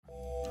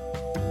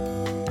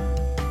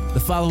The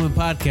following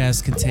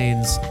podcast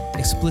contains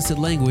explicit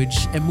language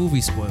and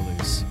movie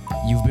spoilers.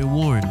 You've been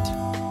warned.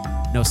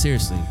 No,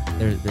 seriously,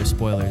 there's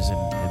spoilers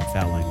and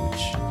foul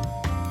language.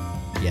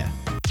 Yeah.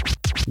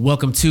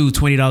 Welcome to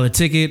 $20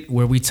 Ticket,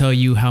 where we tell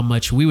you how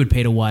much we would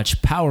pay to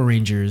watch Power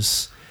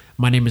Rangers.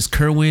 My name is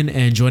Kerwin,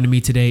 and joining me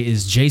today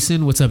is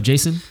Jason. What's up,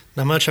 Jason?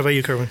 Not much. How about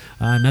you, Kerwin?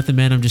 Nothing,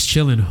 man. I'm just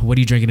chilling. What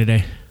are you drinking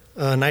today?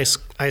 Nice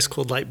ice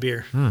cold light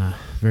beer.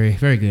 Very,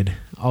 very good.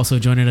 Also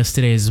joining us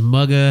today is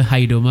Mugga. How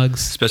you doing,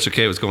 Muggs? Special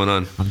K, what's going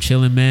on? I'm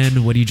chilling,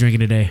 man. What are you drinking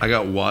today? I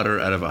got water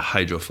out of a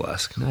hydro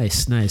flask.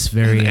 Nice.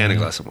 Very and a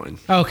glass of wine.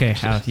 Okay.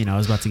 I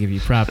was about to give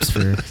you props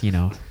for,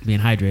 being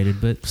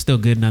hydrated, but still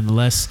good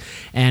nonetheless.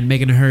 And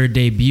making her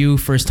debut,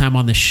 first time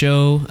on the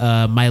show,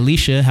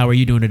 Mylisha. How are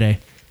you doing today?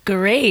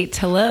 Great.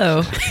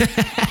 Hello.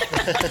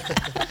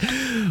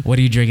 What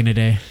are you drinking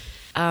today?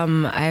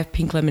 I have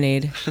pink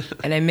lemonade,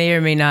 and I may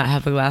or may not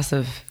have a glass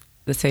of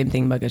the same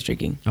thing Mugga's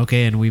drinking.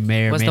 Okay, and we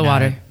may or What's may the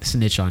not water?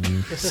 snitch on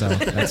you, so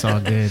that's all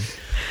good.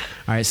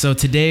 All right, so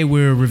today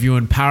we're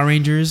reviewing Power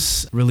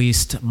Rangers,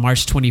 released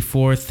March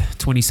 24th,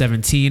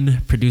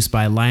 2017, produced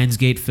by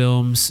Lionsgate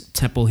Films,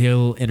 Temple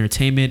Hill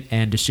Entertainment,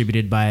 and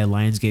distributed by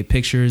Lionsgate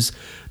Pictures.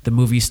 The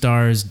movie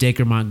stars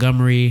Dacre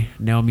Montgomery,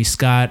 Naomi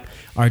Scott,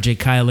 RJ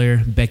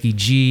Kyler, Becky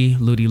G,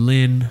 Ludi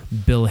Lin,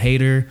 Bill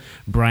Hader,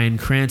 Bryan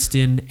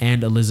Cranston,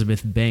 and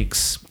Elizabeth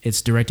Banks.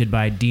 It's directed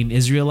by Dean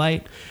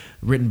Israelite,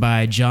 written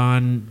by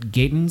John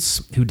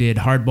Gatins, who did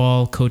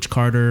Hardball, Coach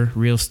Carter,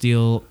 Real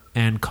Steel,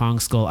 and Kong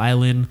Skull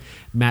Island,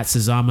 Matt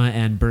Sazama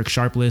and Burke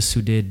Sharpless,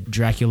 who did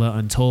Dracula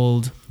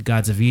Untold,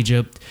 Gods of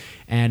Egypt,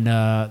 and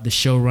the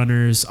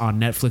showrunners on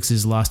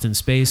Netflix's Lost in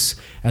Space,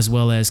 as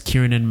well as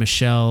Kieran and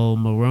Michelle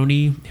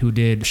Mulroney, who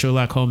did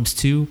Sherlock Holmes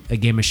 2, A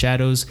Game of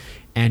Shadows,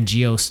 and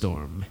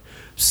Geostorm.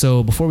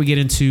 So before we get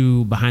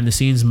into behind the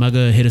scenes,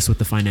 Mugga, hit us with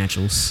the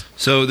financials.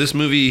 So this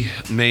movie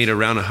made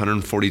around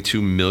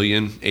 142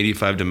 million,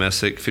 85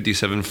 domestic,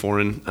 57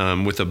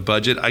 foreign, with a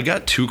budget. I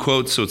got two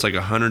quotes, so it's like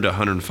 100 to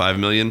 105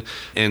 million.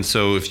 And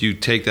so if you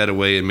take that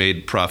away, it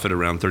made profit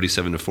around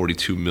 37 to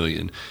 42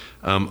 million.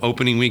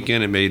 Opening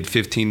weekend, it made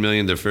 15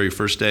 million the very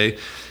first day,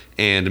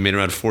 and it made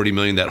around 40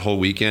 million that whole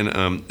weekend.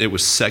 It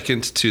was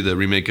second to the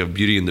remake of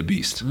Beauty and the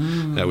Beast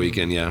that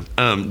weekend, yeah.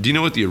 Do you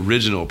know what the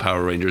original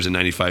Power Rangers in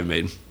 95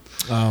 made?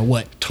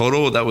 What?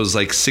 Total, that was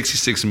like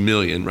 66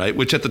 million, right?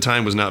 Which at the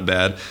time was not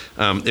bad.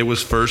 It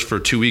was first for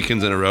 2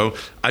 weekends in a row.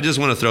 I just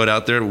want to throw it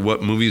out there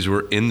what movies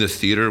were in the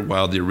theater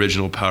while the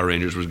original Power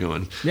Rangers was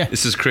going. Yeah.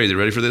 This is crazy.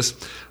 Ready for this?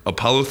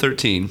 Apollo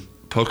 13,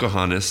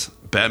 Pocahontas,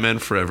 Batman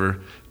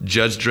Forever,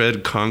 Judge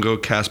Dredd, Congo,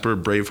 Casper,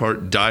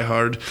 Braveheart, Die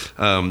Hard.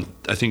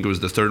 I think it was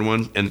the third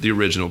one, and the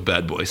original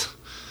Bad Boys.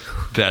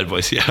 Bad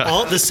Boys, yeah.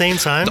 All at the same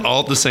time?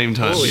 All at the same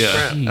time, Holy yeah.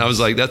 crap. I was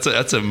like, that's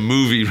a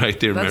movie right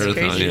there, That's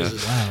marathon, crazy.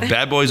 yeah. Wow.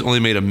 Bad Boys only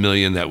made $1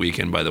 million that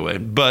weekend, by the way,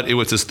 but it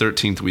was his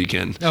 13th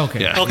weekend.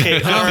 Okay. Yeah.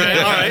 Okay, all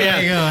right,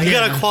 yeah. You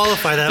got to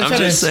qualify that. I'm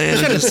just saying.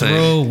 Trying to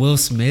throw Will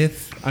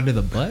Smith under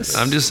the bus?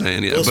 I'm just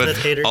saying, yeah. Will But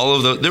Smith hater. all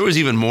of those, there was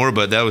even more,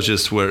 but that was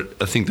just where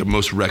I think the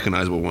most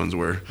recognizable ones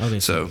were.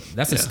 Okay, So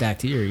that's a yeah.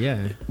 stacked tier,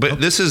 yeah.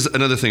 But this is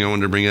another thing I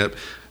wanted to bring up.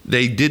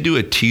 They did do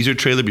a teaser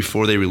trailer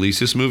before they released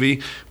this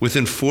movie.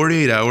 Within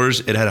 48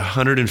 hours, it had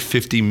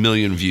 150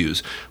 million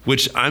views,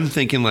 which I'm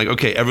thinking like,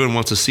 okay, everyone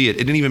wants to see it. It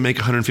didn't even make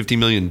 $150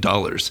 million.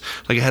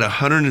 Like it had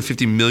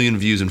 150 million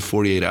views in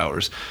 48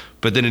 hours.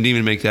 But then it didn't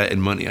even make that in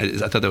money.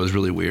 I thought that was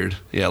really weird.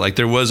 Yeah, like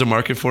there was a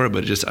market for it,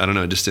 but I don't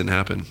know, it just didn't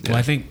happen. Yeah.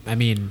 Well, I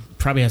mean,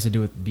 probably has to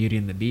do with Beauty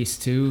and the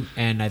Beast too.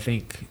 And I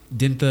think,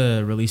 didn't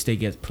the release date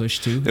get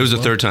pushed too? It was as the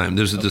well? third time.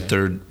 This was the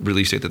third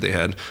release date that they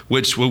had,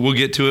 which we'll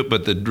get to it.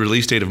 But the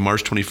release date of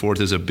March 24th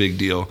is a big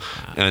deal,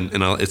 and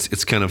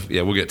it's kind of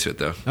we'll get to it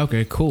though.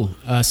 Okay, cool.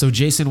 So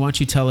Jason, why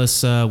don't you tell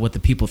us what the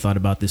people thought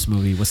about this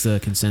movie? What's the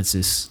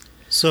consensus?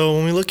 So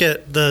when we look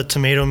at the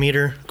tomato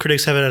meter,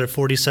 critics have it at a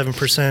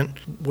 47%,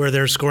 where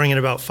they're scoring it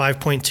about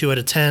 5.2 out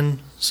of 10.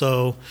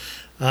 So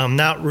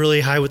not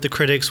really high with the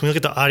critics. When we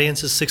look at the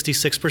audience, it's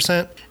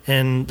 66%,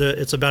 and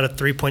it's about a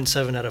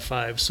 3.7 out of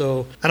 5.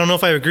 So I don't know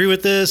if I agree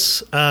with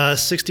this.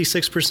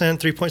 66%,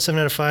 3.7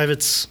 out of 5.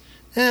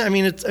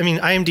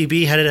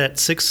 IMDb had it at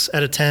 6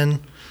 out of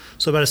 10,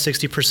 so about a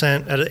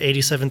 60% out of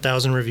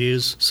 87,000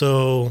 reviews.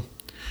 So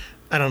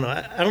I don't know.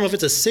 I don't know if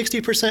it's a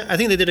 60%. I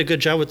think they did a good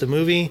job with the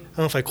movie. I don't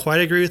know if I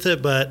quite agree with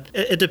it, but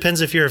it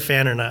depends if you're a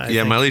fan or not. I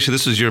think. Mylisha,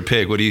 this was your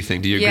pick. What do you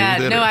think? Do you agree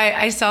with it? No, or-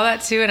 I saw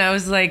that too, and I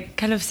was like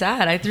kind of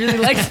sad. I really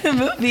liked the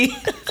movie.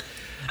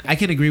 I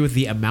can agree with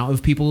the amount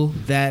of people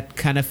that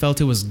kind of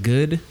felt it was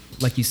good.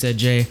 Like you said,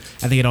 Jay, I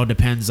think it all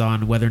depends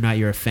on whether or not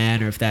you're a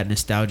fan or if that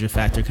nostalgia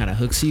factor kind of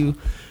hooks you.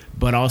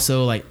 But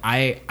also, like,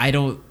 I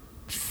don't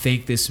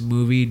think this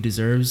movie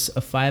deserves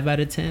a 5 out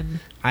of 10.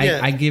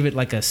 I give it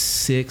like a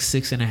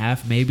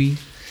 6.5 maybe.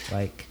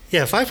 Like,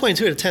 Yeah,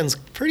 5.2 out of 10 is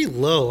pretty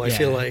low, I Yeah.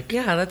 feel like.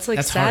 Yeah, that's like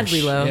That's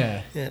sadly harsh. low.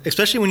 Yeah. Yeah,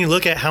 especially when you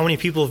look at how many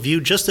people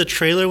viewed just the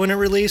trailer when it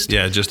released.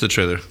 Yeah, just the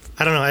trailer.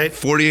 I don't know.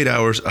 48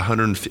 hours,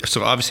 150.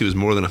 So obviously it was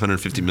more than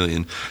 150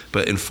 million,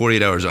 but in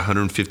 48 hours,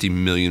 150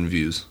 million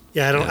views.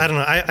 I don't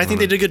know. I think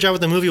they did a good job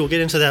with the movie. We'll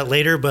get into that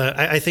later, but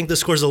I think the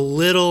score's a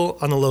little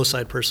on the low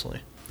side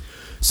personally.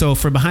 So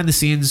for behind the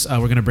scenes, we're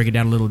going to break it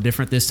down a little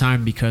different this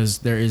time because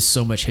there is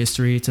so much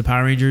history to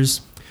Power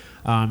Rangers.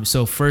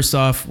 So first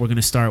off, we're going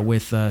to start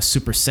with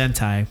Super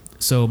Sentai.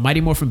 So Mighty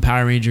Morphin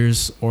Power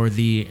Rangers, or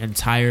the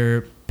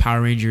entire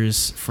Power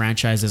Rangers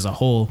franchise as a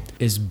whole,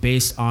 is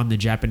based on the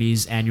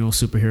Japanese annual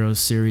superhero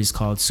series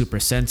called Super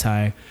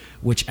Sentai,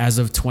 which as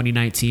of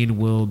 2019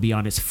 will be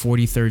on its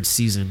 43rd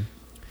season.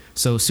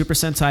 So Super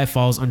Sentai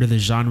falls under the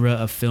genre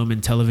of film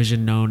and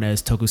television known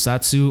as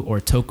tokusatsu, or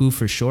toku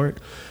for short.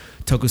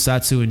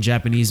 Tokusatsu in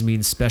Japanese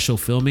means special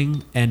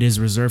filming and is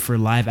reserved for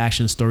live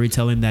action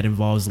storytelling that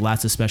involves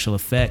lots of special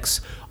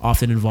effects,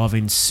 often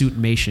involving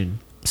suitmation.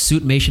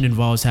 Suitmation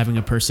involves having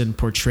a person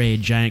portray a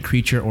giant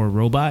creature or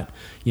robot,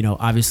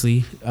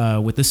 obviously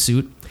with a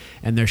suit,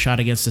 and they're shot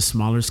against a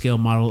smaller scale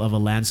model of a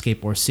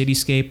landscape or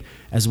cityscape,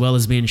 as well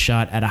as being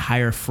shot at a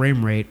higher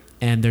frame rate,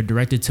 and they're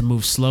directed to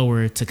move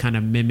slower to kind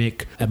of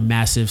mimic a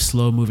massive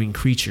slow moving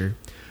creature.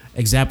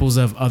 Examples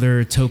of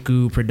other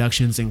toku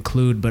productions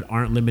include, but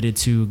aren't limited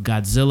to,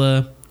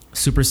 Godzilla,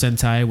 Super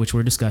Sentai, which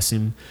we're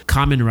discussing,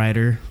 Kamen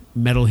Rider,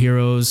 Metal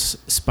Heroes,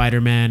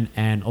 Spider-Man,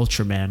 and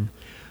Ultraman.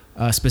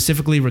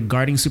 Specifically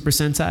regarding Super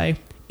Sentai,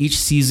 each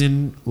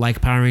season,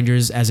 like Power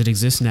Rangers as it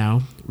exists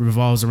now,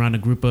 revolves around a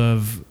group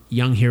of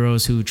young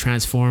heroes who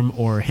transform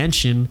or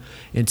henshin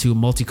into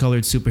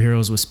multicolored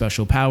superheroes with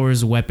special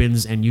powers,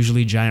 weapons, and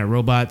usually giant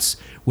robots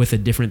with a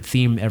different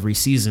theme every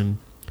season.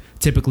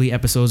 Typically,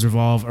 episodes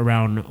revolve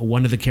around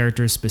one of the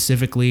characters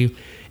specifically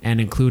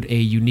and include a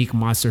unique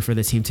monster for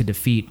the team to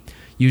defeat.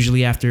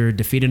 Usually after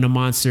defeating a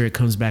monster, it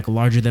comes back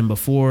larger than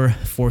before,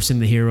 forcing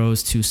the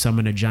heroes to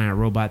summon a giant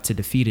robot to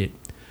defeat it.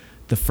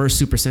 The first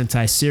Super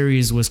Sentai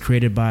series was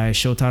created by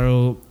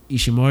Shotaro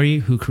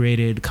Ishimori, who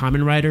created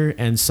Kamen Rider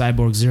and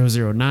Cyborg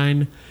 009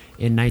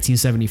 in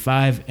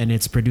 1975, and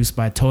it's produced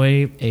by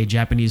Toei, a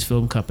Japanese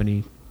film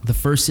company. The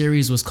first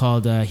series was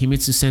called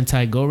Himitsu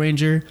Sentai Go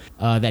Ranger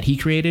that he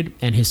created,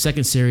 and his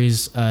second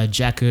series,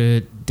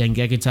 Jakka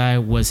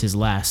Dengekitai, was his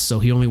last, so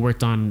he only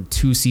worked on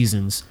 2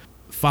 seasons.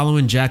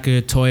 Following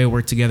Jakka, Toei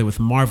worked together with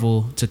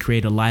Marvel to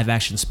create a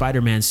live-action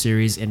Spider-Man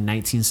series in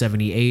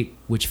 1978,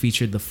 which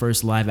featured the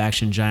first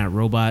live-action giant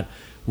robot,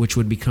 which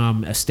would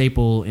become a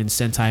staple in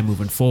Sentai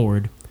moving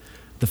forward.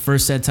 The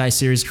first Sentai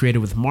series created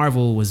with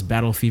Marvel was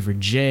Battle Fever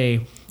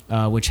J,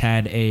 which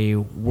had a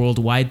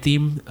worldwide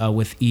theme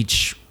with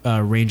each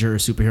ranger or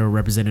superhero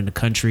representing a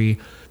country: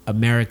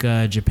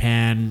 America,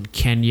 Japan,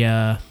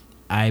 Kenya,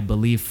 I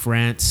believe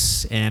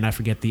France, and I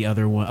forget the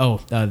other one.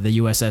 The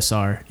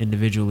USSR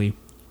individually.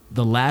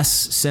 The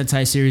last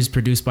Sentai series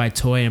produced by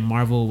Toei and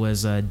Marvel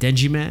was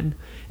Denji Man,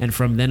 and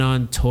from then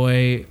on,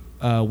 Toei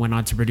went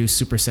on to produce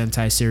Super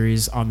Sentai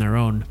series on their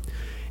own.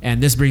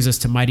 And this brings us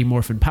to Mighty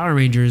Morphin Power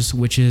Rangers,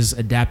 which is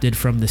adapted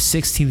from the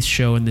 16th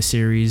show in the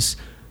series,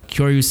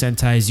 Kyoryu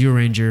Sentai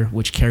Zyuranger,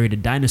 which carried a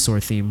dinosaur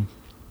theme.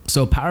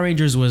 So Power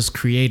Rangers was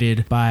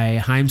created by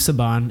Haim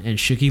Saban and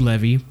Shuki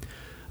Levy.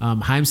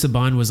 Haim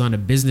Saban was on a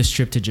business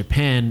trip to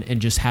Japan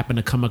and just happened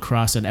to come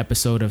across an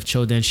episode of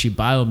Chodenshi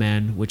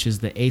Bioman, which is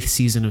the 8th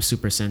season of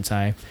Super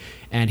Sentai,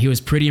 and he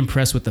was pretty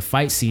impressed with the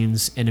fight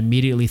scenes and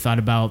immediately thought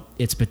about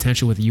its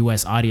potential with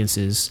US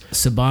audiences.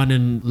 Saban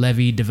and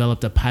Levy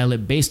developed a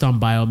pilot based on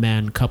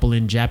Bioman,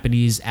 coupling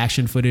Japanese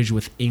action footage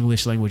with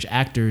English language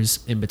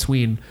actors in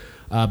between,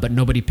 but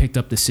nobody picked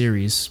up the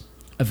series.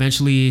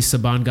 Eventually,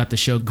 Saban got the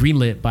show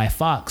greenlit by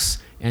Fox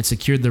and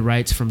secured the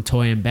rights from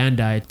Toei and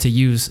Bandai to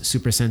use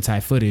Super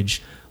Sentai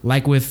footage.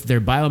 Like with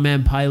their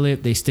Bioman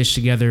pilot, they stitched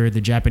together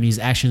the Japanese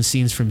action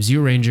scenes from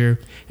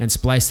Zyuranger and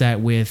spliced that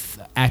with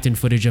acting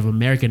footage of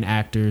American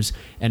actors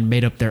and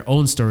made up their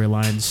own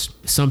storylines.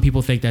 Some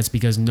people think that's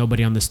because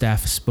nobody on the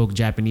staff spoke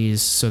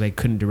Japanese, so they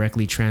couldn't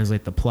directly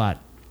translate the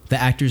plot. The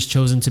actors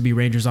chosen to be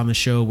Rangers on the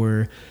show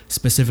were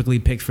specifically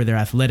picked for their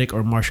athletic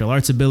or martial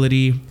arts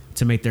ability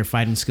to make their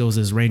fighting skills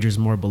as Rangers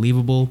more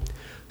believable.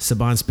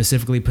 Saban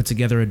specifically put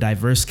together a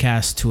diverse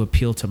cast to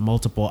appeal to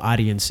multiple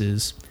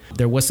audiences.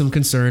 There was some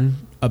concern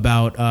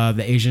about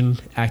the Asian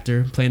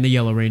actor playing the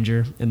Yellow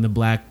Ranger and the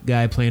black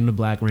guy playing the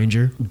Black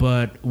Ranger,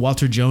 but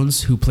Walter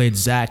Jones, who played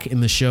Zack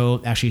in the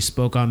show, actually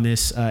spoke on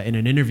this in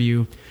an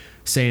interview,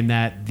 saying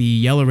that the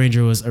Yellow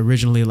Ranger was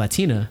originally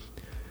Latina,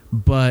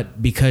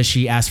 but because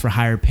she asked for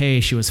higher pay,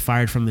 she was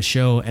fired from the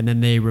show, and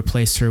then they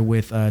replaced her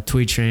with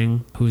Thuy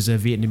Trang, who's a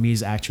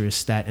Vietnamese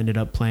actress that ended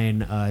up playing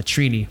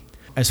Trini.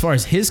 As far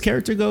as his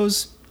character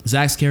goes,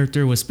 Zack's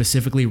character was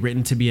specifically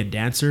written to be a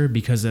dancer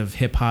because of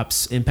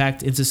hip-hop's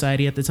impact in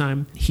society at the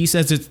time. He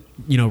says it,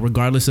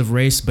 regardless of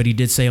race, but he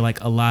did say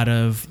like a lot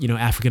of,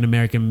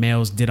 African-American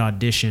males did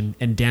audition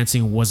and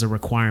dancing was a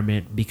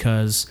requirement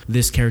because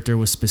this character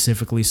was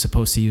specifically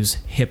supposed to use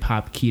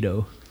hip-hop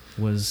Kido,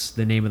 was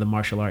the name of the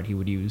martial art he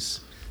would use.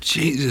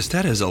 Jesus,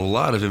 that is a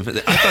lot of info.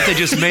 I thought they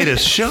just made a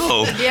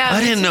show. Yeah,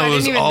 I didn't know it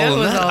was all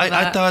of that. I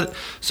that. thought,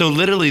 so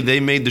literally they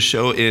made the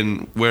show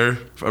in where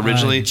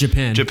originally?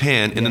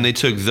 Japan. And then they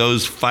took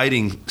those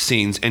fighting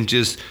scenes and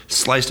just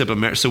sliced up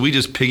America. So we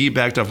just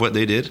piggybacked off what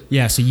they did?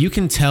 Yeah, so you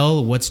can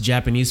tell what's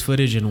Japanese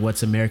footage and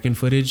what's American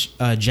footage.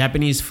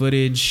 Japanese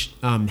footage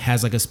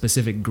has like a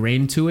specific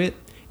grain to it.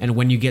 And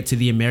when you get to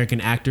the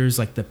American actors,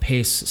 like the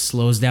pace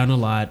slows down a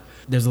lot.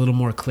 There's a little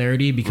more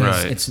clarity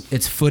because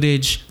it's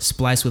footage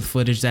spliced with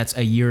footage that's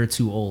a year or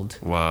two old.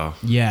 Wow.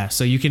 Yeah,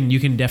 so you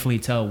can definitely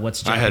tell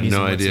what's Japanese. I had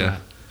no and what's idea.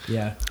 not.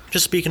 Yeah.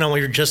 Just speaking on what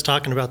you're just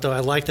talking about, though,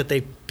 I like that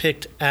they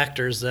picked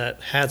actors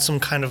that had some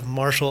kind of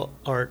martial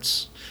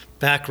arts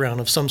background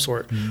of some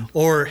sort,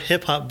 or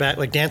hip hop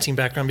like dancing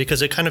background,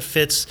 because it kind of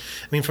fits.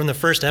 I mean, from the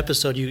first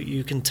episode,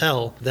 you can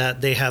tell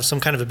that they have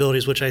some kind of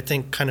abilities, which I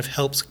think kind of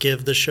helps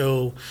give the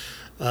show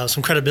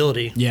some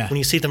credibility. Yeah. When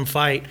you see them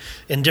fight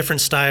in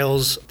different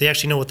styles, they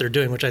actually know what they're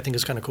doing, which I think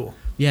is kind of cool.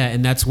 Yeah,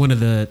 and that's one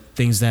of the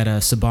things that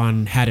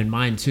Saban had in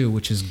mind too,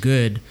 which is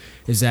good,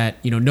 is that,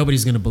 you know,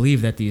 nobody's going to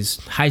believe that these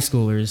high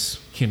schoolers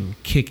can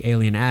kick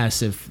alien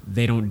ass if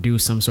they don't do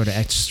some sort of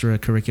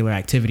extracurricular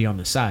activity on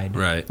the side.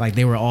 Right. Like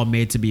they were all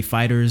made to be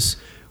fighters,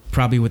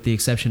 probably with the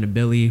exception of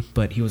Billy,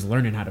 but he was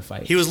learning how to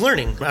fight. He was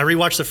learning. I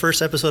rewatched the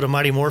first episode of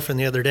Mighty Morphin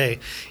the other day.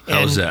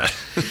 How was that?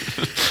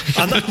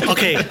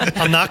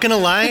 I'm not going to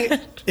lie.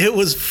 It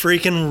was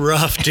freaking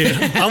rough, dude.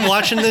 I'm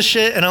watching this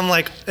shit, and I'm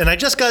like, and I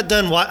just got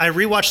done. I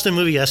rewatched the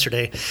movie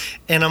yesterday,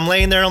 and I'm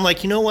laying there. I'm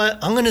like, you know what?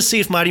 I'm going to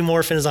see if Mighty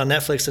Morphin is on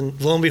Netflix, and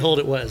lo and behold,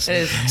 it was.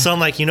 So I'm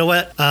like, you know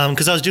what?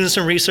 Because I was doing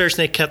some research, and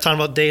they kept talking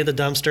about Day of the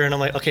Dumpster, and I'm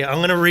like, okay, I'm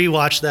going to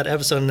rewatch that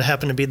episode, and it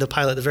happened to be the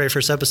pilot, the very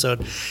first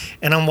episode,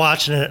 and I'm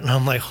watching it, and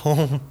I'm like,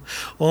 oh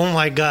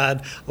my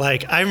God.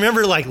 Like, I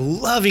remember like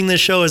loving this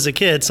show as a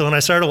kid. So when I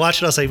started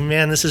watching it, I was like,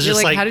 man, this is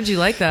just like, how did you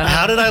like that?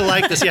 How did I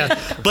like this? Yeah.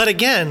 But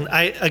again,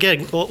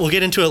 we'll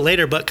get into it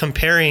later, but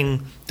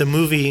comparing the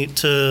movie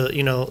to,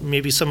 you know,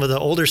 maybe some of the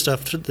older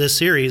stuff, this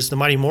series, the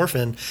Mighty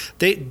Morphin,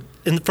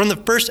 from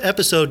the first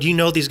episode, you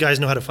know, these guys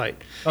know how to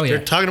fight. Oh, yeah.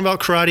 They're talking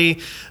about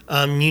karate.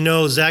 You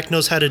know, Zach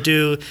knows how to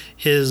do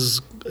his,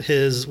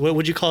 what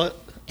would you call it?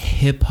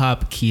 Hip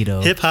hop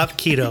keto. Hip hop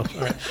keto.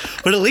 All right.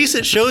 But at least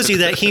it shows you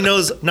that he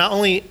knows not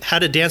only how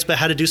to dance, but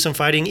how to do some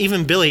fighting.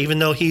 Even Billy, even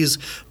though he's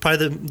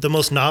probably the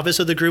most novice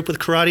of the group with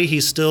karate, he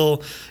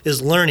still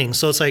is learning.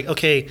 So it's like,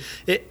 okay,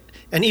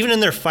 and even in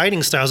their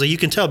fighting styles, like you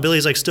can tell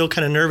Billy's like still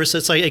kind of nervous.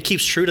 It's like it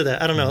keeps true to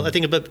that. I don't know. I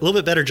think a little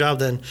bit better job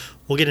than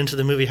we'll get into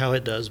the movie how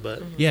it does.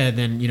 But yeah,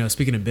 then, you know,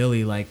 speaking of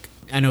Billy, like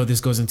I know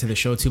this goes into the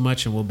show too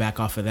much, and we'll back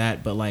off of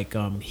that. But like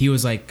he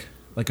was like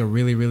a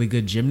really, really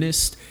good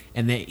gymnast,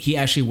 and that he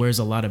actually wears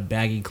a lot of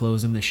baggy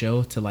clothes in the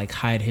show to like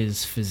hide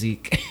his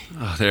physique.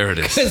 Oh, there it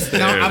is.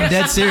 No, I'm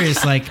dead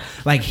serious. Like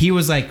he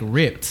was like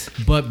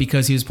ripped, but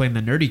because he was playing the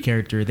nerdy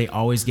character, they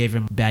always gave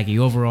him baggy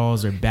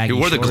overalls or baggy. He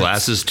wore shorts. the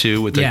glasses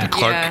too, with like the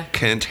Clark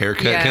Kent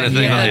haircut kind of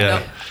thing.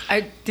 Yeah.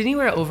 Didn't he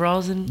wear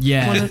overalls in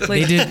Yeah, one of the,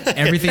 like, they did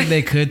everything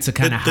they could to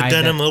kind of hide the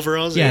denim that.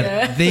 overalls.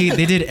 Yeah, they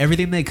did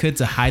everything they could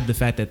to hide the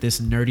fact that this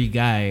nerdy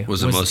guy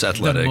was the most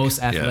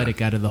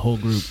athletic out of the whole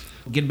group.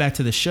 Getting back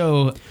to the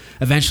show,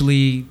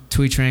 eventually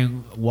Tui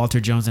Trang,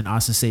 Walter Jones, and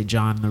Austin St.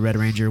 John, the Red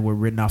Ranger, were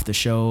written off the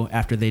show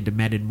after they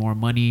demanded more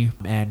money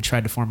and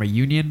tried to form a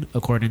union,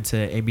 according to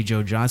Amy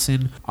Jo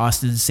Johnson.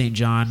 Austin St.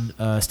 John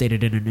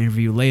stated in an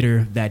interview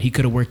later that he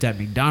could have worked at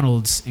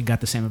McDonald's and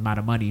got the same amount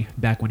of money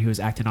back when he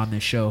was acting on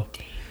this show.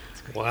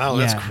 Wow,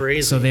 that's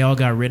crazy. So they all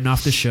got written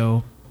off the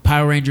show.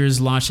 Power Rangers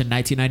launched in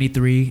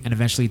 1993 and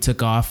eventually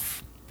took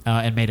off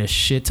and made a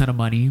shit ton of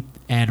money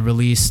and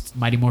released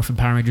Mighty Morphin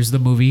Power Rangers, the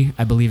movie,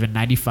 I believe in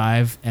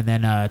 95, and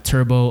then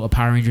Turbo, a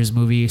Power Rangers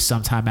movie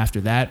sometime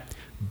after that.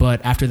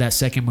 But after that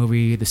second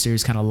movie, the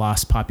series kind of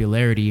lost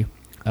popularity.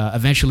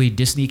 Eventually,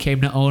 Disney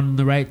came to own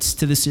the rights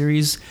to the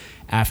series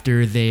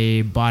after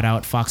they bought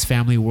out Fox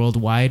Family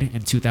Worldwide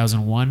in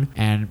 2001.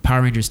 And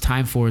Power Rangers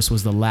Time Force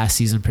was the last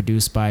season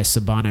produced by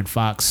Saban and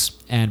Fox,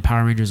 and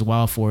Power Rangers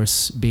Wild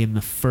Force being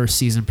the first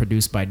season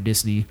produced by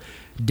Disney.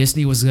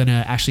 Disney was going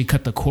to actually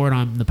cut the cord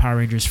on the Power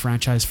Rangers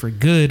franchise for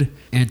good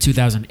in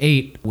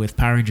 2008 with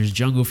Power Rangers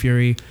Jungle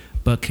Fury,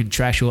 but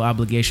contractual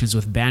obligations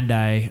with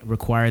Bandai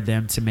required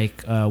them to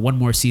make one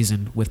more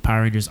season with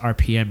Power Rangers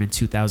RPM in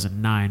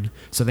 2009.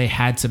 So they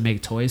had to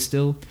make toys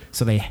still.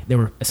 So they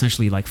were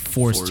essentially like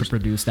forced to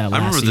produce that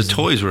last season. I remember the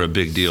toys were a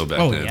big deal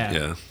back then.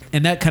 Yeah.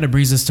 And that kind of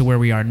brings us to where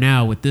we are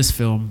now with this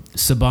film.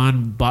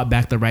 Saban bought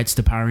back the rights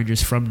to Power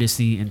Rangers from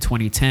Disney in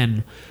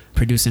 2010,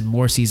 producing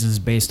more seasons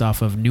based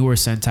off of newer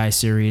Sentai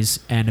series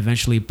and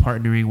eventually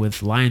partnering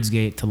with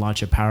Lionsgate to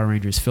launch a Power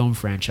Rangers film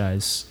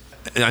franchise.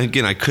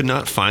 Again, I could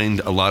not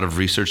find a lot of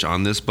research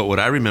on this, but what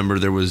I remember,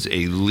 there was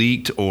a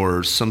leaked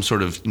or some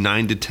sort of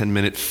 9 to 10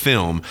 minute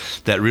film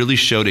that really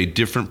showed a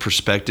different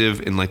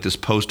perspective in like this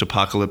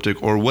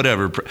post-apocalyptic or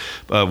whatever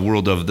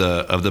world of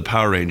the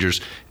Power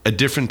Rangers. A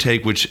different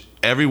take, which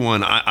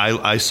everyone,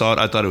 I saw it,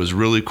 I thought it was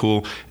really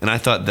cool, and I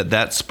thought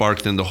that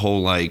sparked in the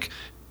whole like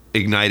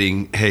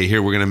igniting, hey,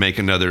 here we're going to make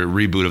another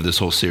reboot of this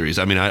whole series.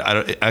 I mean,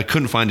 I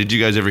couldn't find. Did you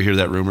guys ever hear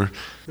that rumor?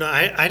 No,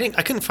 I didn't.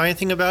 I couldn't find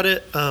anything about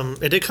it.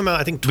 It did come out,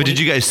 I think. But did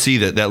you guys see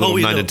that little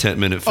 9 to 10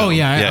 minute film? Oh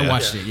yeah, I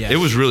watched it. Yeah, it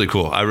was really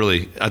cool.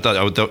 I thought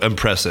it was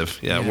impressive.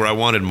 Yeah, where I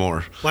wanted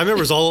more. Well, I remember it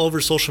was all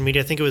over social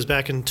media. I think it was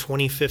back in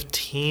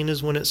 2015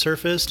 is when it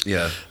surfaced.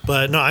 Yeah.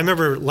 But no, I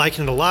remember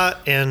liking it a lot,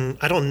 and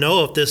I don't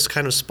know if this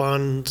kind of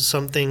spawned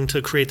something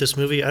to create this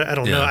movie. I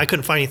don't know. I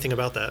couldn't find anything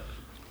about that.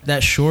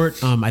 That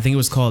short, I think it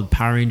was called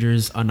Power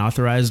Rangers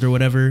Unauthorized or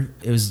whatever.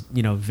 It was,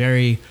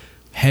 very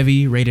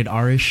heavy, rated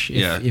R-ish.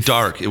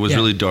 Dark. It was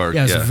really dark.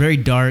 Yeah, it was very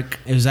dark.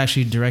 It was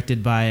actually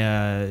directed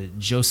by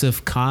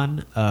Joseph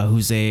Kahn,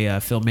 who's a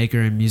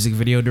filmmaker and music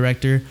video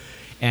director.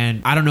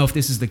 And I don't know if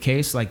this is the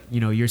case, like,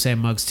 you're saying,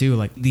 Muggs, too.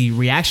 Like, the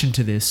reaction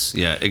to this...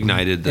 Yeah,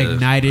 ignited,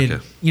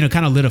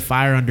 kind of lit a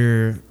fire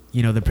under...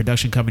 the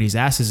production company's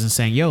asses and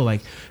saying, yo,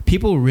 like,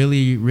 people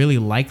really, really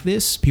like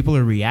this. People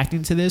are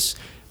reacting to this.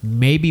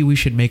 Maybe we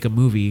should make a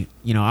movie.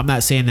 I'm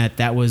not saying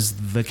that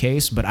was the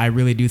case, but I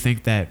really do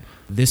think that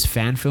this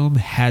fan film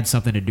had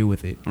something to do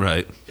with it.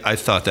 Right. I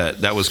thought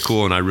that was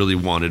cool, and I really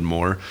wanted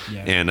more.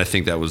 Yeah. And I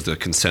think that was the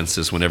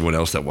consensus when everyone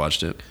else that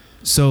watched it.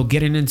 So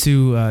getting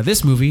into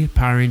this movie,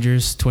 Power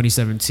Rangers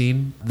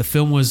 2017, the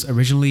film was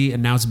originally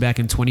announced back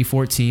in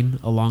 2014,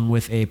 along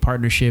with a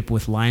partnership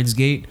with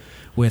Lionsgate,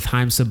 with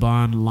Haim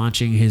Saban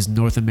launching his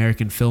North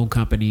American film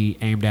company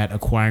aimed at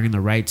acquiring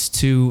the rights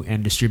to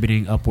and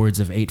distributing upwards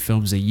of 8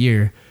 films a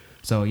year.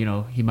 So,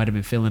 he might have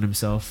been feeling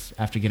himself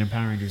after getting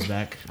Power Rangers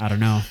back. I don't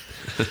know.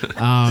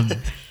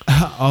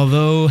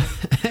 Although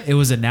it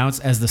was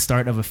announced as the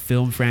start of a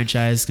film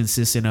franchise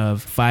consisting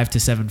of 5 to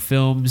 7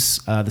 films,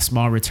 the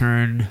small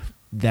return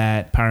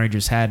that Power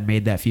Rangers had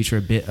made that future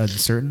a bit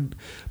uncertain.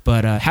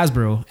 But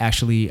Hasbro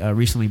actually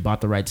recently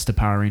bought the rights to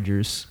Power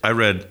Rangers. I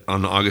read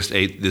on August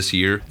 8th this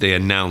year, they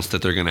announced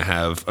that they're going to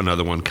have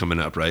another one coming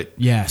up, right?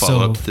 Yeah.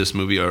 Follow up to this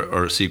movie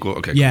or a sequel?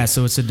 Okay. Yeah, cool.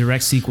 So it's a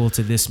direct sequel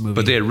to this movie.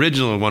 But they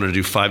originally wanted to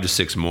do 5 to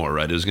 6 more,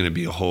 right? It was going to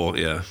be a whole,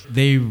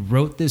 They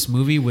wrote this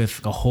movie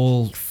with a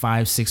whole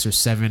 5, 6, or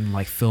 7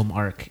 like film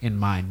arc in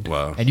mind.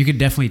 Wow. And you can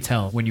definitely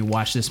tell when you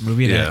watch this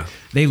movie that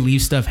they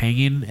leave stuff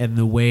hanging, and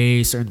the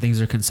way certain things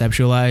are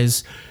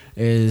conceptualized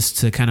is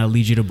to kind of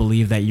lead you to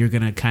believe that you're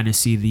going to kind of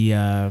see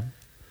the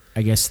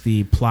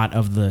the plot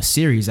of the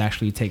series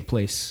actually take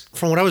place.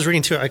 From what I was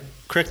reading too,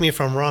 correct me if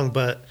I'm wrong,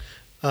 but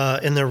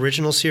in the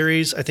original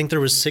series, I think there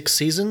was 6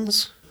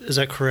 seasons. Is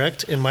that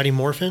correct? In Mighty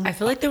Morphin? I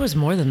feel like there was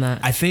more than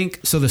that. I think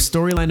so. The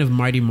storyline of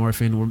Mighty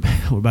Morphin,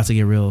 we're about to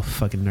get real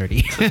fucking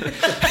nerdy.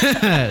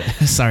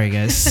 Sorry,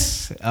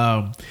 guys.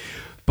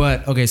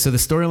 But okay, so the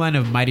storyline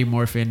of Mighty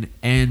Morphin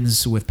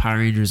ends with Power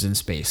Rangers in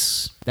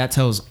space. That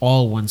tells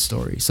all one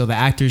story. So the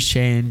actors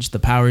change, the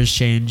powers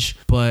change,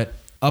 but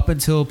up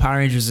until Power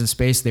Rangers in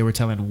space, they were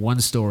telling one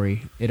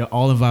story. It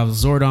all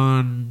involves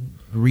Zordon,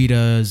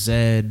 Rita,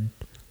 Zed,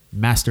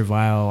 Master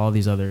Vile, all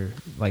these other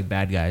like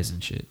bad guys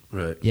and shit.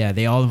 Right. Yeah,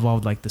 they all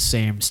involved like the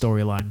same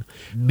storyline.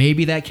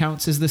 Maybe that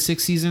counts as the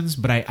 6 seasons,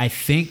 but I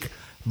think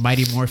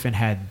Mighty Morphin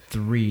had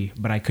 3,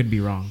 but I could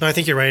be wrong. No, I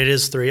think you're right. It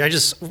is 3.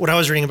 What I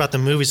was reading about the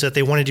movies that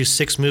they want to do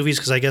 6 movies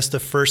because I guess the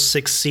first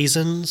 6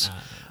 seasons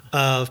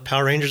of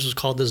Power Rangers was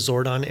called the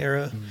Zordon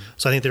era.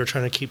 So I think they were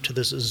trying to keep to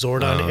this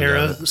Zordon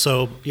era.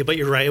 So, but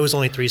you're right. It was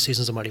only 3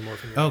 seasons of Mighty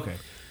Morphin. Okay.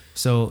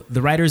 So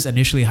the writers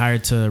initially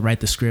hired to write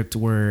the script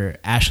were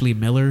Ashley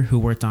Miller, who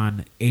worked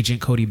on Agent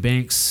Cody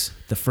Banks,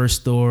 The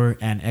First Thor,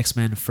 and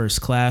X-Men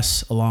First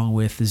Class, along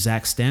with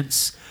Zach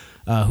Stentz,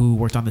 who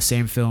worked on the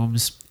same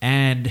films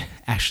and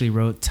actually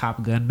wrote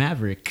Top Gun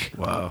Maverick.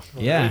 Wow.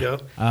 Yeah. There you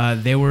go.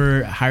 They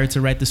were hired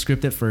to write the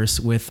script at first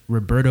with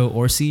Roberto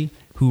Orci,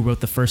 who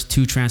wrote the first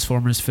 2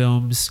 Transformers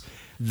films,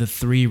 the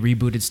 3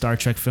 rebooted Star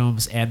Trek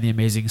films, and The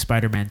Amazing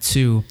Spider-Man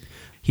 2.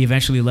 He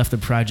eventually left the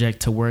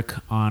project to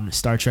work on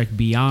Star Trek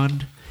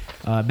Beyond.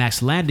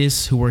 Max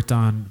Landis, who worked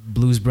on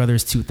Blues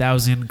Brothers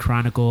 2000,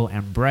 Chronicle,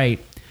 and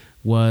Bright,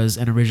 was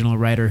an original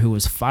writer who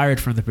was fired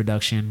from the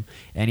production,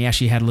 and he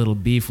actually had a little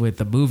beef with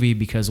the movie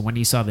because when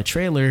he saw the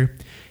trailer,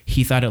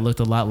 he thought it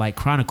looked a lot like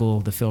Chronicle,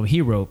 the film he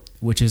wrote,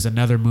 which is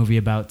another movie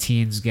about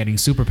teens getting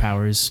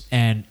superpowers.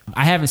 And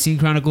I haven't seen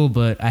Chronicle,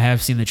 but I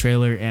have seen the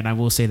trailer, and I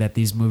will say that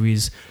these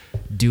movies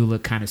do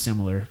look kind of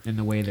similar in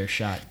the way they're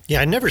shot.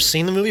 Yeah, I'd never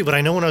seen the movie, but I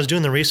know when I was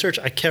doing the research,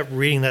 I kept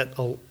reading that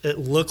it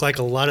looked like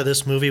a lot of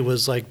this movie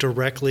was like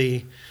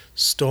directly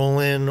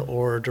stolen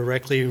or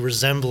directly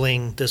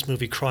resembling this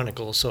movie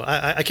Chronicle. So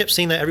I kept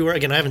seeing that everywhere.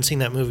 Again, I haven't seen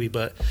that movie,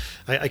 but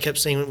I kept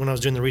seeing when I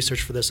was doing the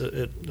research for this,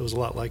 it was a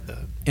lot like that.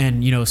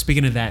 And,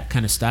 speaking of that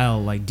kind of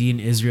style, like Dean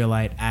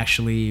Israelite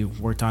actually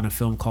worked on a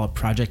film called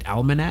Project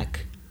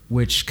Almanac,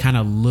 which kind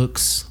of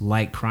looks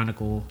like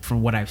Chronicle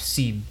from what I've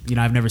seen.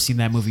 I've never seen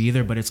that movie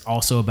either, but it's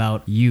also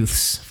about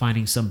youths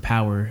finding some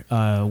power.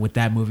 With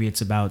that movie,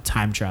 it's about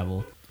time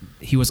travel.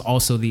 He was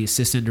also the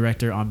assistant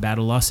director on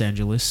Battle Los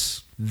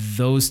Angeles.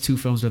 Those 2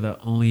 films are the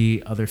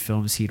only other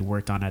films he'd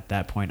worked on at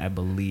that point, I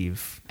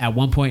believe. At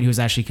one point, he was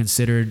actually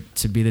considered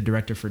to be the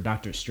director for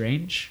Doctor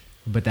Strange,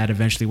 but that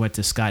eventually went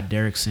to Scott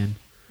Derrickson.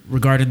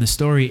 regarding the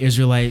story,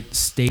 Israelite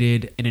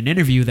stated in an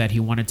interview that he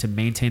wanted to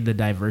maintain the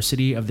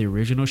diversity of the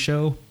original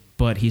show,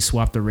 but he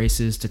swapped the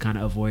races to kind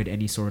of avoid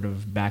any sort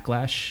of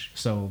backlash.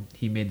 So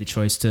he made the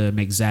choice to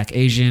make Zach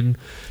Asian,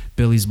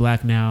 Billy's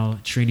black now,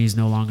 Trini's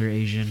no longer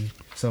Asian.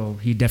 So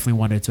he definitely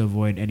wanted to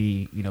avoid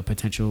any,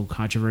 potential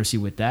controversy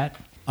with that.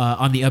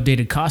 On the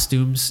updated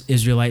costumes,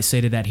 Israelite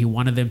stated that he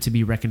wanted them to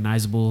be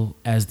recognizable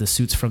as the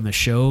suits from the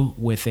show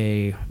with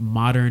a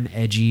modern,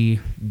 edgy,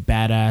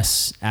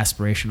 badass,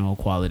 aspirational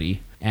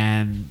quality.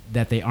 And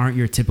that they aren't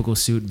your typical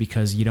suit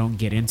because you don't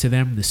get into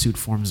them. The suit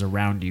forms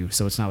around you.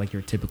 So it's not like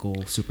your typical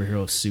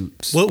superhero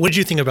suit. What did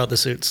you think about the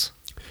suits?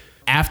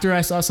 After I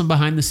saw some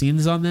behind the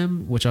scenes on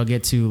them, which I'll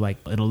get to like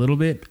in a little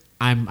bit,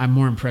 I'm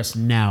more impressed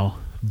now.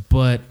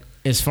 But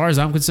as far as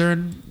I'm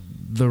concerned,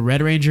 the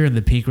Red Ranger and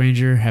the Pink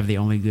Ranger have the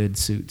only good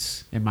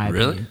suits, in my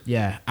opinion.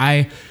 Yeah.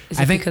 I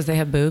think because they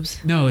have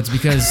boobs? No, it's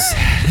because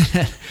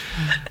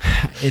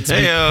it's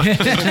yeah,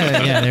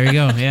 there you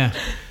go. Yeah.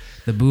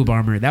 The boob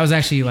armor. That was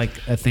actually like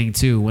a thing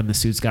too when the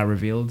suits got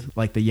revealed.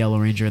 Like the Yellow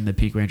Ranger and the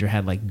Pink Ranger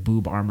had like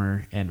boob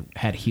armor and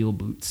had heel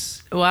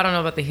boots. Well, I don't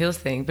know about the heels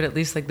thing, but at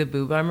least like the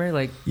boob armor,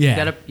 like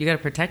yeah. you gotta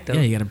protect them.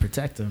 Yeah, you gotta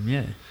protect them.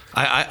 Yeah.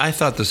 I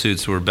thought the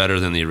suits were better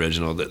than the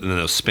original, than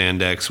those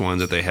spandex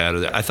ones that they had.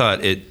 I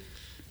thought it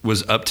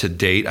was up to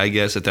date, I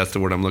guess, if that's the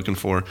word I'm looking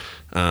for.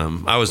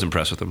 I was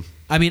impressed with them.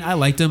 I mean, I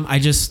liked them. I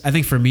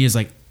think for me is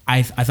like,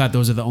 I thought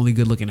those are the only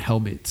good looking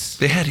helmets.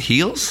 They had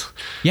heels?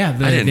 Yeah,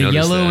 the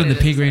yellow and the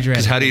Pink Ranger had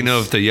Because how do you know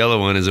if the yellow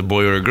one is a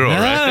boy or a girl,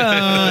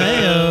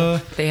 right?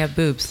 They have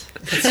boobs.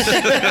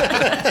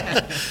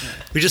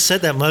 We just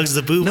said that, Muggs,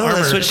 the boob armor. No,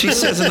 that's what she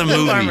says in the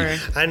movie.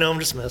 I know, I'm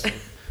just messing.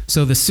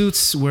 So the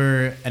suits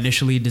were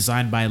initially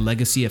designed by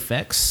Legacy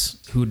Effects,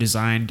 who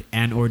designed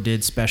and or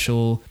did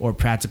special or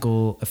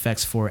practical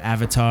effects for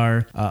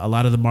Avatar, a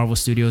lot of the Marvel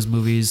Studios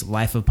movies,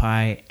 Life of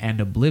Pi,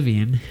 and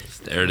Oblivion.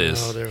 There it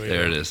is. Oh, there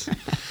it is.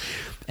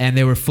 And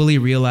they were fully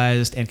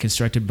realized and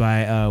constructed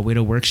by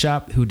Weta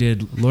Workshop, who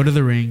did Lord of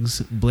the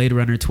Rings, Blade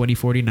Runner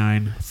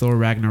 2049, Thor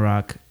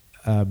Ragnarok,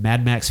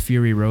 Mad Max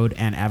Fury Road,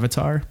 and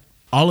Avatar.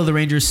 All of the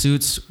Rangers'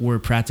 suits were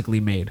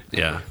practically made.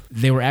 Yeah.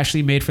 They were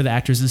actually made for the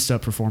actors and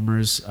stunt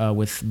performers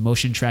with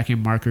motion tracking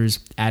markers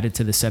added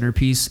to the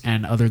centerpiece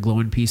and other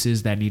glowing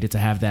pieces that needed to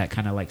have that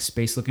kind of like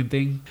space looking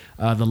thing.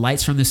 The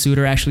lights from the suit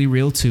are actually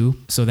real too.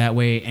 So that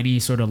way any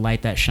sort of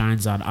light that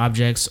shines on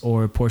objects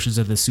or portions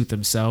of the suit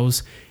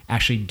themselves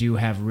actually do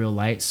have real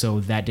light. So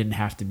that didn't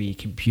have to be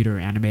computer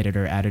animated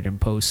or added in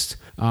post.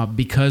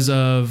 Because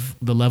of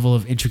the level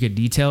of intricate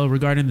detail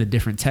regarding the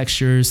different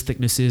textures,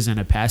 thicknesses, and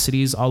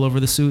opacities all over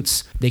the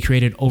suits, they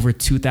created over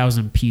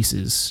 2,000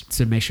 pieces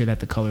to make sure that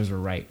the colors were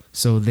right.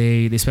 So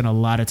they spent a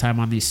lot of time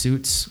on these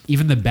suits.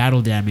 Even the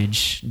battle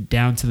damage,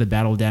 down to the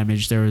battle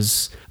damage, there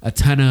was a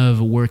ton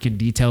of work and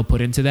detail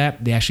put into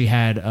that. They actually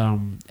had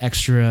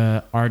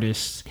extra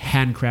artists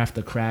handcraft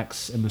the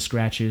cracks and the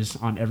scratches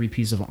on every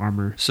piece of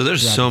armor. So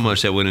there's so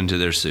much that went into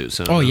their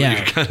suits. Oh, yeah.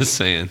 You're kind of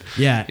saying.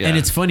 Yeah, and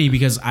it's funny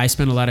because I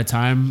spent a lot of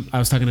time, I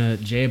was talking to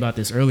Jay about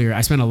this earlier,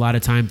 I spent a lot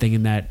of time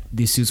thinking that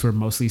these suits were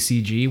mostly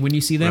CG when you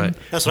see them. Right.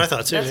 That's what I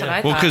thought too. That's what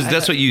I Well, thought.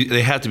 because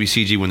they have to be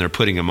CG when they're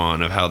putting them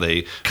on, of how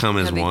they come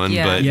as one.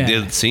 yeah. But Yeah.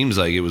 it seems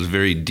like it was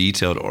very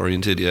detailed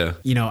oriented. Yeah.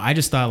 I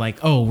just thought like,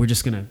 oh, we're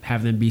just going to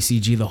have them be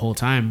CG the whole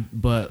time.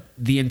 But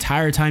the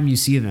entire time you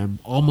see them,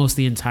 almost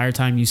the entire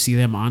time you see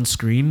them on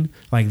screen,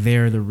 like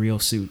they're the real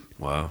suit.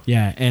 Wow.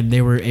 Yeah, and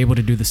they were able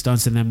to do the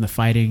stunts in them, the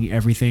fighting,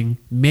 everything.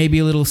 Maybe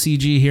a little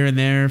CG here and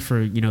there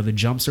for, the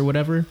jumps or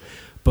whatever.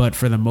 But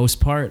for the most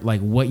part, like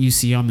what you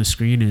see on the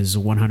screen is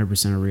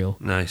 100% real.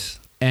 Nice.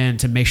 And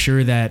to make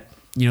sure that,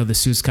 the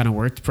suits kind of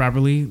worked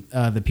properly,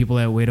 the people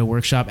at Weta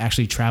Workshop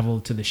actually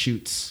traveled to the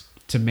shoots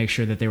to make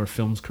sure that they were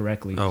filmed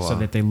correctly so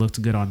that they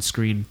looked good on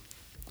screen.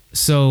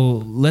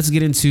 So let's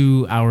get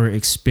into our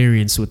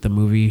experience with the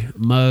movie.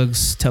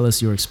 Muggs, tell us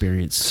your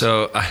experience.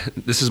 So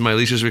this is my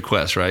Alicia's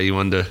request, right? You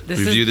wanted to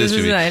review this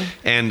movie. Mine.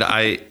 And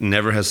I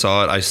never had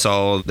saw it. I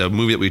saw the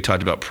movie that we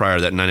talked about prior,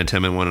 that 9 to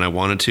 10 minute one, and I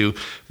wanted to.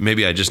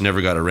 Maybe I just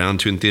never got around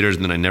to in theaters,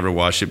 and then I never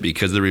watched it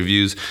because of the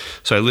reviews.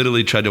 So I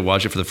literally tried to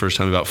watch it for the first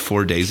time about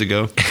 4 days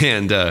ago.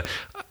 And a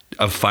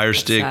Fire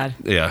Stick,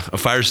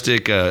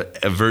 a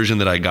version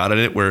that I got in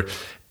it where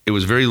it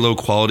was very low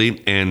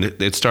quality, and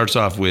it starts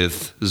off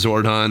with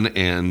Zordon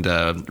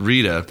and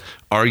Rita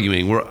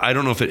arguing. Where I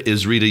don't know if it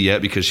is Rita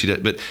yet because she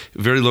did, but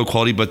very low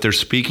quality. But they're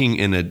speaking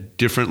in a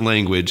different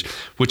language,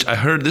 which I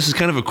heard. This is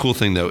kind of a cool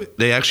thing, though.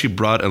 They actually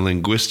brought a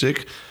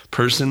linguistic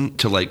person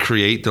to like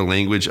create the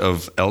language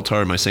of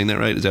Eltar. Am I saying that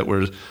right? Is that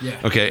where? Yeah.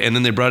 Okay. And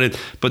then they brought it,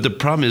 but the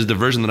problem is the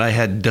version that I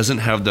had doesn't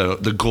have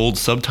the gold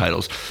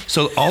subtitles.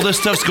 So all this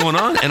stuff's going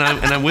on, and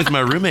I'm with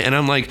my roommate, and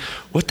I'm like,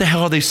 what the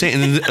hell are they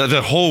saying? And then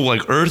the whole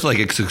like Earth like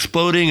it's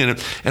exploding, and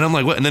I'm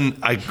like, what? And then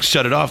I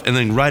shut it off, and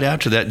then right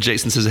after that,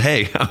 Jason says,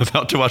 "Hey, I'm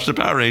about to watch the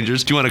Power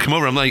Rangers. Do you want to come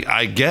over?" I'm like,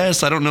 I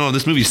guess. I don't know.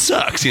 This movie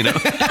sucks,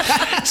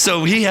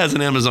 So he has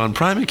an Amazon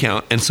Prime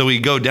account, and so we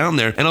go down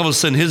there, and all of a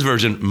sudden his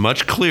version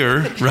much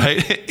clearer,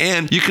 right?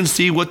 and you can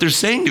see what they're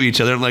saying to each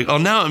other. I'm like, oh,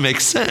 now it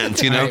makes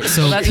sense, you know? Right,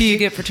 so Well, that's what you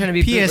get for trying to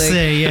be bootleg.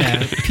 PSA,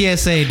 yeah.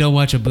 PSA, don't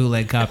watch a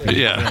bootleg copy.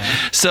 Yeah.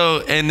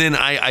 So, and then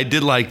I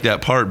did like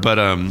that part, but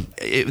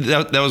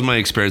that was my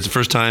experience. The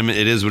first time,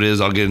 it is what it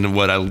is. I'll get into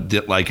what I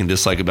like and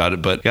dislike about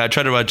it. But yeah, I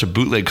tried to watch a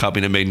bootleg copy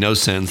and it made no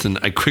sense. And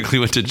I quickly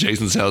went to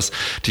Jason's house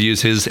to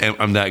use his,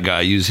 I'm that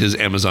guy, use his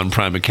Amazon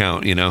Prime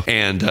account, you know?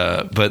 And,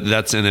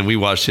 and then we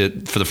watched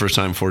it for the first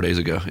time 4 days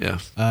ago.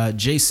 Yeah.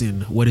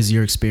 Jason, what is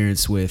your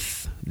experience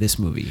with this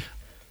movie?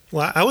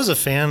 Well, I was a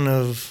fan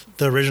of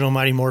the original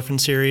Mighty Morphin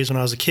series when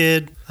I was a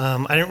kid.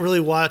 I didn't really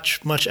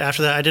watch much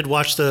after that. I did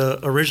watch the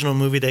original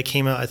movie that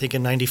came out, I think,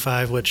 in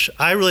 '95, which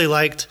I really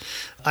liked.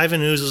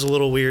 Ivan Ooze was a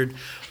little weird,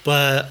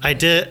 but I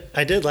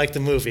did like the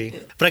movie.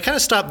 But I kind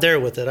of stopped there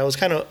with it. I was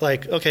kind of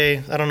like,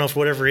 okay, I don't know, for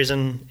whatever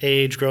reason,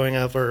 age, growing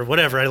up, or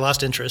whatever, I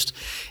lost interest.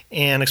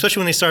 And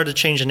especially when they started to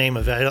change the name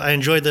of it. I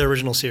enjoyed the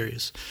original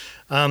series.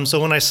 So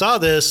when I saw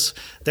this,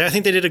 I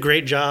think they did a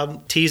great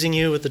job teasing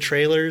you with the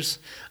trailers.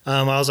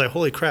 I was like,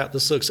 holy crap,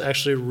 this looks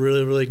actually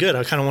really, really good.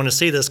 I kind of want to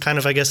see this, kind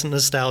of, I guess, a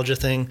nostalgia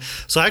thing.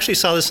 So I actually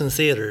saw this in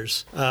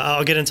theaters.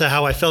 I'll get into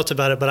how I felt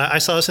about it, but I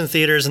saw this in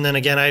theaters, and then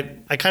again,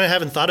 I kind of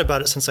haven't thought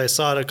about it since I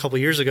saw it a couple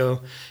years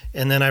ago,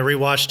 and then I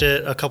rewatched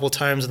it a couple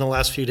times in the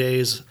last few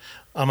days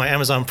on my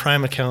Amazon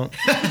Prime account.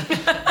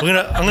 I'm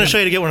gonna show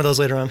you to get one of those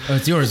later on. Oh,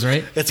 it's yours,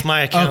 right? It's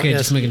my account. Okay, yes.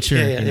 just making sure.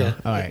 Yeah.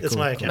 All right, it's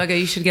cool. my account. Okay,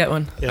 you should get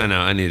one. Yeah. I know.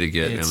 I need to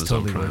get It's Amazon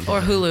totally Prime. worth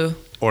Or Hulu.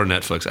 Or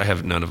Netflix. I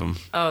have none of them.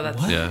 Oh,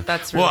 that's Yeah.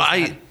 that's really well,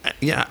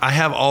 sad. I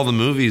have all the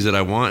movies that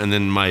I want, and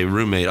then my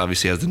roommate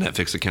obviously has the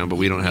Netflix account, but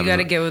we don't have. You got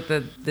to get with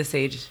this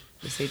age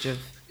of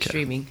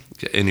streaming.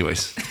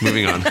 Anyways,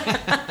 moving on.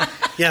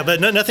 Yeah, but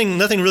nothing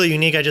really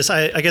unique. I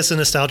guess the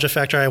nostalgia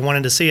factor. I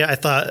wanted to see it. I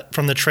thought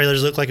from the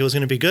trailers it looked like it was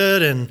going to be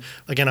good, and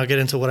again, I'll get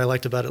into what I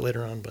liked about it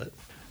later on. But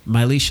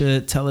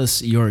Mylisha, tell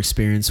us your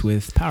experience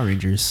with Power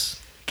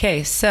Rangers.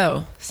 Okay,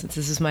 so since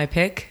this is my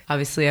pick,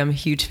 obviously I'm a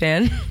huge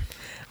fan.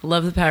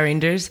 Love the Power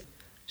Rangers.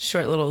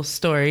 Short little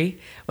story.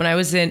 When I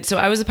was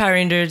I was the Power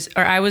Rangers,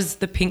 or I was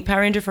the pink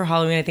Power Ranger for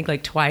Halloween, I think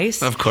like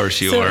twice. Of course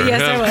you So, are.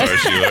 yes, I was. Of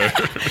course you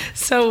are.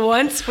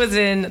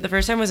 So the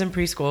first time was in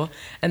preschool,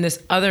 and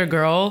this other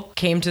girl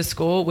came to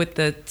school with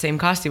the same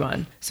costume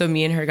on. So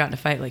me and her got in a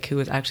fight, like who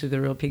was actually the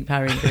real pink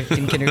Power Ranger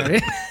in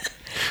kindergarten.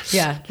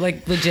 Yeah,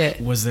 like legit.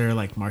 Was there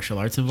like martial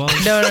arts involved?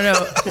 No.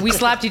 We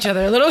slapped each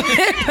other a little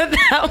bit, but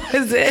that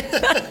was it.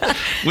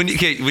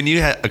 When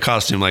you had a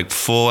costume, like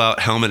full out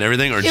helmet and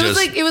everything, or It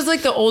just was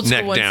like the old school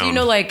neck ones. down? You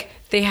know, like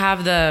they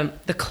have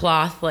the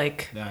cloth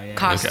like yeah.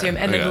 costume Okay, and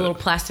I then got the it. little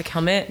plastic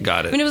helmet.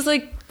 Got it. I mean, it was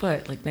like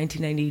what, like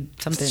 1990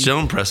 something. Still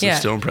impressive. Yeah.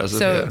 Still impressive.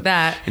 So yeah.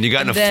 that, and you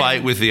got in a then-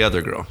 fight with the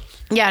other girl.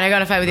 Yeah, and I got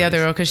in a fight with the other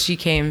girl because she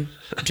came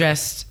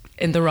dressed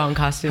in the wrong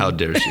costume. How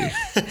dare she?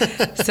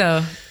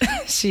 So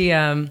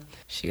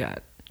she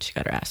got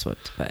her ass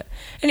whooped. But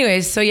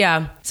anyways, so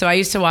yeah. So I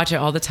used to watch it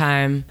all the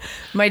time.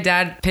 My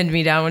dad pinned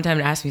me down one time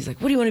and asked me, he's like,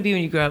 what do you want to be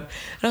when you grow up?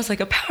 And I was like,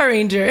 a Power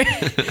Ranger.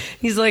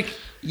 He's like,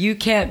 you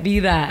can't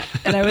be that.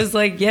 And I was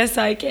like, yes,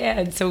 I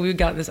can. So we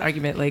got this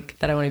argument like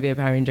that I want to be a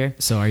Power Ranger.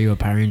 So are you a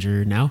Power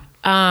Ranger now?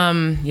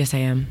 Yes, I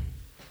am.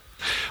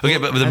 Okay,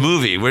 but the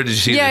movie, where did you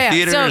see it?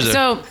 In the theaters?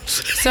 So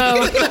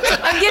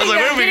I'm getting like,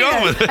 there. where are we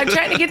going with it? I'm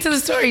trying to get to the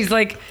stories.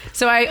 Like,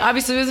 so I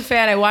obviously was a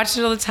fan. I watched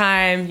it all the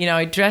time. You know,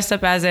 I dressed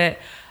up as it.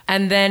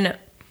 And then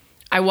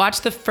I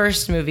watched the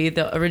first movie,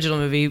 the original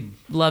movie,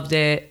 loved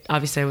it.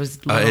 Obviously, I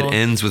was little. It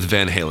ends with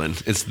Van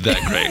Halen. It's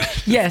that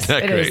great. Yes,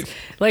 that it great. is.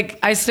 Like,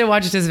 I still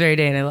watch it to this very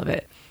day, and I love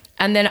it.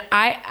 And then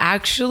I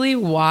actually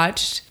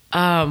watched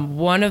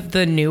one of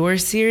the newer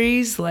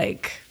series,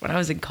 like, when I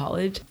was in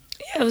college.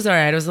 Yeah, it was all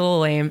right. It was a little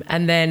lame.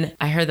 And then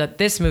I heard that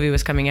this movie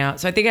was coming out.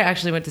 So I think I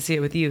actually went to see it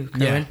with you,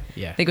 Kerwin.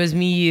 Yeah. I think it was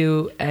me,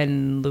 you,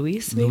 and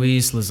Luis, maybe?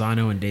 Luis,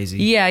 Lozano, and Daisy.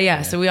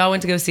 Yeah. So we all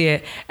went to go see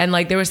it. And,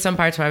 like, there were some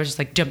parts where I was just,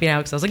 like, jumping out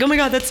because I was like, oh, my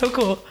God, that's so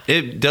cool.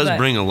 It does But-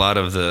 bring a lot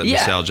of the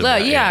nostalgia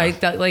back. I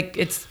thought, like,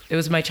 it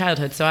was my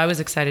childhood. So I was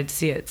excied to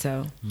see it.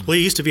 So, well,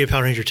 you used to be a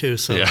Power Ranger too,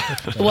 so Yeah.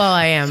 well,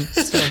 I am.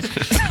 So.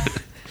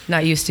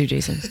 Not used to,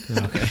 Jason.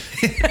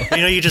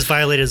 Okay. you just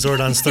violated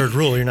Zordon's third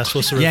rule. You're not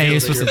supposed to. Yeah, reveal you're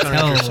that supposed to a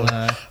Power Ranger, tell.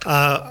 so-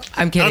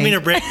 I'm I kidding. don't mean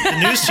to break the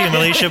news to you,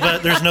 Mylisha,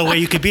 but there's no way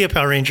you could be a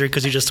Power Ranger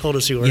because you just told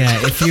us you were.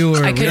 Yeah, if you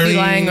were I could really, be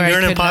lying or you're I an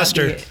could not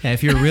imposter. be. yeah,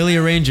 if you're really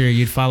a ranger,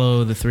 you'd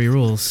follow the 3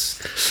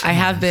 rules. I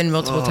have been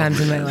multiple times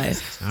in my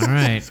life. All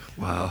right,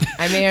 Wow.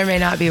 I may or may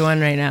not be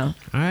one right now.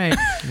 all right.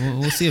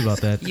 We'll see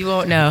about that. You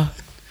won't know.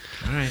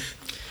 All right.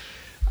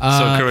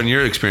 So, Kerwin,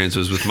 your experience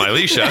was with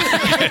Mylisha.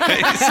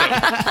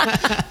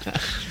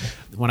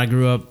 When I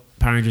grew up,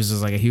 Power Rangers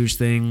was like a huge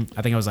thing.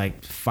 I think I was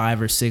like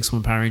 5 or 6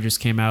 when Power Rangers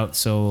came out.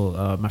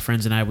 So my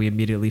friends and I, we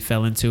immediately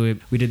fell into it.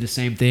 We did the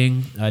same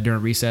thing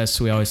during recess.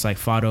 We always like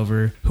fought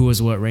over who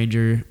was what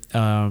Ranger.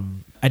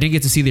 I didn't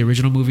get to see the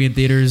original movie in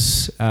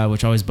theaters,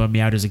 which always bummed me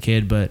out as a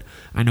kid. But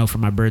I know for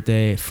my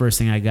birthday, first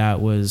thing I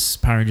got was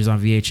Power Rangers on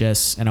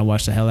VHS, and I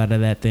watched the hell out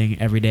of that thing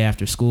every day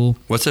after school.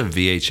 What's a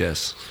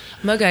VHS?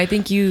 Mugga, I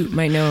think you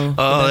might know.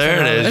 Oh, what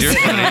there that's it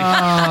is. about. You're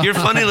funny. You're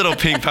funny little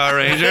pink Power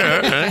Ranger.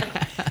 All right.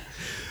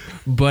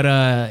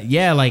 But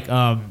yeah, like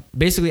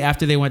basically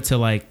after they went to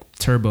like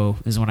Turbo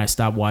is when I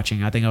stopped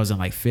watching. I think I was in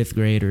like 5th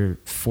grade or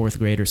 4th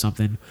grade or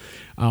something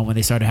when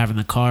they started having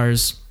the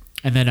cars.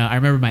 And then I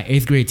remember my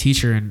 8th grade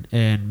teacher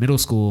in middle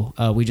school,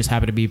 we just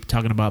happened to be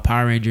talking about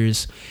Power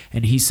Rangers.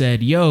 And he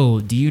said, yo,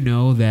 do you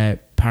know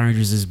that Power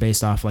Rangers is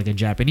based off like a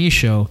Japanese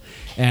show?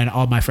 And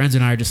all my friends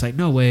and I are just like,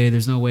 no way,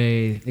 there's no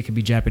way it could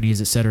be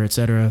Japanese, et cetera, et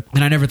cetera.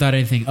 And I never thought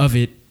anything of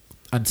it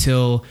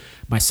until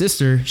my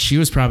sister, she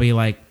was probably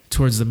like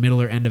towards the middle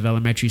or end of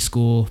elementary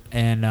school,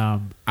 and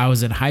I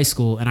was in high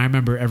school. And I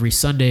remember every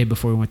Sunday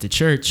before we went to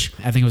church,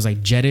 I think it was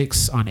like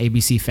Jetix on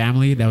ABC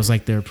Family, that was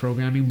like their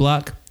programming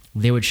block,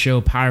 they would show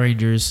Power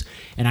Rangers.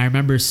 And I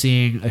remember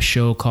seeing a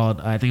show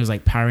called I think it was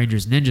like Power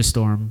Rangers Ninja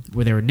Storm,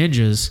 where they were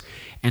ninjas.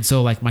 And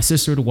so like my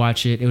sister would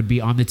watch it, it would be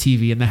on the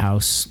TV in the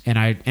house, and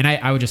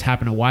I would just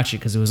happen to watch it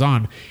because it was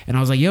on, and I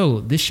was like,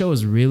 yo, this show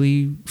is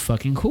really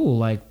fucking cool,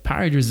 like Power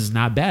Rangers is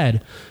not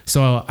bad.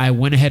 So I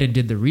went ahead and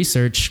did the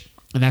research.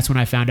 And that's when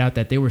I found out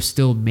that they were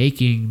still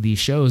making these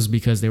shows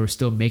because they were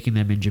still making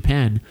them in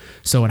Japan.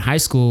 So in high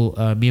school,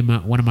 me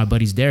and one of my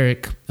buddies,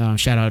 Derek,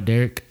 shout out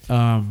Derek,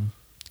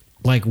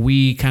 like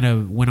we kind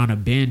of went on a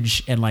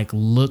binge and like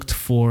looked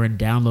for and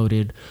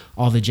downloaded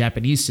all the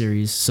Japanese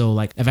series. So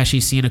like I've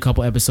actually seen a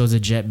couple episodes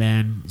of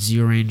Jetman,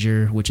 Zeo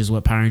Ranger, which is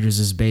what Power Rangers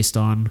is based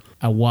on.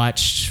 I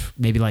watched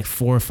maybe like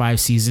 4 or 5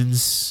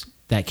 seasons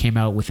that came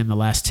out within the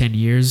last 10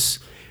 years.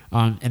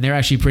 And they're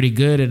actually pretty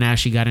good, and I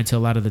actually got into a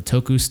lot of the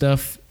Toku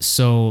stuff.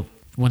 So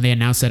when they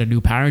announced that a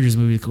new Power Rangers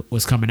movie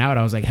was coming out,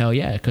 I was like, hell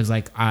yeah, because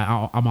like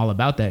I'm all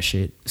about that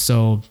shit.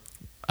 So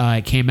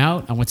it came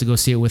out. I went to go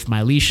see it with my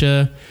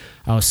Alicia.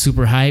 I was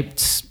super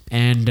hyped,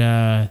 and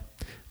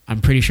I'm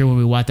pretty sure when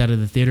we walked out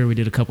of the theater, we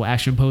did a couple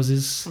action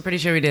poses. I'm pretty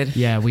sure we did.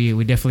 Yeah, we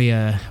definitely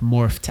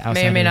morphed outside.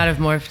 May or may not have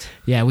morphed.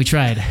 Yeah, we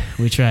tried.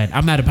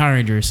 I'm not a Power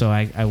Ranger, so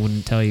I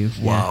wouldn't tell you.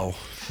 Wow.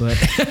 Yeah. But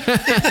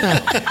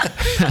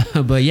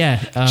but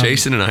yeah,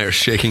 Jason and I are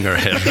shaking our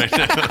head right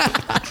now.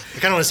 I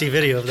kind of want to see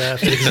video of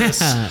that if it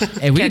exists.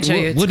 hey, Can't show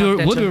you, it's we'll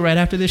do it right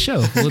after this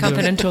show. We'll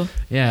Confidential.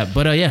 Yeah,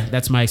 but yeah,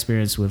 that's my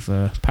experience with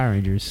Power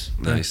Rangers.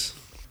 Nice.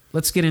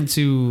 Let's get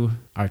into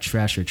our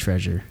trash or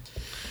treasure.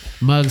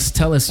 Muggs,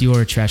 tell us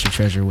your trash or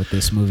treasure with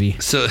this movie.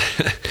 So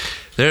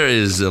there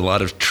is a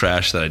lot of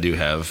trash that I do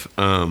have.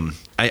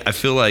 I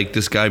feel like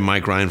this guy,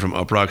 Mike Ryan from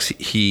Uprocks,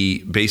 he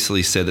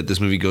basically said that this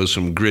movie goes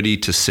from gritty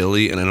to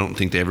silly, and I don't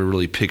think they ever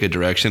really pick a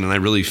direction, and I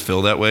really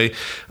feel that way.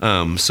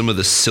 Some of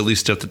the silly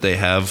stuff that they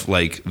have,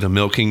 like the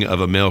milking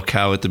of a male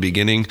cow at the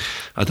beginning,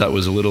 I thought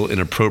was a little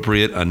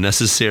inappropriate,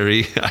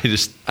 unnecessary. I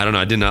don't know,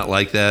 I did not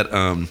like that.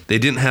 They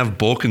didn't have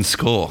Bulk and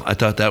Skull. I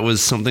thought that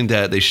was something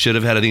that they should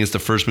have had. I think it's the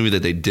first movie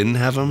that they didn't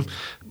have them.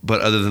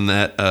 But other than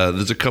that,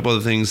 there's a couple other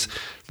things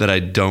that I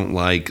don't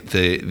like.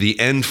 The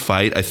end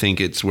fight, I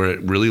think it's where it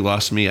really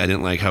lost me. I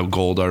didn't like how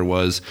Goldar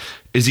was.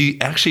 Is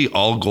he actually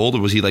all gold, or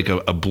was he like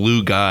a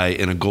blue guy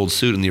in a gold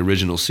suit in the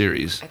original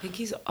series? I think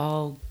he's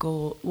all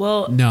gold.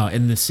 Well, no,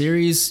 in the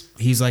series,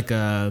 he's like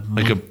a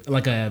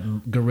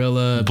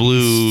gorilla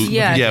blue,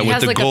 Yeah, he with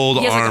has the like gold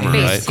armor,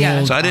 right?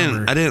 Yeah. So I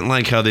didn't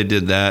like how they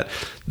did that.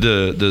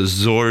 The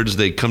Zords,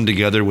 they come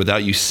together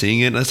without you seeing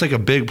it. That's like a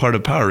big part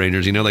of Power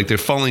Rangers, you know, like they're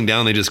falling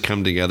down, they just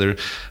come together.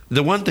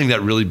 The one thing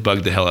that really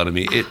bugged the hell out of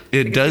me,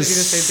 it does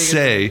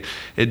say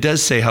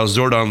how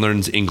Zordon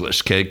learns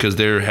English, okay? Because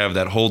they have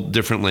that whole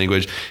different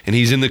language, and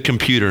he's in the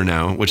computer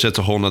now, which that's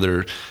a whole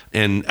nother.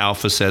 And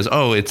Alpha says,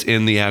 oh, it's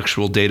in the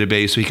actual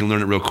database, so he can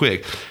learn it real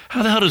quick.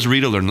 How the hell does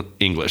Rita learn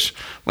English?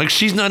 Like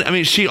she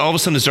all of a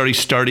sudden is already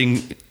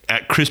starting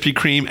at Krispy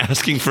Kreme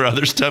asking for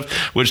other stuff,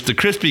 which the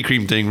Krispy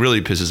Kreme thing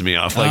really pisses me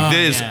off. Like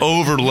this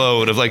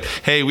overload of like,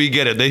 hey, we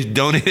get it. They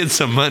donated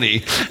some money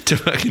to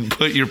fucking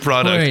put your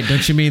product. Wait,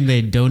 don't you mean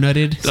they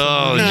donuted?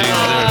 Oh, jeez.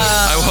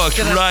 I walked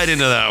right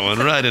into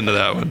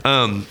that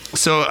one.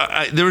 So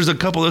there was a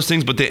couple of those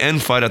things, but the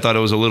end fight, I thought it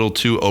was a little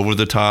too over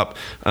the top,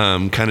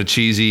 kind of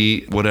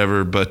cheesy,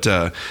 whatever. But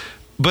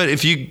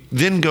if you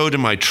then go to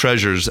my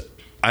treasures,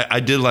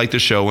 I did like the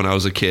show when I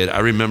was a kid. I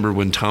remember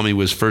when Tommy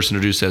was first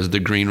introduced as the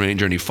Green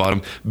Ranger and he fought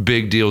him.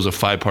 Big deal. It was a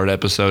 5-part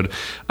episode.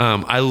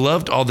 I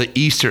loved all the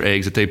Easter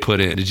eggs that they put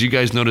in. Did you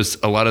guys notice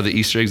a lot of the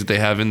Easter eggs that they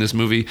have in this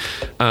movie?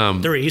 There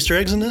were Easter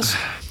eggs in this?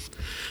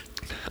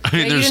 I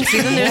mean, Yeah, you didn't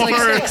see them? There's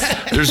like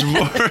 6. There's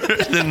more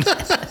than...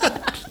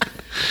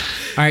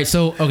 All right,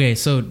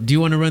 so do you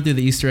want to run through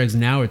the Easter eggs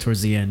now or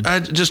towards the end?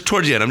 Just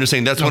towards the end. I'm just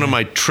saying that's one of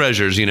my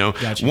treasures, you know.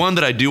 Gotcha. One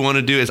that I do want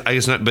to do is, I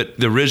guess not, but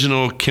the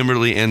original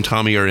Kimberly and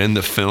Tommy are in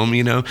the film,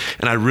 you know,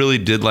 and I really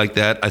did like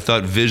that. I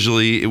thought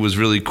visually it was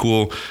really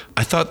cool.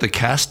 I thought the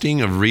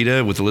casting of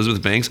Rita with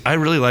Elizabeth Banks, I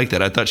really liked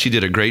that. I thought she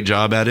did a great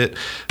job at it,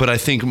 but I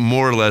think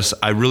more or less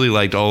I really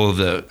liked all of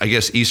the, I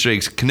guess, Easter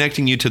eggs.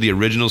 Connecting you to the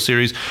original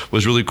series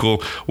was really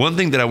cool. One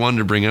thing that I wanted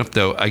to bring up,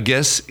 though, I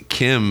guess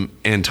Kim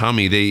and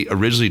Tommy, they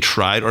originally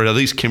tried, or at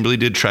least Kimberly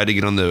did, try to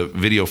get on the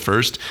video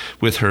first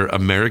with her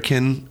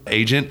American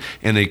agent,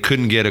 and they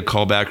couldn't get a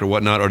call back or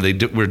whatnot, or they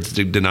were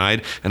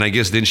denied. And I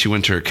guess then she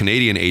went to her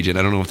Canadian agent.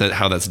 I don't know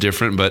how that's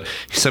different, but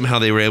somehow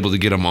they were able to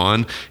get them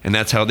on, and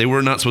that's how they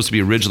were not supposed to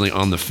be originally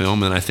on the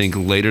film. And I think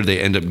later they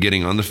end up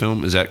getting on the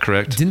film. Is that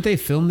correct? Didn't they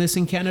film this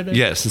in Canada?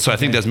 Yes, and so I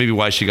think that's maybe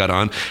why she got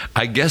on.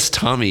 I guess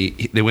Tommy,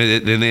 then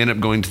they end up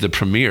going to the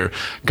premiere,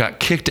 got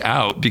kicked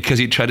out because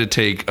he tried to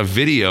take a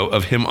video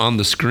of him on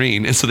the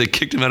screen, and so they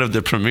kicked him out of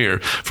the premiere.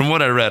 From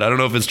what I read, I don't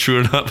know if it's true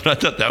or not, but I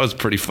thought that was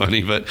pretty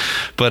funny. But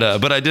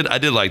I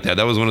did like that.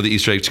 That was one of the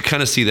Easter eggs to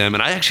kind of see them,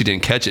 and I actually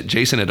didn't catch it.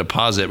 Jason had to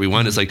pause it,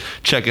 rewind. It's like,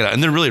 check it out,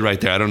 and they're really right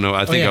there. I don't know.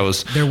 I think I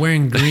was. They're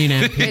wearing green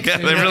and pink. Yeah,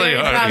 they really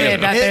are.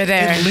 That they're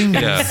there. It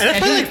lingers. Yeah. And it's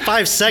probably like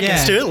 5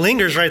 seconds too. It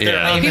lingers right there.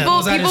 Yeah. People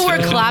Was that were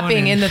just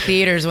clapping in the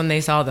theaters when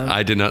they saw them.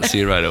 I did not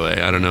see it right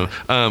away. I don't know.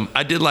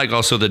 I did like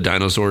also the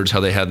dinosaurs, how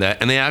they had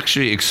that. And they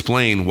actually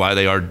explain why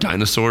they are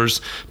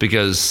dinosaurs,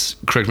 because,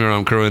 correct me if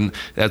I'm wrong,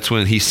 that's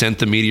when he sent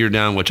the meteor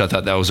down, which I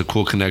thought that was a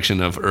cool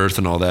connection of Earth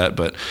and all that.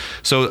 But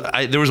so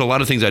there was a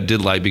lot of things I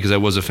did like because I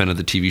was a fan of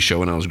the TV show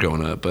when I was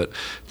growing up. But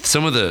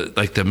some of the,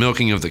 like the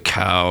milking of the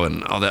cow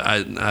and all that,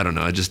 I don't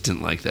know. I just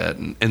didn't like that.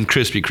 And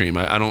Krispy Kreme.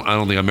 I don't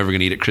think I'm ever going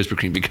to eat at Krispy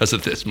Kreme because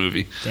of this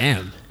movie.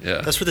 Damn.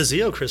 Yeah. That's where the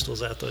Zeo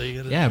crystal's at, though. You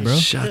gotta, Yeah, bro.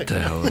 Shut the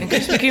hell up.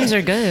 Krispy Kremes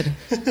are good.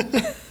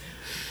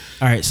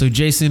 All right, so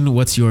Jason,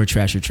 what's your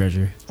trash or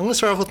treasure? I'm going to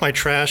start off with my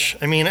trash.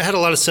 I mean, I had a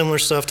lot of similar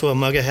stuff to what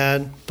Mugga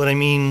had, but I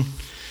mean,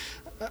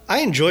 I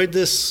enjoyed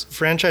this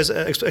franchise,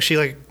 especially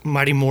like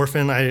Mighty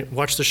Morphin. I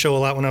watched the show a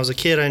lot when I was a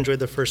kid. I enjoyed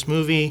the first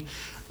movie.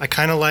 I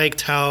kind of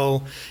liked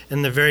how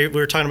we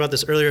were talking about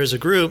this earlier as a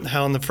group,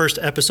 how in the first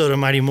episode of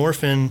Mighty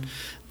Morphin,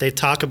 they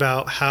talk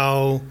about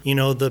how,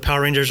 the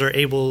Power Rangers are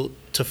able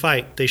to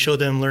fight. They show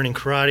them learning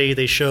karate.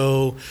 They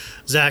show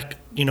Zach,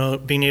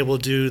 being able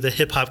to do the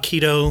hip hop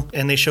keto,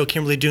 and they show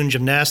Kimberly doing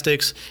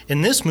gymnastics.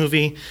 In this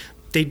movie,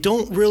 they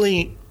don't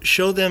really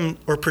show them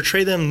or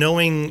portray them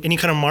knowing any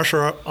kind of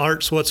martial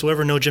arts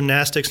whatsoever, no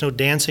gymnastics, no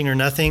dancing or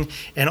nothing.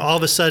 And all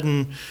of a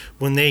sudden,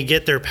 when they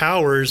get their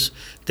powers,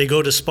 they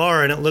go to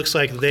spar, and it looks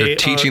like They're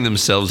teaching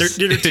themselves.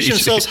 They're teaching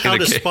themselves how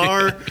to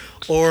spar,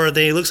 or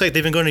it looks like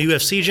they've been going to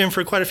UFC gym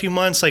for quite a few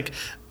months. Like,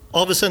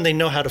 all of a sudden, they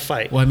know how to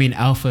fight. Well, I mean,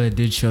 Alpha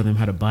did show them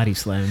how to body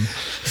slam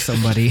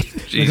somebody.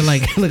 looking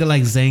like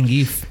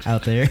Zangief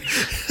out there.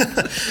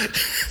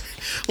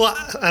 Well,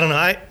 I don't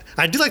know.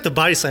 I do like the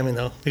body slamming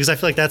though, because I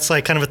feel like that's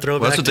like kind of a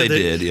throwback. Well, that's what they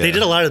did. Yeah, they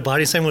did a lot of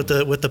body slamming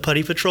with the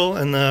Putty Patrol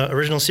in the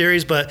original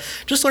series, but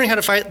just learning how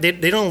to fight, they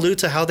don't allude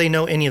to how they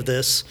know any of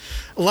this.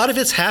 A lot of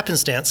it's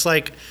happenstance.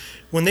 Like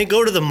when they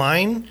go to the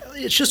mine,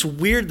 it's just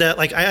weird that,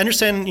 like, I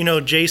understand,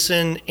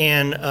 Jason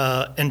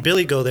and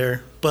Billy go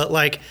there, but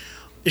like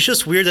it's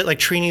just weird that like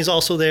Trini's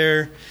also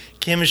there.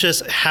 Kim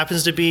just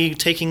happens to be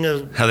taking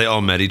a how they all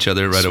met each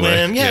other right swim.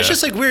 away. Yeah, it's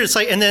just like weird. It's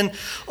like, and then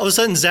all of a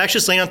sudden Zach's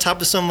just laying on top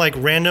of some like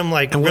random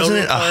like. And wasn't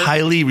it a car.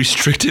 highly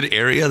restricted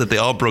area that they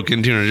all broke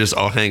into and are just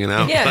all hanging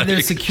out? Yeah, Like,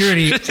 There's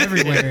security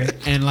everywhere,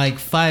 and like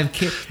 5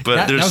 kids. But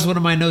that there's- was one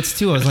of my notes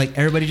too. I was like,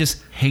 everybody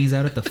just hangs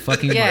out at the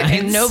fucking Yeah,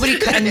 mines. and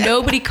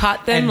nobody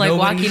caught them And like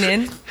nobody- walking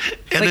in.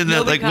 And then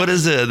nobody what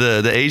is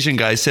the Asian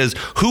guy says,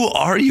 "Who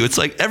are you?" It's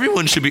like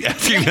everyone should be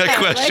asking that Yeah,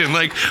 question.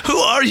 Like, who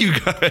are you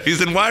guys,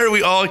 and why are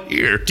we all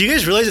here? Do you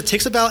guys realize it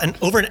takes about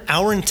over an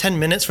hour and 10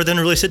 minutes for them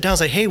to really sit down?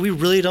 It's like, hey, we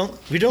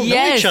don't know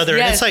Yes, each other.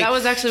 yes, and it's like, that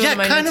was actually one of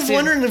my kind notes, of too.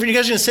 wondering if you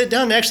guys are gonna sit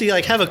down and actually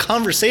like have a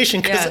conversation,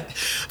 because Yeah.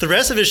 the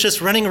rest of it's just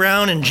running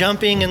around and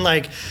jumping and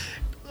like,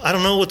 I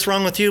don't know what's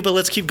wrong with you, but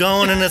let's keep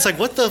going. And it's like,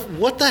 what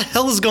the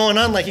hell is going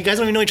on? Like, you guys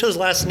don't even know each other's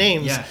last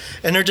names. Yeah.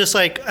 And they're just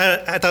like,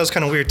 I thought it was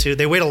kind of weird too.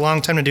 They wait a long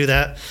time to do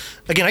that.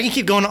 Again, I can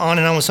keep going on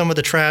and on with some of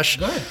the trash.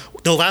 Go ahead.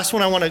 The last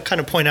one I want to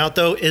kind of point out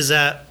though is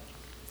that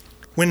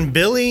when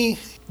Billy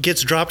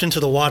gets dropped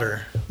into the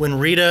water, when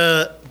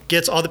Rita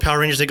gets all the Power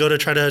Rangers, they go to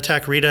try to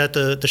attack Rita at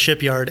the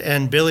shipyard,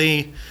 and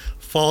Billy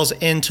falls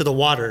into the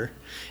water,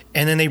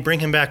 and then they bring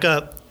him back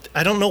up.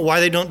 I don't know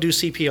why they don't do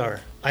CPR.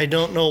 I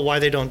don't know why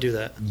they don't do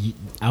that.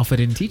 Alpha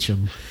didn't teach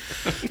him.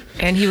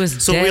 And he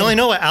was So dead. we only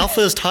know what Alpha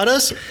has taught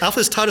us.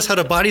 Alpha has taught us how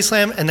to body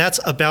slam, and that's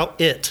about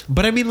it.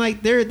 But I mean,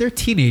 like they're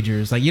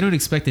teenagers. Like you don't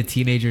expect a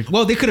teenager.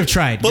 Well, they could have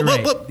tried. But You're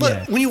right. but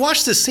Yeah. when you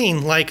watch this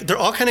scene, like they're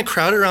all kind of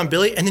crowded around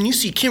Billy, and then you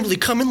see Kimberly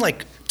come in,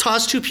 like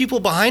toss 2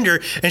 people behind her,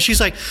 and she's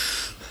like,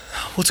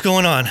 "What's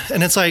going on?"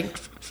 And it's like,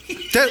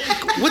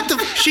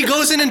 she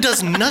goes in and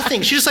does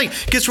nothing. She just like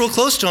gets real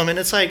close to him, and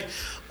it's like,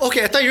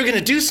 okay, I thought you were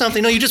gonna do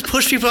something. No, you just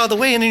push people out of the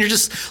way, and then you're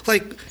just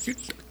like,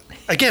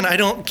 again, I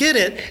don't get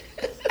it.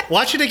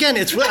 Watch it again.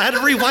 I had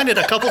to rewind it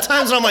a couple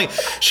times, and I'm like,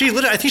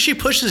 I think she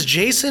pushes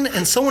Jason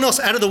and someone else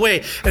out of the way,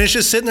 and it's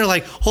just sitting there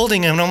like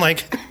holding him, and I'm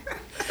like,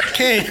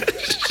 okay,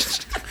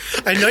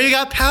 I know you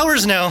got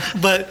powers now,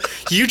 but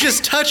you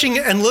just touching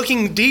and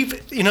looking deep,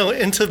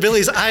 into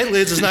Billy's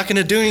eyelids is not going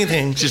to do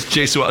anything. Just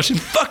Jason watching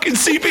fucking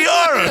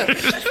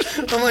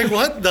CPR. I'm like,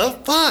 what the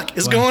fuck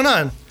is going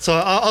on? So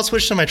I'll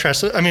switch to my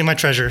trash. My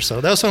treasure. So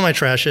that was some of my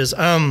trashes.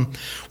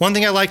 One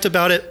thing I liked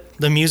about it,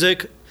 The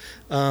music,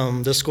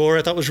 the score,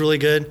 I thought was really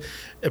good.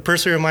 It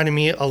personally reminded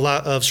me a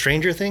lot of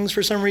Stranger Things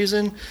for some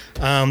reason.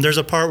 There's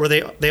a part where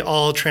they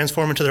all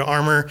transform into their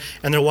armor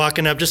and they're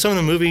walking up. Just some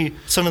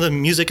of the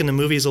music in the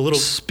movie is a little.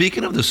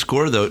 Speaking of the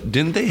score, though,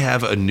 didn't they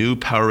have a new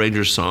Power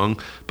Rangers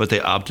song, but they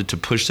opted to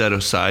push that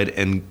aside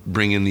and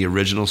bring in the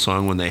original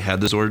song when they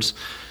had the Zords?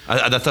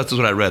 That's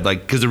what I read.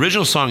 Like, because the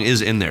original song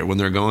is in there when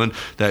they're going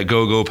that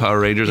Go Go Power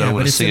Rangers. I don't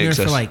want to sing it. But it's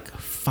in there for like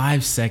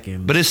 5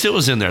 seconds. But it still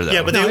was in there though.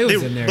 Yeah, but it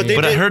was in there.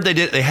 But I heard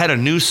they had a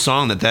new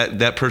song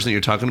that person that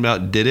you're talking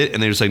about did it,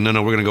 and they were just like,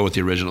 no, we're gonna go with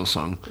the original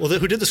song. Well,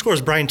 who did the score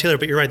is Brian Taylor,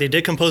 but you're right, they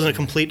did compose in a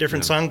complete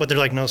different song, but they're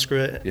like, no, screw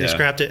it. They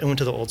scrapped it and went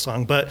to the old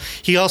song. But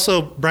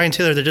Brian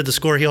Taylor that did the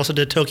score, he also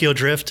did Tokyo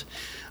Drift,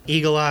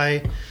 Eagle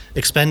Eye,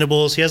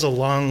 Expendables. He has a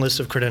long list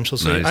of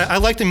credentials. So Nice. I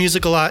like the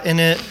music a lot in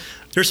it.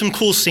 There's some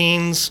cool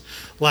scenes,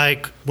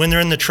 like when they're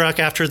in the truck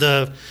after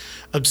the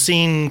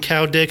obscene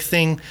cow dick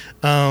thing.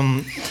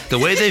 The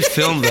way they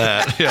filmed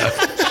that, yeah.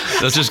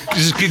 Let's just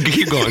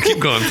keep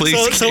going,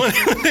 please. So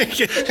when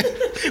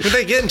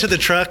they get into the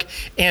truck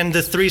and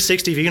the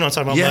 360 view, you know what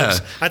I'm talking about,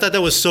 Muggs, I thought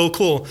that was so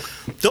cool.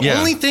 The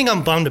only thing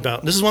I'm bummed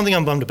about, this is one thing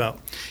I'm bummed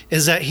about,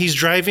 is that he's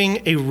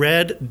driving a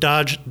red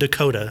Dodge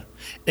Dakota.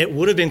 It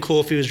would have been cool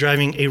if he was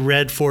driving a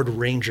red Ford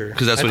Ranger.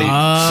 Because that's what he drove.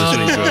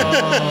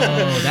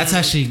 Oh, that's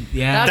actually,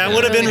 yeah. That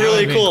would have been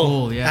really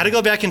cool. Yeah. I had to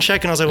go back and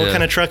check, and I was like, what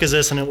kind of truck is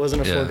this? And it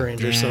wasn't a Ford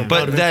Ranger. So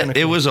but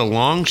it was a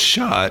long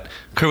shot.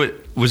 Kerwin,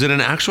 was it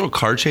an actual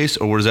car chase,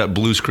 or was that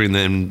blue screen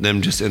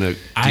them just in a?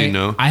 Do you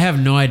know? I have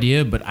no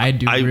idea, but I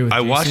do agree with I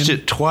Jason. watched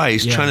it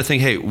twice, trying to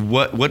think, hey,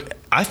 what?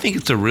 I think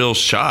it's a real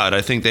shot.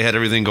 I think they had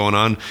everything going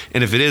on,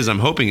 and if it is, I'm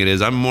hoping it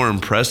is. I'm more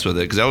impressed with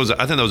it because I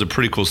think that was a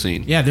pretty cool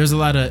scene. Yeah, there's a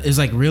lot of it's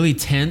like really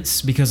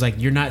tense because like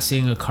you're not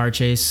seeing a car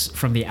chase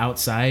from the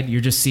outside.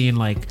 You're just seeing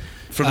like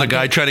from the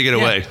guy trying to get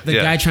away. The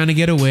guy trying to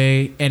get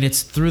away, and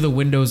it's through the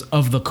windows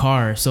of the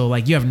car. So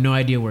like you have no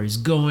idea where he's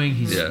going.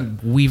 He's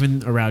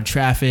weaving around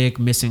traffic,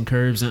 missing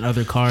curbs and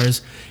other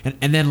cars,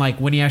 and then like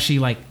when he actually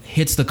like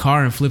hits the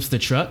car and flips the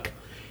truck.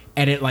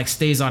 And it like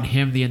stays on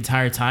him the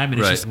entire time, and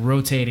it's just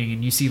rotating,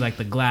 and you see like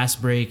the glass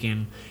break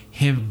and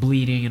him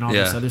bleeding and all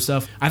this other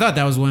stuff. I thought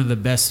that was one of the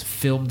best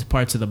filmed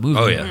parts of the movie.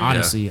 Oh, yeah.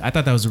 Honestly, I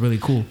thought that was really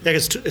cool. Yeah,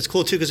 it's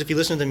cool too because if you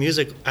listen to the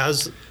music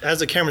as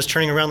the camera's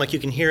turning around, like you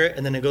can hear it,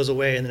 and then it goes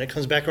away, and then it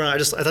comes back around.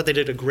 I thought they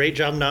did a great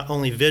job not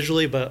only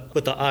visually but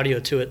with the audio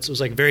to it. So it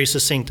was like very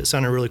succinct. It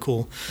sounded really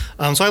cool.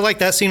 So I like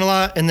that scene a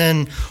lot. And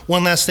then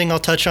one last thing I'll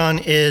touch on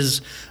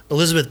is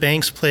Elizabeth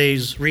Banks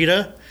plays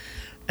Rita.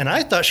 And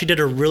I thought she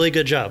did a really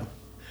good job.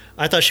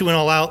 I thought she went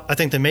all out. I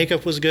think the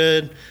makeup was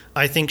good.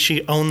 I think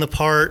she owned the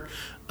part.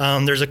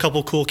 There's a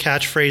couple cool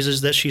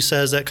catchphrases that she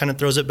says that kind of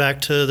throws it back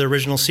to the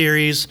original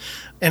series.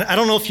 And I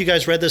don't know if you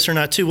guys read this or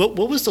not, too. What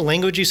was the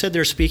language you said they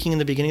were speaking in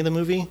the beginning of the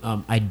movie?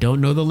 I don't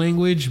know the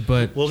language,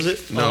 but... What was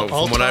it? No,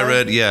 from what I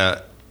read,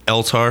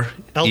 Eltar.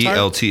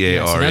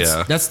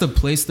 ELTAR, That's the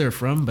place they're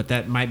from, but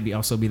that might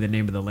also be the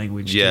name of the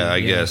language. Yeah, too. I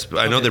guess. But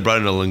I know they brought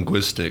in a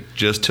linguistic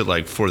just to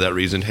like for that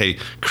reason. Hey,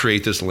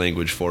 create this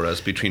language for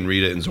us between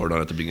Rita and Zordon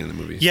at the beginning of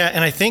the movie. Yeah,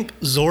 and I think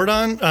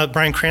Zordon,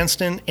 Bryan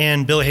Cranston,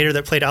 and Bill Hader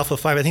that played Alpha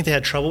 5, I think they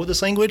had trouble with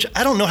this language.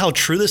 I don't know how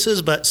true this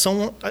is, but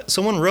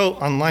someone wrote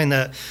online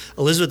that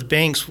Elizabeth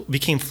Banks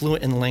became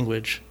fluent in the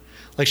language.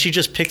 Like she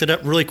just picked it up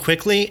really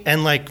quickly,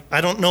 and like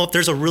I don't know if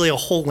there's a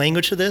whole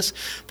language to this,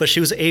 but she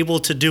was able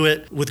to do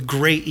it with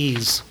great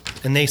ease.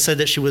 And they said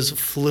that she was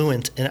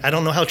fluent, and I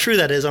don't know how true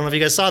that is. I don't know if you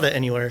guys saw that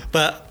anywhere,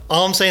 but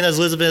all I'm saying is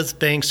Elizabeth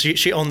Banks,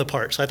 she owned the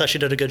part, so I thought she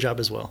did a good job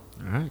as well.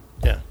 All right.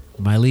 Yeah.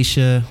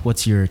 Myleisha,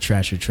 what's your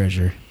trash or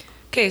treasure?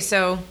 Okay,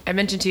 so I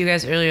mentioned to you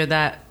guys earlier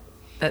that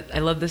I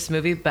love this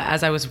movie, but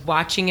as I was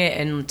watching it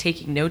and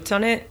taking notes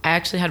on it, I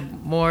actually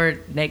had more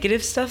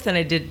negative stuff than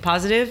I did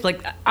positive.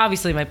 Like,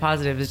 obviously my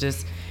positive is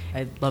just,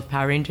 I love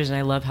Power Rangers and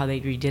I love how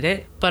they redid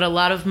it. But a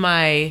lot of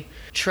my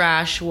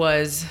trash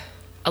was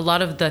a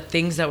lot of the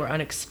things that were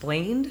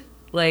unexplained.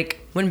 Like,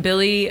 when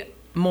Billy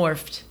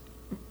morphed,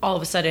 all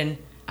of a sudden,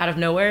 out of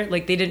nowhere,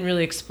 like, they didn't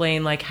really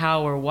explain, like,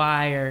 how or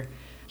why, or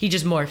he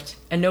just morphed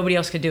and nobody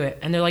else could do it.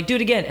 And they're like, do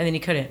it again. And then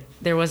he couldn't.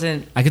 There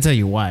wasn't... I can tell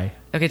you why.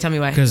 Okay, tell me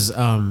why. Because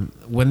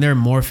when they're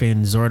morphing,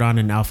 Zordon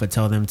and Alpha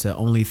tell them to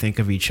only think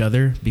of each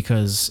other,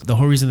 because the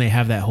whole reason they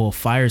have that whole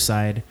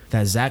fireside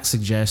that Zach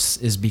suggests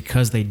is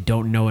because they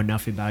don't know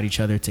enough about each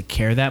other to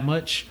care that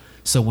much.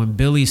 So when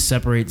Billy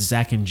separates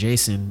Zach and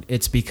Jason,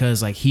 it's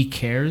because like he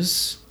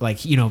cares.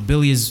 Like, you know,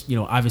 Billy is, you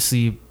know,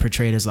 obviously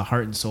portrayed as the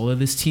heart and soul of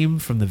this team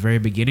from the very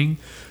beginning.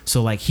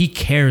 So like he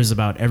cares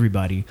about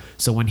everybody.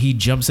 So when he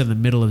jumps in the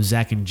middle of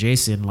Zach and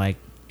Jason, like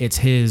it's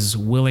his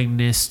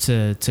willingness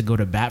to go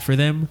to bat for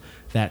them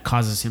that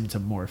causes him to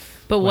morph.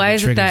 But why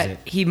is it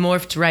that he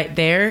morphed right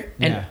there?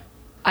 And Yeah.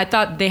 I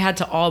thought they had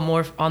to all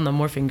morph on the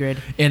morphing grid.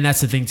 And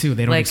that's the thing too.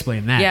 They don't Like,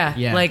 explain that.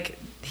 Yeah, like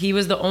he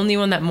was the only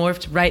one that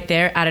morphed right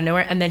there out of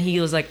nowhere. And then he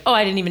was like, oh,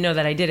 I didn't even know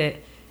that I did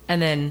it.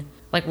 And then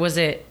Like, was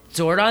it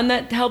Zordon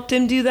that helped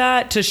him do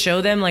that to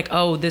show them like,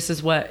 oh, this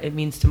is what it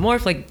means to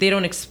morph? Like, they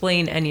don't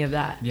explain any of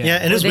that. Yeah,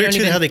 and it's weird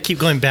too how they keep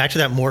going back to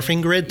that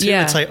morphing grid too.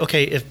 Yeah. It's like,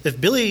 okay,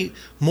 if Billy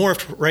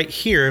morphed right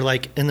here,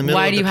 like in the middle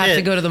Why of do the you have pit,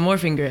 to go to the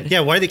morphing grid? Yeah,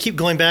 why do they keep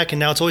going back and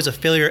now it's always a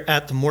failure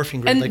at the morphing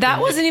grid? And like, that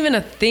wasn't even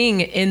a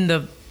thing in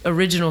the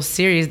original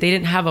series. They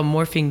didn't have a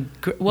morphing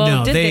grid. Well,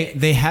 no, did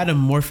they had a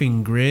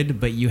morphing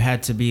grid, but you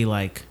had to be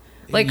like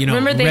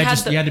remember they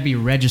had you had to be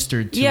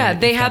registered to yeah, it,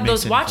 they if that had makes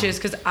those any watches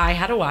sense. because I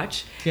had a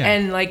watch. Yeah.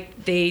 And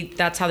like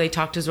that's how they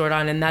talked to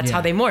Zordon, and that's Yeah.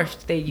 how they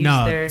morphed. They used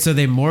their so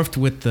they morphed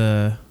with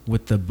the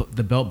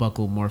belt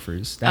buckle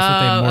morphers. That's what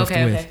they morphed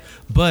okay, with. okay.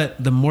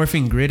 But the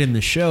morphing grid in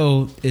the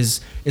show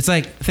it's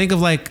like, think of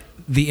like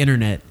the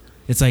internet.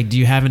 It's like, do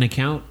you have an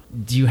account?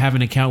 Do you have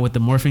an account with the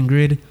morphing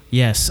grid?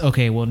 Yes.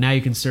 Okay. Well, now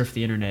you can surf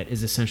the internet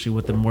is essentially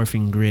what the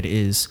morphing grid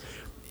is.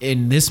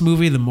 In this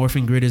movie, the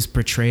morphing grid is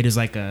portrayed as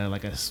like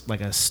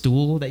a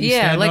stool that you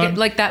stand on.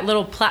 like that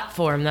little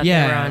platform that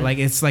they were on. Like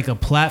it's like a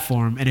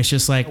platform, and it's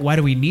just like, why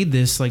do we need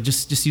this? Like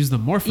just use the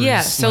morphers.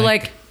 Yeah, so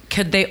like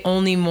could they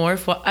only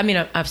morph? Well, I mean,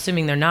 I'm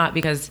assuming they're not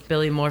because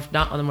Billy morphed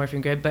not on the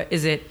morphing grid, but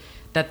is it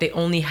that they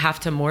only have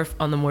to morph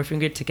on the morphing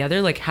grid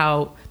together? Like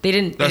how they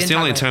didn't. That's the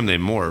only talk about time they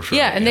morph. it.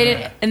 Yeah, and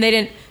right? they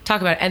didn't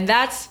talk about it, and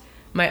that's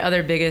my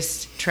other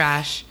biggest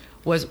trash.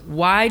 Was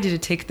why did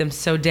it take them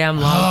so damn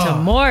long to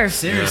morph?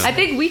 Seriously. I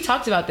think we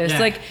talked about this. Yeah.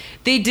 Like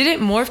they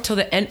didn't morph till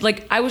the end.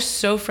 Like I was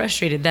so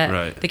frustrated that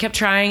Right. they kept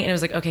trying and it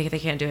was like, okay, they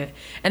can't do it.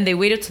 And they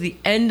waited till the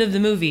end of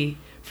the movie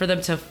for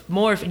them to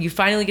morph, and you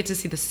finally get to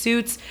see the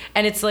suits.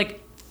 And it's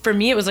like, for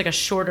me, it was like a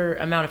shorter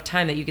amount of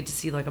time that you get to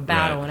see like a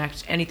battle Right. and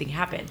actually anything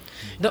happen.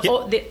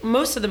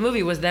 Most of the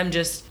movie was them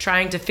just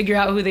trying to figure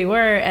out who they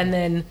were and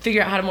then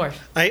figure out how to morph.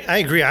 I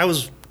agree. I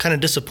was kind of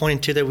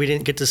disappointed too that we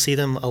didn't get to see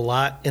them a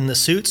lot in the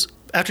suits.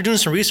 After doing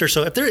some research,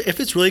 so if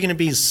it's really going to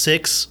be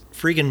 6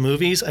 freaking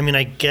movies, I mean,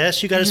 I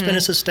guess you got to spend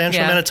a substantial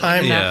Yeah. amount of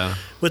time Yeah.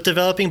 with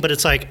developing. But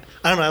it's like,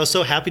 I don't know. I was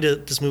so happy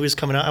that this movie's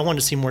coming out. I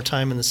wanted to see more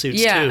time in the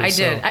suits Yeah, too. I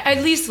so. did.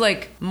 At least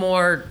like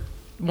more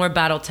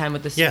battle time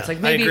with the suits. Yeah,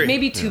 like I agree.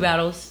 maybe 2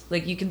 battles.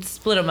 Like you can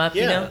split them up.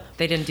 You Yeah. know,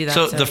 they didn't do that.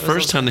 So it the was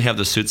first a- time they have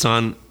the suits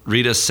on,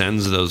 Rita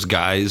sends those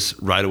guys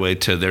right away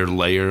to their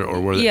lair or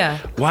where. Yeah.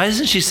 Why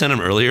doesn't she send them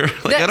earlier?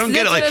 Like I don't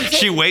get it. That's what Like I'm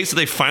saying. she waits till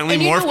they finally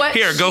And you know morph. what?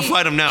 Here, go She-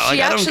 fight them now. Like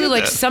She I don't actually get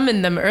like that.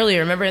 summoned them earlier.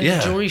 Remember in Yeah.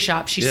 the jewelry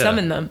shop, she Yeah.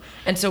 summoned them.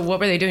 And so what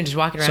were they doing? Just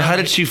walking around. So how like-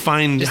 did she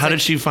find? just How like-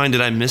 did she find?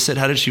 Did I miss it?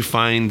 How did she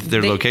find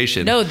their They-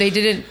 location? No, they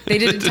didn't. They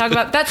didn't talk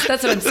about. That's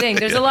what I'm saying.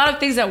 There's a lot of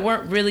things that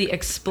weren't really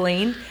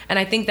explained, and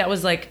I think that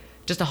was like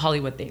just a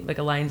Hollywood thing, like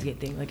a Lionsgate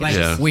thing. Like, it's Like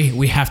Yeah. just,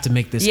 we have to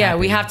make this. yeah,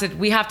 happen.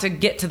 we have to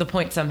get to the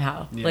point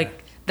somehow. Yeah.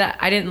 Like that.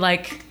 I didn't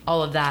like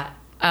all of that.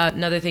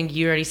 Another thing,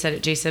 you already said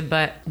it, Jason,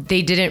 but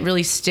they didn't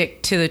really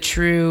stick to the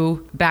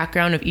true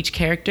background of each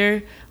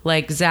character.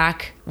 Like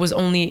Zach was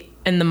only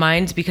in the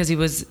mines because he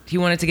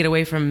wanted to get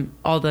away from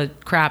all the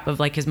crap of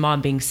like his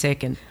mom being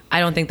sick, and I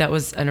don't think that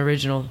was an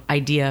original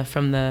idea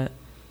from the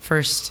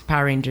first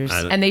Power Rangers.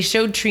 I don't- And they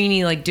showed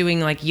Trini like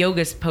doing like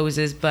yoga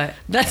poses, but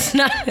that's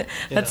not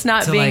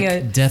not to being like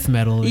a death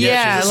metal.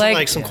 Yeah. She's like-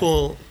 like some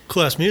cool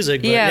ass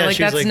music. But yeah, like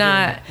she's that's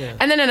not. yeah.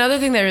 And then another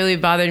thing that really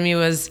bothered me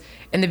was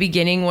in the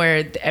beginning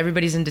where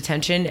everybody's in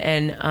detention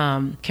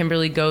and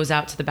Kimberly goes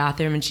out to the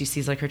bathroom and she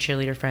sees like her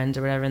cheerleader friends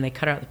or whatever, and they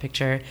cut her out the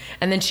picture,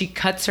 and then she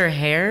cuts her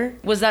hair.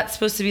 Was that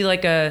supposed to be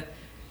like a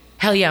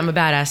hell yeah, I'm a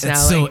badass now?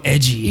 It's so like,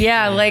 edgy.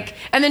 yeah, like,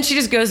 and then she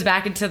just goes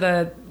back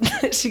into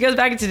she goes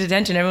back into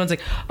detention. Everyone's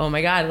like, oh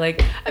my God.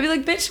 Like, I'd be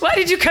like, bitch, why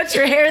did you cut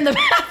your hair in the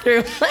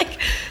bathroom? Like,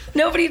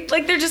 nobody,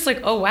 like, they're just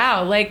like, oh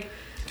wow. Like,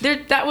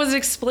 that was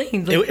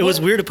explained. Like, It was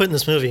weird to put in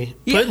this movie.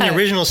 Put in the Yeah.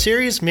 original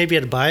series, maybe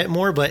I'd buy it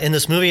more, but in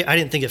this movie, I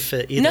didn't think it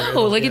fit either.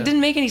 No, like Yeah. it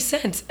didn't make any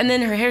sense. And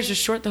then her hair's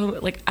just short the whole,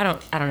 like, I don't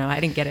know. I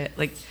didn't get it.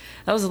 Like,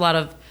 that was a lot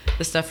of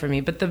the stuff for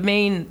me. But the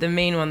main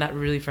one that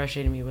really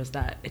frustrated me was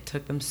that it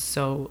took them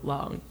so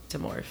long to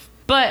morph.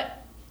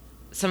 But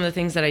some of the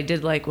things that I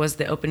did like was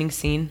the opening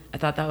scene. I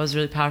thought that was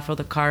really powerful,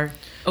 the car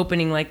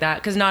opening like that.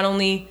 Because not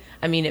only,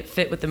 I mean, it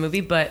fit with the movie,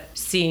 but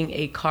seeing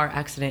a car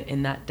accident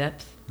in that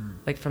depth,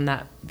 like from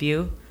that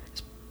view,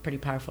 it's pretty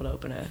powerful to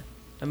open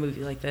a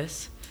movie like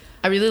this.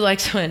 I really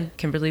liked when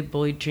Kimberly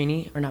bullied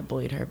Trini, or not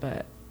bullied her,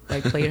 but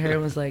like played her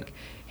and was like,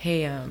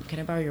 hey, can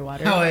I borrow your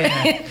water? Oh,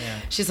 yeah.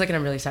 She's like, and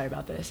I'm really sorry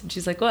about this. And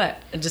she's like, what?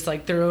 And just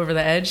like threw her over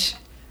the edge.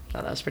 I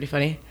thought that was pretty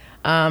funny.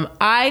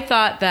 I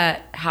thought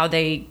that how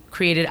they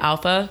created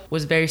Alpha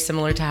was very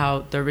similar to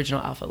how the original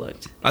Alpha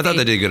looked. I thought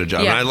they did a good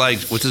job. Yeah. And I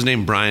liked, what's his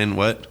name? Brian,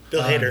 what?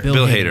 Bill Hader. Bill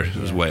Bill Hader, Hader.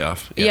 It was way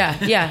off.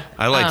 Yeah.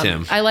 I liked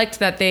him. I liked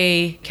that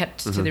they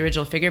kept to the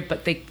original figure,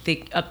 but they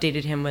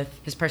updated him with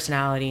his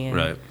personality and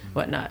Right.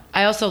 whatnot.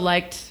 I also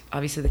liked,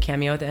 obviously, the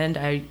cameo at the end.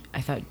 I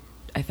thought,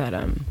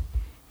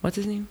 what's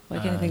his name? Why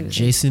can't I think of his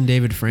name? Jason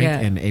David Frank Yeah.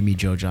 and Amy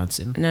Jo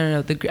Johnson.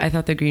 No. I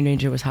thought the Green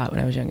Ranger was hot when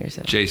I was younger.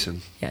 So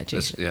Jason. yeah,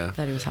 Jason. Yeah. I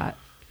thought he was hot.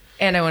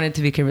 And I wanted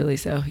to be Kimberly,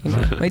 so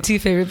my two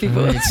favorite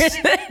people.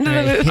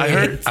 Right. I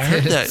heard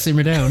that.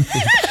 Simmer down.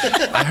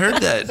 I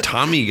heard that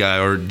Tommy guy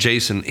or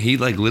Jason, he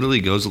like literally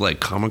goes to like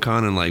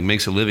Comic-Con and like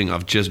makes a living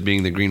off just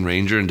being the Green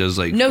Ranger and does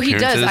like No, he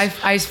does. appearances.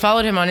 I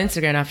followed him on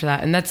Instagram after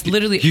that, and that's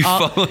literally You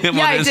all. follow him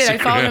yeah, on I did. I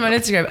followed him on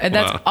Instagram? Instagram, and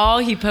that's Wow. all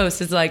he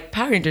posts is like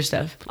Power Ranger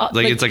stuff.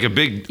 Like it's like a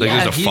big like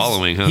Yeah, there's a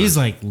following, huh? He's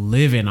like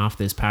living off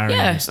this Power Ranger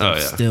Yeah. stuff Oh,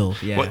 yeah. still.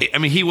 Yeah. Well, I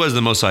mean, he was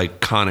the most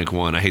iconic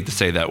one. I hate to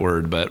say that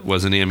word, but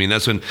wasn't he? I mean,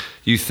 that's when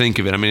you think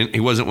of it. I mean, he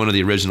wasn't one of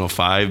the original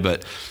 5,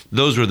 but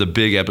those were the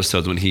big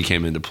episodes when he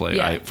came into play,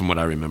 Yeah. from what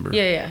I remember.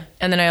 Yeah.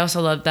 And then I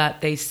also love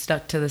that they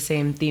stuck to the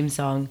same theme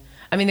song.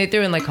 I mean, they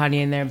threw in like Kanye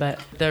in there, but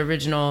the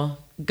original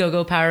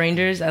Go-Go Power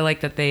Rangers, I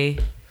like that they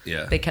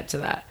kept to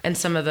that, and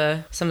some of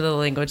the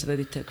language that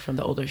they took from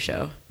the older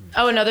show.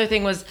 Oh, another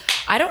thing was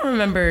I don't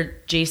remember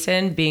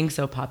Jason being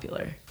so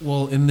popular.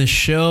 Well, in the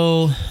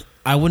show,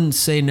 I wouldn't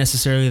say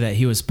necessarily that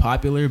he was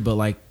popular, but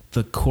like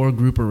the core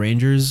group of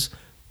Rangers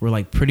were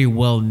like pretty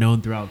well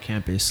known throughout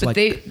campus. But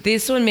like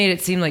this one made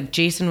it seem like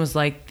Jason was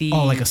like the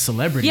like a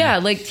celebrity. Yeah,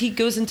 like he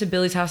goes into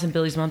Billy's house and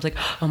Billy's mom's like,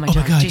 oh my Oh my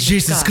god, God,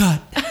 Jason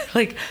Scott.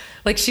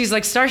 like she's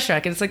like starstruck,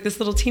 and it's like this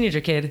little teenager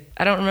kid.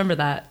 I don't remember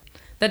that.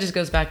 That just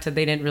goes back to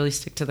they didn't really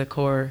stick to the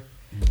core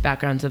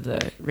backgrounds of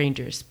the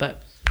Rangers.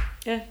 But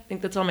yeah, I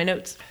think that's all my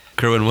notes.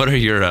 Kerwin, what are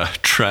your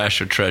trash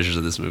or treasures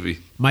of this movie?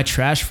 My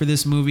trash for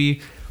this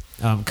movie,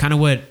 kind of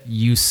what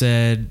you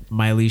said,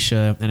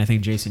 Mylisha, and I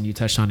think Jason, you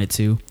touched on it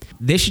too.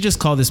 They should just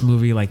call this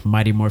movie like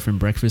Mighty Morphin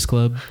Breakfast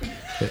Club.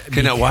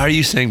 Okay, now why are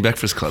you saying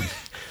Breakfast Club?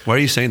 Why are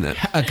you saying that?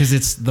 Because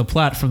it's the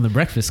plot from the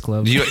Breakfast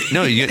Club.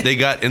 They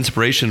got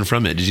inspiration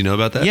from it. Did you know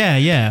about that?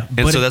 Yeah.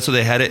 And so that's what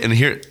they had it. And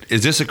here,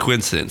 is this a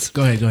coincidence?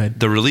 Go ahead.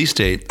 The release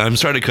date, I'm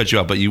sorry to cut you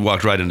off, but you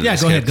walked right into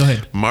this. Yeah, go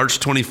ahead. March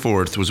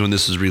 24th was when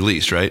this was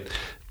released, right?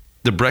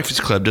 The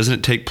Breakfast Club, doesn't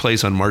it take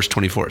place on March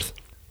 24th?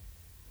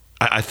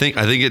 I think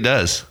it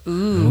does.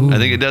 Ooh. I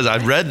think it does. I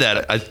read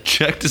that. I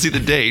checked to see the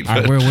date.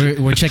 All right,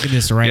 we're checking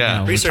this right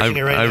now. Researching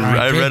it right now.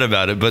 I read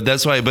about it, but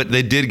that's why. But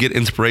they did get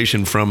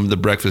inspiration from the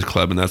Breakfast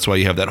Club, and that's why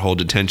you have that whole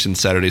detention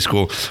Saturday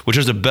school, which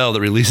is a bell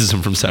that releases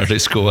them from Saturday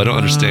school. I don't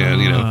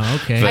understand,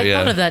 Okay. But I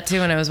thought of that too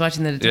when I was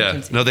watching the detention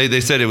Yeah, scene. no, they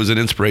said it was an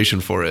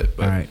inspiration for it.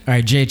 But. All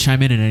right, Jay,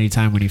 chime in at any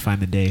time when you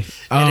find the day.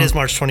 It is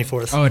March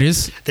 24th. Oh, it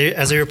is?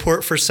 As a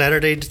report for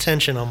Saturday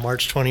detention on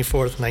March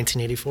 24th,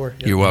 1984.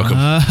 Yep. You're welcome.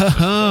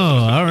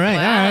 Oh, all right,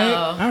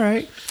 Wow. all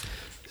right.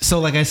 So,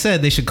 like I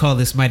said, they should call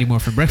this Mighty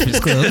Morphin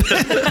Breakfast Club.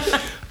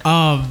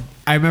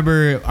 I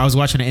remember I was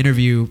watching an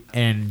interview,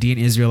 and Dean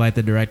Israelite,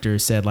 the director,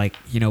 said, like,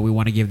 we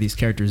want to give these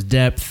characters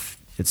depth,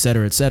 et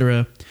cetera, et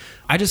cetera.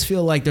 I just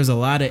feel like there's a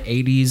lot of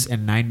 80s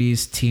and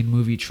 90s teen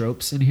movie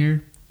tropes in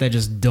here that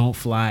just don't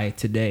fly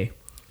today.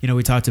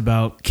 We talked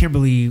about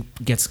Kimberly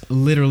gets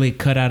literally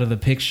cut out of the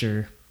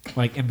picture,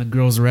 like in the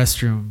girls'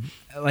 restroom.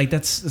 Like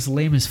that's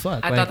lame as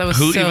fuck. I Like, thought that was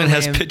Who so even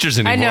has lame. pictures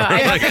anymore? I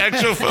know. Like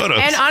actual photos.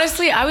 And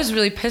honestly, I was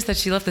really pissed that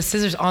she left the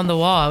scissors on the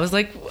wall. I was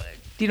like, "What?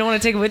 You don't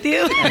want to take it with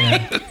you?"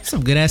 Yeah,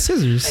 some good ass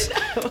scissors.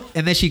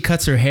 And then she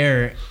cuts her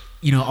hair,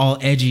 all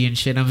edgy and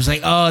shit. And I'm just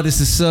like, oh, this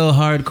is so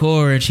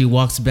hardcore. And she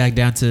walks back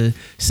down to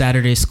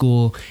Saturday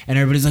school, and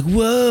everybody's like,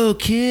 whoa,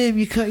 Kim,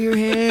 you cut your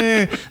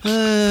hair.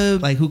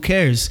 Like, who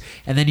cares?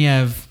 And then you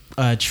have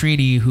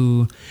Trini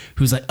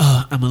who's like,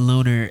 oh, I'm a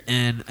loner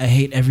and I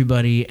hate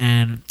everybody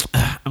and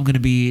I'm gonna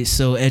be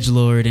so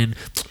edgelord and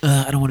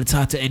I don't want to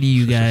talk to any of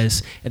you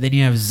guys. And then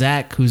you have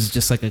Zach, who's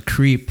just like a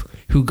creep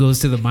who goes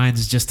to the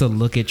mines just to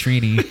look at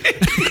Trini.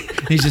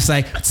 He's just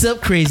like, what's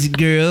up, crazy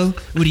girl?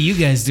 What are you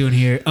guys doing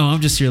here? Oh,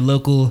 I'm just your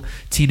local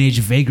teenage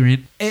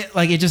vagrant.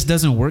 It just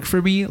doesn't work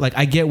for me. Like,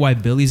 I get why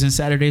Billy's in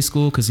Saturday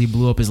school because he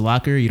blew up his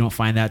locker. You don't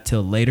find that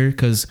till later,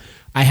 because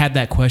I had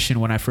that question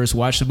when I first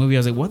watched the movie. I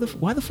was like,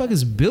 why the fuck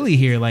is Billy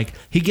here? Like,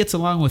 he gets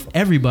along with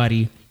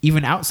everybody,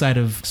 even outside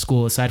of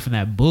school, aside from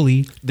that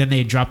bully. Then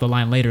they drop the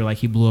line later, like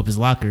he blew up his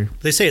locker.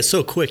 They say it's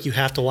so quick, you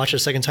have to watch it a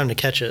second time to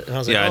catch it. And I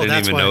was like, I didn't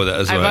that's even why. know that.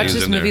 That's I why watched he was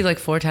this in movie there. like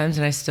 4 times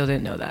and I still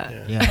didn't know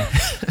that. Yeah.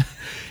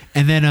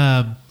 And then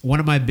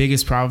one of my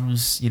biggest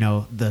problems,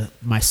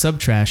 my sub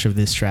trash of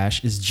this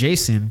trash is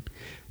Jason.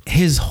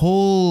 His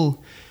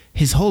whole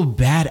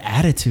bad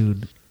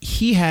attitude.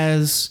 He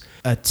has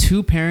a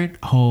 2-parent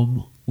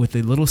home with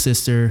a little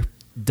sister,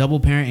 double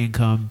parent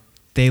income.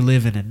 They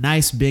live in a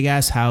nice big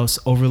ass house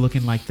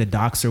overlooking like the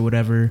docks or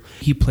whatever.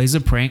 He plays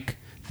a prank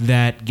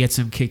that gets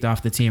him kicked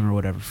off the team or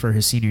whatever for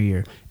his senior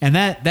year. And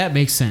that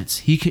makes sense.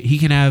 He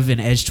can have an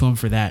edge to him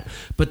for that.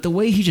 But the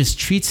way he just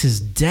treats his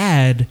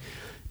dad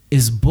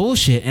is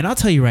bullshit. And I'll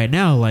tell you right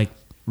now, like,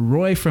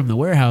 Roy from The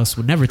Warehouse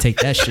would never take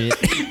that shit.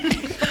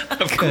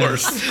 Of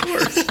course.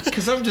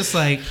 Because I'm just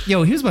like,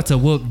 yo, he was about to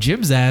whoop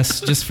Jim's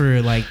ass just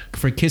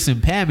for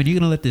kissing Pam, and you're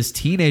gonna let this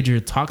teenager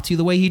talk to you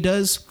the way he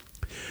does?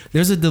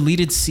 There's a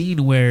deleted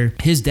scene where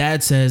his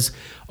dad says,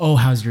 oh,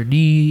 how's your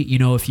knee?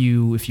 If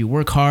you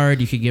work hard,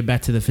 you can get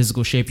back to the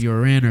physical shape you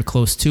were in or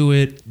close to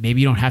it.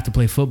 Maybe you don't have to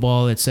play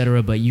football,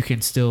 etc., but you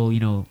can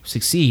still,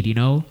 succeed,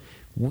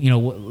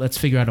 let's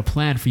figure out a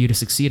plan for you to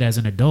succeed as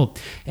an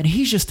adult. And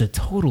he's just a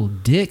total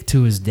dick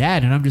to his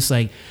dad. And I'm just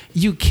like,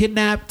 you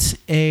kidnapped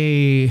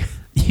a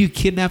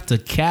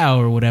cow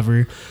or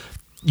whatever.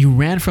 You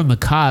ran from the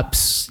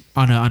cops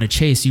on a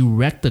chase. You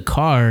wrecked the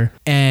car,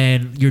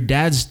 and your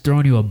dad's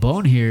throwing you a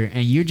bone here,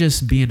 and you're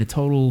just being a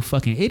total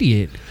fucking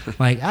idiot.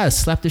 Like, I'd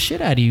slap the shit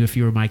out of you if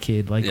you were my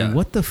kid. Like,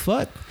 what the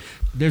fuck?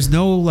 There's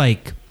no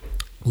like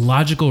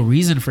logical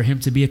reason for him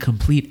to be a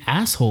complete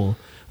asshole.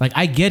 Like,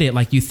 I get it.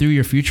 Like, you threw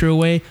your future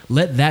away.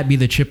 Let that be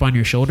the chip on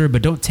your shoulder,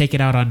 but don't take it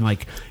out on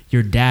like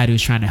your dad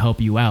who's trying to help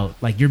you out.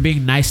 Like, you're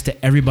being nice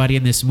to everybody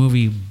in this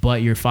movie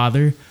but your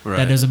father. Right.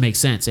 That doesn't make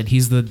sense. And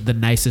he's the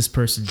nicest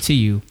person to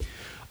you.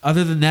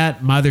 Other than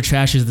that, my other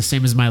trash is the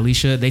same as my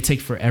Alicia. They take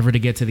forever to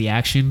get to the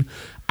action.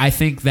 I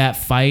think that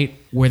fight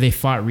where they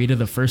fought Rita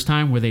the first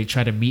time, where they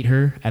try to meet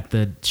her at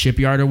the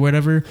shipyard or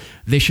whatever,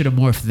 they should have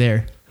morphed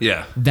there.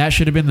 Yeah. That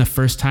should have been the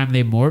first time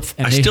they morphed.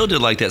 And I still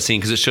did like that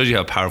scene because it shows you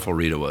how powerful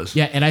Rita was.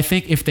 Yeah, and I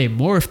think if they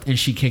morphed and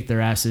she kicked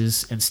their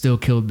asses and still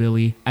killed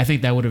Billy, I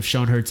think that would have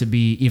shown her to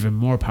be even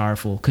more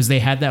powerful because they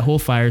had that whole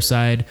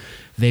fireside.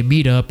 They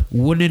meet up.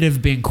 Wouldn't it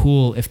have been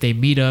cool if they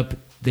meet up,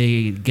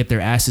 they get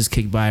their asses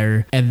kicked by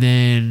her, and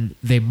then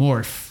they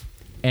morph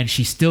and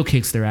she still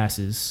kicks their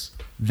asses?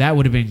 That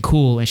would have been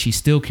cool, and she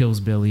still kills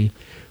Billy.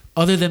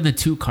 Other than the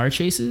 2 car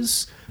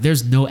chases,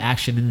 there's no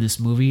action in this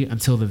movie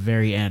until the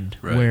very end,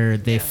 where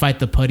they fight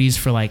the putties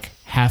for like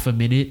half a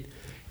minute,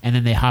 and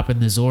then they hop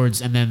in the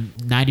Zords, and then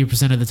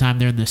 90% of the time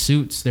they're in the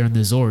suits, they're in the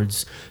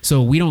Zords.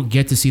 So we don't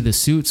get to see the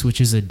suits, which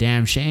is a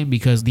damn shame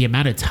because the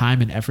amount of time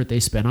and effort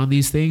they spend on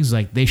these things,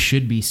 like, they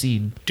should be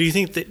seen. Do you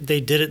think that they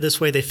did it this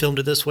way, they filmed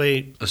it this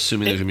way?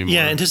 Assuming there's going to be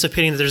more. Yeah,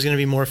 anticipating that there's going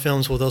to be more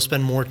films, will they'll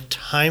spend more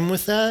time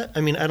with that? I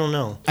mean, I don't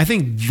know. I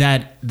think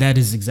that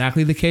is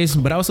exactly the case,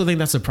 but I also think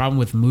that's a problem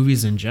with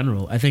movies in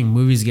general. I think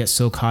movies get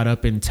so caught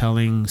up in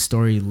telling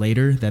story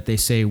later that they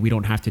say, we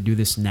don't have to do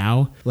this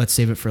now, let's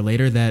save it for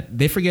later, that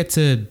they forget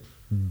to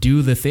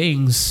do the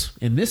things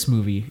in this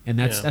movie, and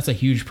that's a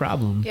huge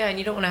problem. Yeah, and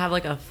you don't want to have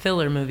like a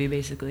filler movie,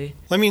 basically.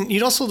 I mean,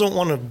 you also don't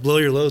want to blow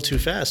your load too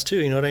fast, too.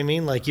 You know what I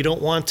mean? Like, you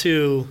don't want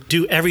to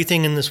do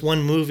everything in this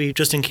one movie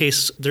just in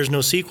case there's no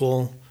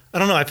sequel. I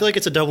don't know. I feel like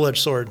it's a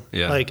double-edged sword.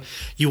 Yeah. Like,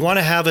 you want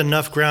to have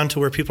enough ground to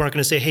where people aren't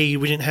going to say, hey,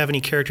 we didn't have any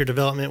character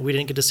development. We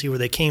didn't get to see where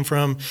they came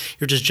from.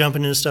 You're just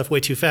jumping into stuff way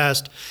too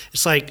fast.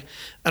 It's like,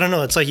 I don't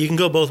know. It's like you can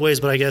go both ways,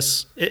 but I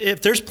guess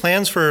if there's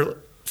plans for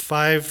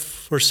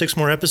 5 or 6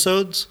 more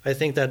episodes, I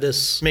think that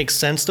this makes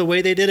sense the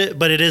way they did it,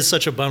 but it is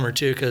such a bummer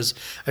too because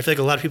I feel like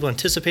a lot of people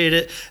anticipated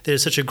it. They did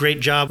such a great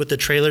job with the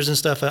trailers and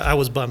stuff. I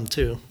was bummed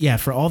too. Yeah,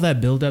 for all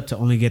that build up to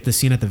only get the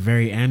scene at the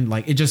very end,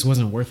 like, it just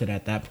wasn't worth it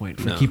at that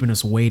point for keeping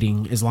us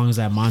waiting as long as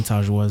that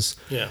montage was.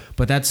 Yeah.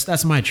 But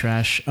that's my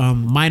trash.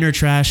 Minor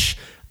trash.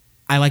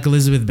 I like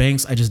Elizabeth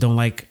Banks. I just don't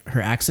like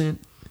her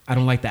accent. I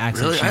don't like the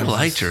accent. Really? I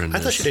liked her in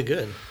this. I thought she did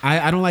good.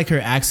 I don't like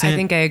her accent. I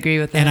think I agree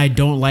with that. And I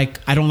don't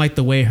like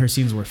the way her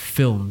scenes were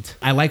filmed.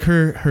 I like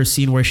her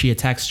scene where she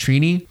attacks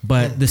Trini,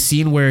 but the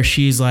scene where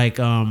she's like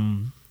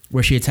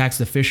where she attacks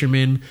the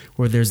fisherman,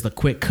 where there's the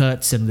quick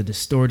cuts and the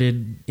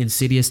distorted,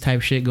 insidious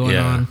type shit going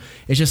on.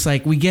 It's just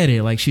like, we get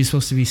it. Like, she's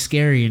supposed to be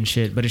scary and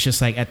shit, but it's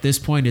just like, at this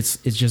point, it's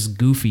just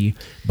goofy.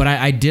 But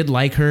I did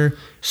like her.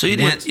 So you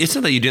didn't, it's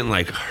not that you didn't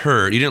like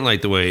her. You didn't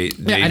like the way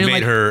they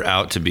made her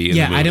out to be in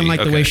the movie. I didn't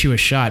like the way she was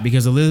shot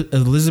because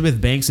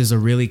Elizabeth Banks is a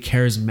really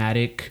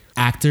charismatic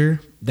actor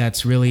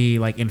that's really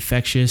like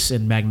infectious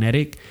and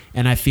magnetic.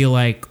 And I feel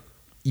like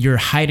you're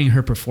hiding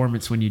her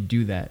performance when you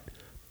do that.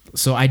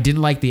 So I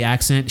didn't like the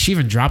accent. She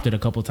even dropped it a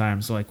couple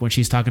times. So like when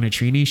she's talking to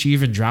Trini, she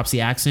even drops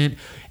the accent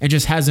and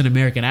just has an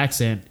American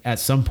accent at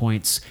some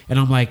points. And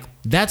I'm like,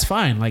 that's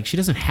fine. Like, she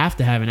doesn't have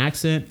to have an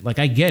accent. Like,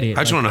 I get it.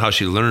 I just want to know how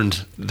she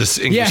learned this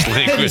English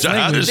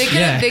language.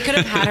 They could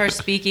have had her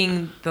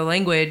speaking the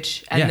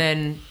language and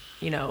then,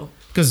 you know.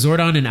 Because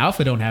Zordon and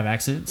Alpha don't have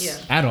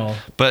accents at all.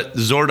 But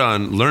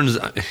Zordon learns...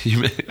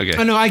 Okay.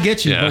 I know, I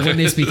get you. But when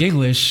they speak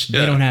English,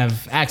 they don't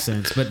have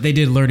accents. But they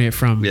did learn it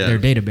from their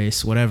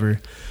database,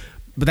 whatever.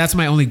 But that's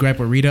my only gripe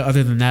with Rita.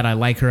 Other than that, I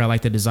like her. I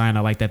like the design. I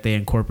like that they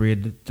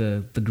incorporated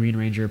the Green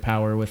Ranger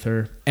power with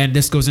her. And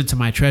this goes into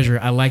my treasure.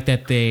 I like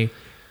that they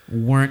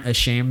weren't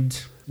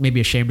ashamed.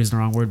 Maybe ashamed is the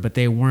wrong word, but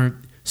they weren't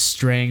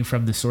straying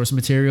from the source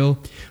material.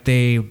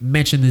 They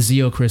mentioned the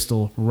Zeo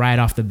Crystal right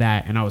off the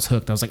bat, and I was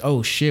hooked. I was like,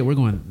 oh shit,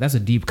 that's a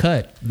deep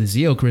cut. The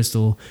Zeo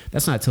Crystal,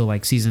 that's not till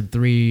like season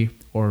 3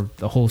 or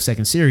the whole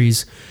second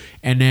series.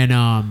 And then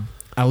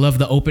I love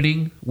the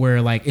opening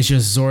where like it's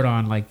just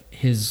Zordon, like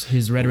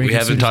his Red Ranger. We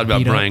haven't talked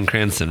about Bryan up.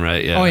 Cranston,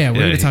 right? Yeah. Oh yeah, we're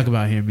gonna talk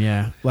about him.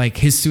 Yeah, like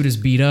his suit is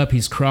beat up.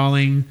 He's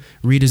crawling.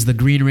 Rita's the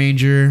Green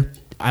Ranger.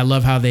 I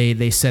love how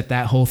they set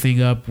that whole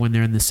thing up when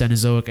they're in the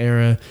Cenozoic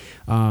era.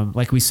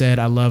 Like we said,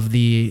 I love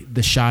the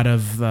shot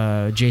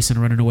of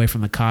Jason running away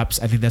from the cops.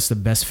 I think that's the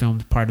best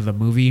filmed part of the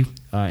movie,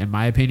 in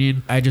my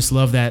opinion. I just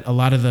love that a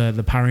lot of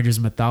the Power Rangers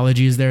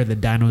mythology is there. The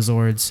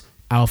Dinozords,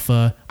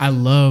 Alpha. I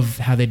love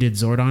how they did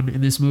Zordon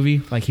in this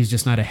movie. Like, he's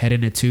just not a head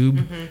in a tube.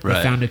 Mm-hmm.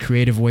 They found a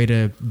creative way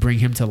to bring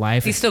him to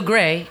life. He's still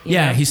gray.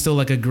 Yeah, he's still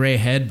like a gray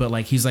head, but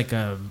like he's like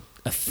a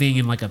a thing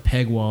in like a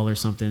peg wall or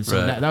something. So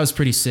Right. that was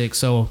pretty sick.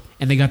 So,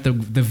 and they got the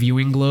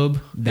viewing globe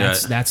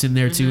that's in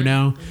there too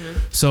now.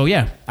 So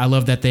yeah, I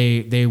love that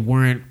they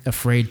weren't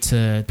afraid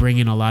to bring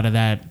in a lot of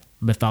that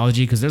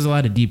mythology, because there's a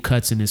lot of deep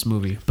cuts in this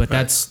movie. But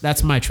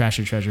that's my trash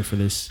or treasure for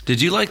this.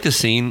 Did you like the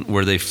scene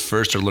where they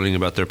first are learning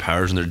about their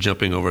powers and they're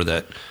jumping over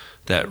that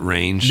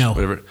range? No.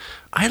 Whatever.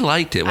 I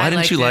liked it. Why I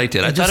didn't you liked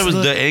like it? it. I thought it was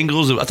the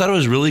angles. I thought it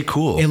was really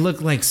cool. It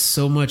looked like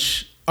so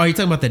much. Are you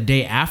talking about the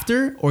day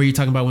after, or are you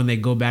talking about when they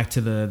go back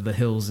to the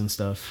hills and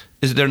stuff?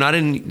 They're not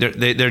in.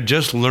 They're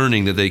just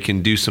learning that they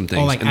can do some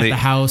things. Oh, like and at they, the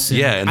house. And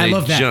yeah, and I they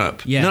love that.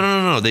 jump. Yeah.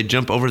 No. They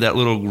jump over that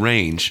little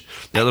range,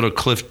 that little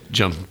cliff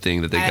jump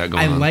thing that they got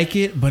going I on. like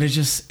it, but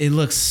it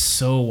looks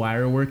so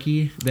wire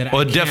worky that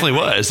Well, it definitely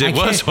was. It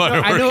was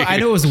wire I know worky.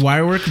 it was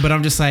wire work, but I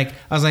was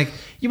like,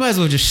 you might as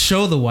well just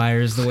show the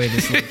wires the way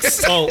this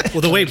looks. Oh,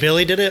 well, the way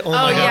Billy did it. Oh,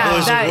 my God, it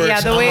was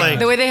the worst.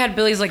 The way they had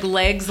Billy's like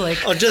legs, like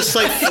Oh, just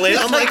like flail.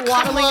 I'm like, come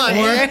waddling on. in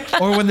the air.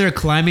 or when they're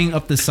climbing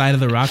up the side of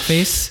the rock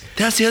face.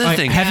 That's the other All right,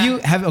 thing.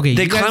 Okay,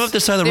 They you guys- climb up the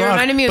side of the They rock,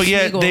 reminded me of but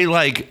yet Smeagol. they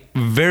like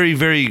very,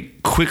 very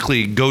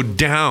quickly go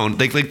down.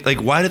 Like,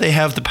 why do they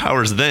have the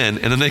powers then,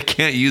 and then they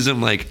can't use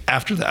them like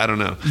after that? I don't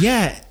know.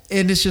 Yeah,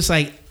 and it's just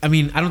like, I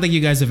mean, I don't think you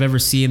guys have ever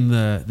seen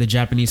the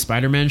Japanese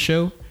Spider-Man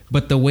show,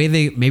 but the way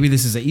maybe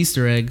this is an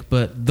Easter egg,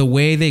 but the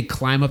way they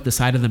climb up the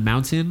side of the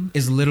mountain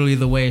is literally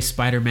the way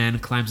Spider-Man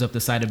climbs up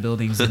the side of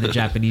buildings in the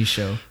Japanese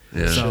show.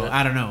 Yeah. So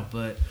I don't know,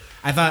 but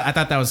I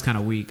thought that was kind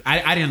of weak.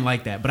 I didn't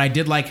like that, but I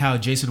did like how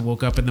Jason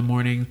woke up in the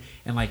morning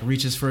and like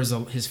reaches for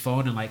his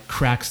phone and like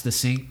cracks the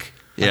sink.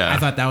 Yeah. I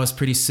thought that was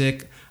pretty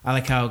sick. I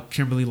like how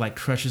Kimberly like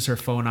crushes her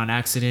phone on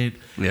accident.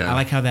 Yeah. I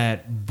like how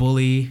that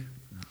bully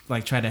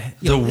like tried to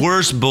The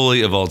worst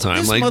bully of all time.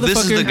 This Like, this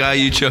is the motherfucker- guy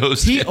you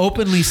chose. He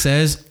openly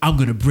says, "I'm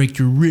gonna break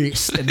your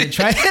wrist," and then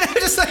try. And I'm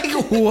just like,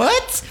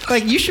 "What?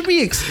 Like you should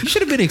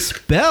have been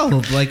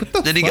expelled." Like what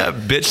the Then he fuck?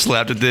 got bitch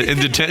slapped in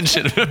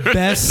detention.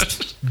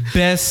 best.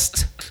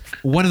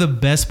 One of the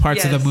best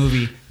parts of Yes. the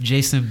movie.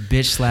 Jason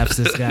bitch slaps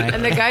this guy.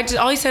 and the guy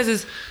all he says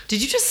is,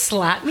 "Did you just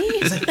slap me?"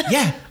 He's like,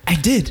 "Yeah, I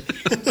did."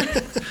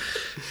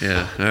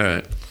 Yeah. All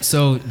right.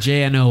 So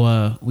Jay, I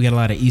know we got a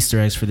lot of Easter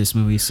eggs for this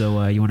movie.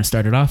 So you want to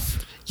start it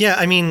off? Yeah,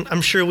 I mean,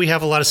 I'm sure we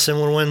have a lot of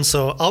similar ones.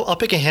 So I'll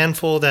pick a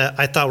handful that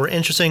I thought were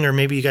interesting, or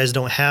maybe you guys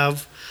don't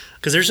have,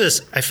 because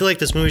I feel like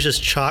this movie's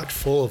just chocked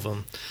full of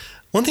them.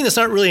 One thing that's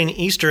not really an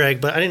Easter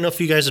egg, but I didn't know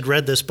if you guys had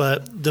read this,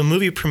 but the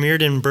movie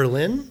premiered in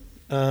Berlin,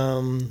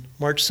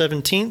 March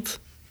 17th,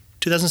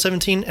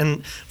 2017.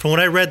 And from what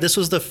I read, this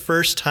was the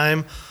first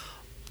time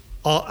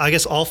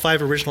all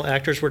 5 original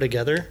actors were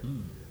together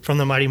from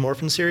the Mighty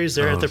Morphin series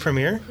there at the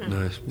premiere.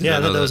 Nice.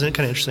 Yeah, that was kind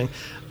of interesting.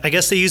 I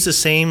guess they used the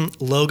same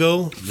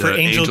logo for The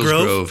Angel Angel's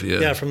Grove. Grove,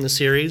 yeah. From the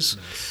series.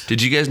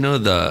 Did you guys know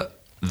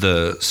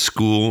the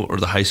school or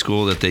the high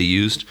school that they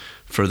used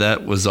for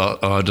that was?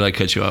 Oh, did I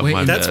cut you off? Wait,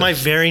 My That's bad. my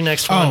very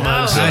next one. Oh,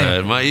 Muggs.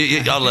 wow.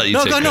 I'll let you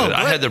take credit.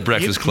 I had the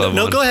Breakfast Club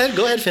No, one. go ahead.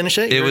 Go ahead. Finish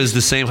it. It was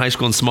the same high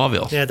school in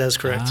Smallville. Yeah, that's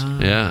correct.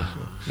 Yeah.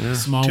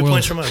 Small 2 world.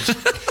 points for Muggs.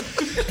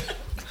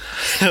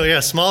 Oh yeah,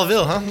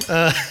 Smallville,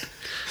 huh?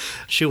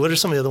 Shoot, what are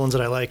some of the other ones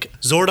that I like?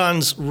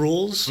 Zordon's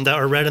rules that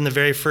are read in the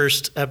very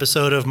first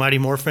episode of Mighty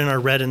Morphin are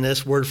read in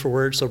this word for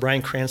word. So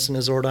Bryan Cranston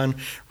as Zordon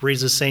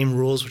reads the same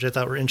rules, which I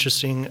thought were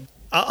interesting.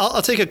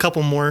 I'll take a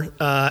couple more.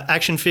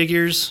 Action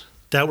figures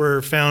that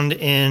were found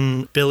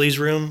in Billy's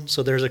room.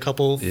 So there's a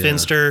couple,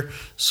 Finster,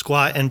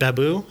 Squat, and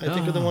Babu, I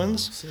think are the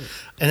ones. Sick.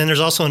 And then there's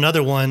also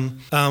another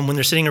one when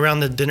they're sitting around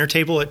the dinner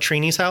table at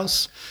Trini's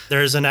house.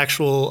 There's an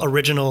actual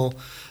original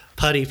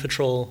Putty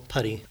Patrol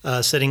Putty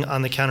sitting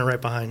on the counter right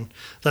behind.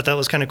 Thought that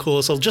was kind of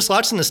cool. So just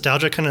lots of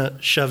nostalgia kind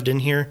of shoved in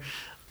here.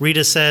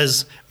 Rita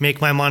says,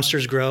 "Make my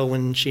monsters grow"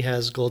 when she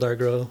has Goldar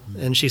grow.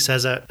 And she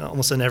says that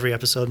almost in every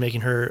episode, making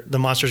the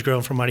monsters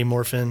grow from Mighty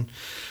Morphin.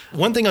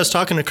 One thing I was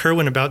talking to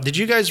Kerwin about, did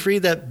you guys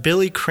read that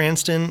Billy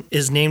Cranston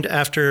is named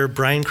after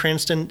Bryan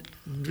Cranston?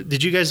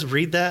 Did you guys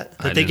read that?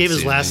 I That they didn't gave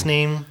his see last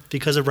anything. name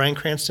because of Bryan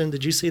Cranston?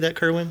 Did you see that,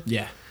 Kerwin?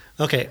 Yeah.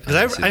 Okay, I didn't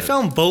because see I that.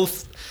 found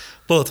both.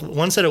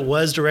 One said it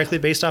was directly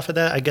based off of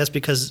that, I guess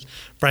because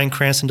Bryan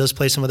Cranston does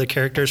play some other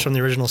characters from the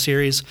original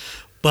series.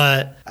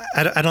 But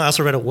I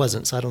also read it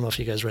wasn't, so I don't know if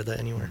you guys read that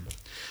anywhere.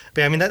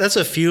 But yeah, I mean, that's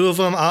a few of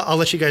them. I'll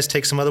let you guys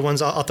take some other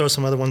ones. I'll throw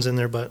some other ones in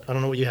there, but I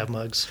don't know what you have,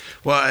 Muggs.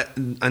 Well,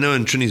 I know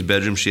in Trini's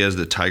bedroom she has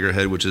the tiger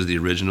head, which is the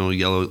original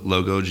yellow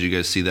logo. Did you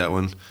guys see that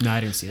one? No,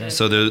 I didn't see that.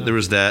 So there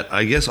was that.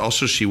 I guess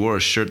also she wore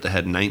a shirt that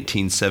had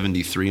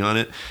 1973 on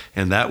it,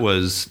 and that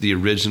was the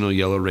original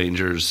Yellow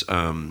Ranger's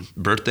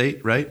birth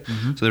date, right?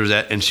 Mm-hmm. So there was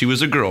that, and she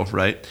was a girl,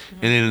 right?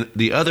 And then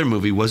the other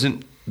movie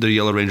wasn't the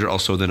Yellow Ranger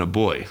also then a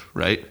boy,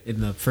 right?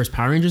 In the first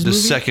Power Rangers The movie?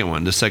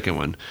 second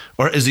one.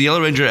 Or is the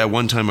Yellow Ranger at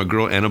one time a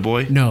girl and a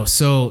boy? No,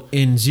 so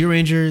in Zero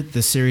Ranger,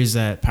 the series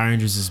that Power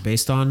Rangers is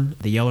based on,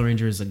 the Yellow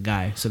Ranger is a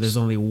guy. So there's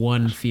only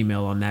one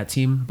female on that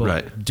team. But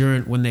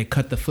Right. when they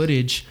cut the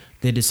footage,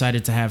 they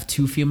decided to have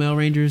 2 female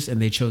Rangers,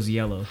 and they chose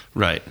yellow.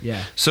 Right.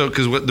 Yeah. So,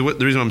 because the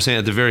reason I'm saying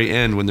at the very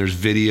end, when there's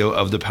video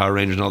of the Power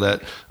Rangers and all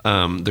that,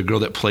 the girl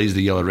that plays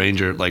the Yellow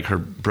Ranger, like her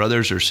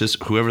brothers or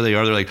sister, whoever they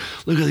are, they're like,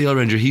 "Look at the Yellow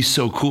Ranger, he's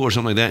so cool," or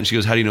something like that. And she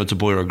goes, "How do you know it's a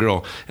boy or a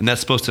girl?" And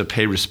that's supposed to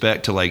pay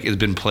respect to, like, it's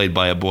been played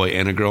by a boy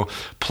and a girl.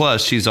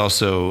 Plus, she's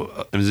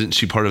also, isn't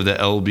she part of the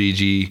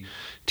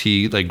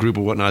LBGT like group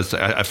or whatnot?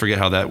 I forget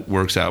how that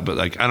works out, but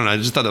like, I don't know. I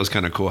just thought that was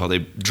kind of cool how they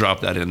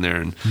dropped that in there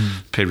and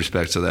paid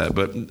respect to that.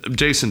 But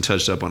Jason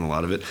touched up on a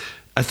lot of it.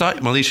 I thought,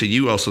 Malisha,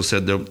 you also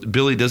said though,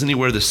 Billy, doesn't he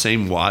wear the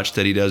same watch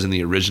that he does in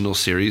the original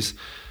series?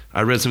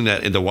 I read something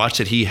that the watch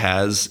that he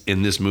has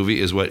in this movie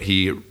is what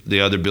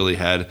the other Billy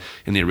had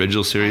in the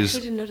original I series.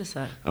 actually didn't notice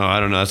that. Oh, I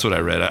don't know. That's what I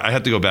read. I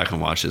have to go back and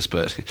watch this,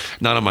 but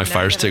not on my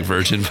Fire Stick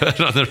version, but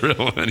on the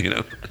real one, you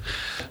know.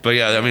 But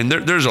yeah, I mean,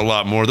 there's a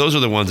lot more. Those are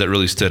the ones that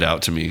really stood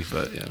out to me.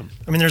 But yeah,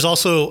 I mean, there's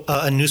also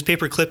a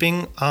newspaper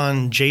clipping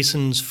on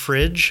Jason's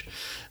fridge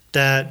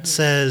that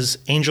says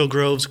Angel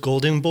Grove's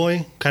Golden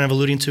Boy, kind of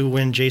alluding to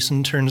when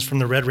Jason turns from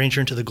the Red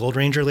Ranger into the Gold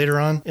Ranger later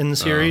on in the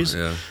series.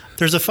 yeah.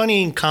 There's a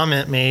funny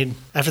comment made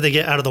after they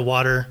get out of the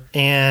water,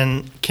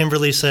 and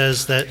Kimberly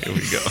says that... Here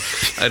we go.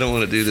 I don't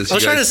want to do this. I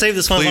was trying to save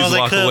this one Please while I was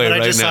like, walk could, away but I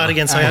right just saw now. it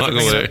again, so I have to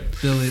bring it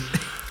up. Billy.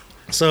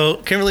 So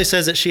Kimberly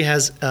says that she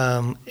has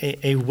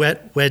a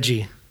wet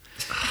wedgie.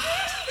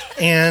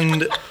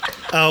 And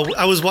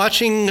I was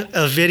watching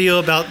a video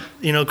about,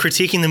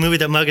 critiquing the movie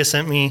that Mugga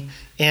sent me,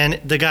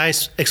 and the guy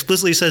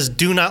explicitly says,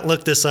 "Do not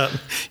look this up."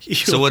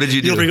 So what did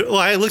you do? Well,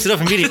 I looked it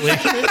up immediately.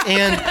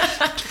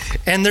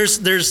 and there's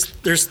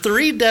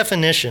 3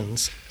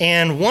 definitions,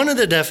 and one of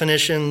the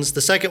definitions, the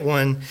second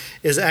one,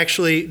 is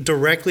actually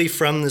directly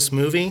from this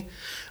movie.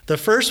 The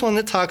first one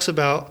that talks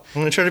about,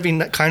 I'm going to try to be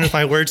kind with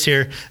my words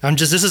here.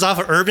 This is off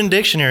of Urban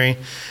Dictionary.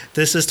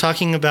 This is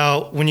talking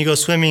about when you go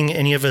swimming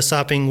and you have a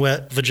sopping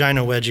wet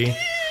vagina wedgie.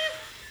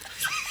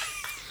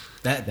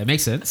 That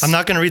makes sense. I'm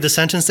not going to read the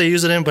sentence they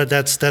use it in, but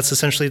that's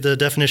essentially the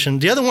definition.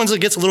 The other ones, it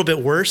gets a little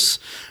bit worse.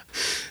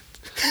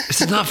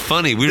 This is not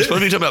funny. We were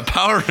supposed to be talking about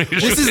Power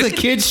Rangers. This is the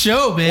kids'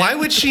 show, man. Why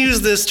would she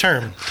use this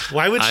term?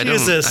 Why would she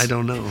use this? I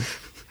don't know.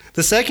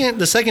 The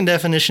second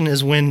definition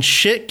is when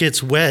shit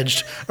gets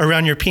wedged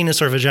around your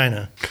penis or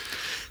vagina.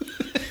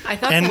 I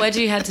thought the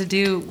wedgie had to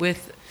do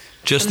with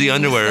Just the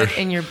something you underwear. put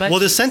in your butt.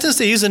 Well, the sentence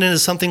they use it in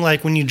is something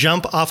like when you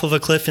jump off of a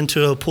cliff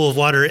into a pool of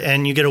water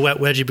and you get a wet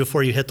wedgie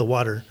before you hit the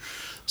water.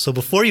 So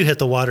before you hit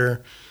the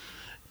water,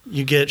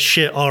 you get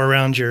shit all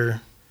around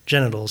your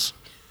genitals.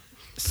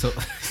 So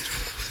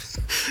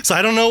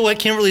I don't know what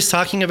Kimberly's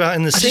talking about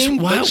in the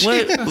scene.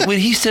 When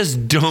he says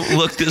don't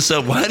look this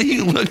up, why do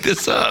you look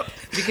this up?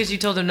 Because you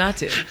told him not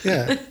to.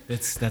 Yeah.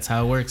 that's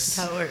how it works.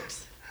 That's how it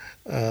works.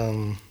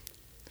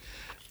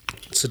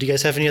 So do you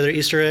guys have any other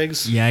Easter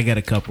eggs? Yeah, I got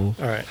a couple.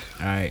 All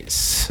right.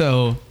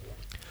 So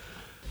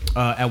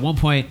at one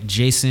point,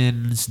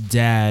 Jason's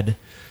dad,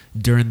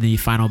 during the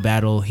final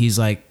battle, he's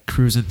like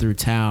cruising through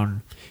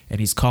town and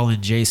he's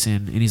calling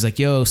Jason and he's like,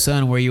 "Yo,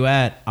 son, where you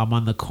at?" "I'm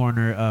on the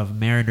corner of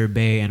Mariner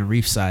Bay and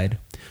Reefside."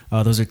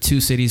 Those are 2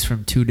 cities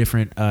from 2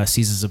 different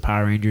seasons of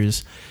Power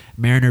Rangers.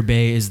 Mariner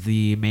Bay is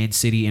the main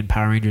city in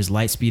Power Rangers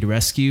Lightspeed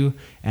Rescue,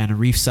 and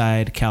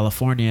Reefside,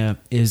 California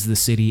is the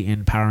city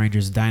in Power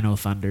Rangers Dino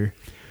Thunder.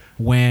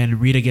 When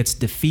Rita gets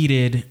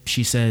defeated,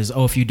 she says,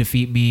 "Oh, if you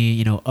defeat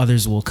me,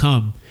 others will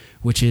come,"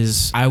 which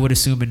is, I would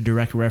assume, in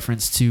direct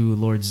reference to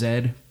Lord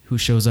Zed, who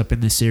shows up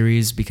in the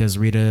series because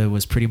Rita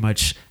was pretty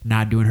much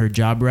not doing her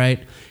job right,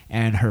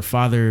 and her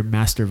father,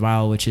 Master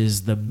Vile, which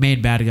is the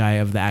main bad guy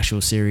of the actual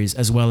series,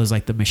 as well as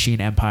like the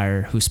Machine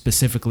Empire, who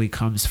specifically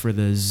comes for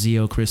the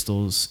Zeo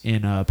crystals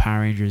in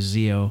Power Rangers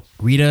Zeo.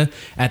 Rita,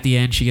 at the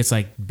end, she gets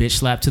like bitch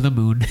slapped to the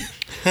moon.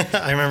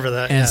 I remember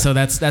that. And so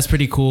that's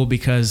pretty cool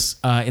because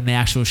in the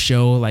actual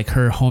show, like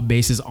her home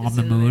base is on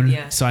the moon.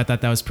 Yeah. So I thought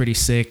that was pretty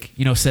sick.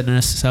 Setting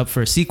us up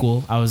for a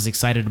sequel. I was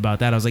excited about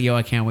that. I was like, yo,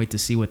 I can't wait to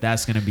see what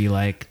that's going to be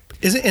like.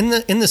 Is it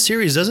in the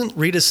series? Doesn't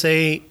Rita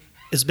say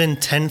it's been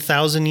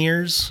 10,000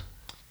 years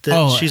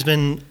that she's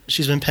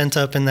been pent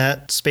up in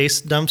that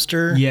space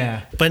dumpster?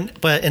 Yeah.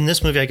 But in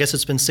this movie, I guess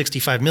it's been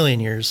 65 million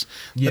years.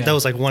 Yeah. That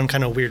was like one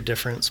kind of weird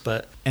difference.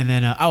 But And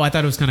then I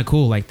thought it was kind of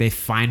cool. Like they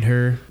find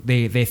her,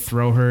 they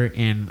throw her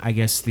in, I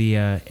guess, the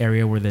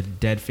area where the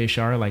dead fish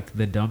are, like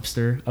the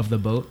dumpster of the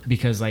boat,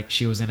 because like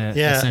she was in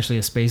essentially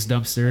a space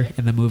dumpster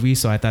in the movie.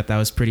 So I thought that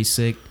was pretty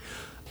sick.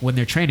 When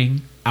they're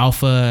training,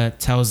 Alpha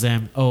tells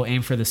them, "Oh,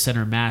 aim for the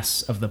center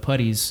mass of the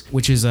putties,"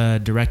 which is a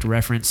direct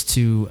reference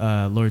to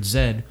Lord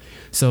Zed.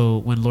 So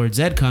when Lord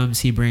Zed comes,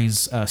 he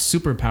brings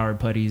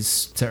super-powered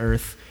putties to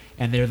Earth,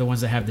 and they're the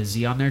ones that have the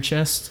Z on their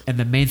chest. And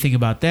the main thing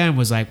about them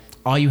was like,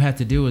 all you had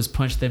to do was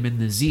punch them in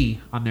the Z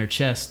on their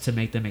chest to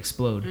make them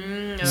explode. I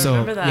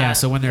remember that. Yeah,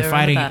 so when they're I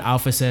remember fighting, that.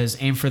 Alpha says,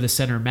 "Aim for the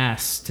center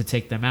mass to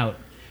take them out."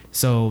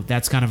 So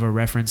that's kind of a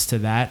reference to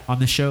that on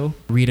the show.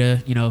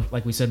 Rita,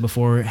 like we said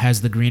before,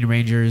 has the Green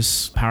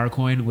Ranger's power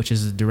coin, which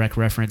is a direct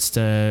reference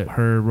to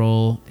her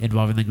role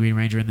involving the Green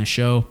Ranger in the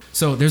show.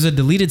 So there's a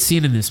deleted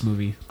scene in this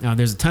movie.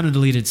 There's a ton of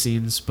deleted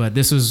scenes, but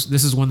this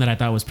is one that I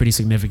thought was pretty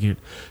significant.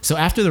 So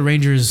after the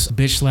Rangers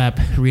bitch slap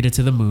Rita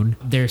to the moon,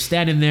 they're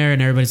standing there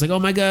and everybody's like, "Oh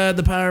my God,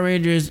 the Power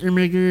Rangers, oh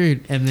my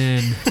God." And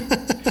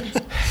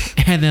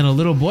then a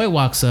little boy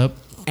walks up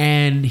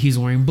and he's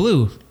wearing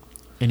blue.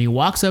 And he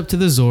walks up to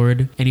the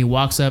Zord, and he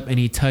walks up and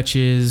he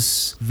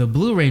touches the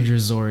Blue Ranger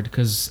Zord,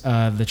 because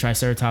the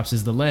Triceratops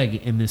is the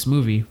leg in this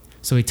movie.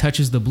 So he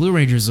touches the Blue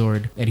Ranger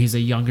Zord, and he's a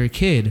younger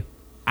kid.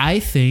 I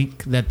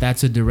think that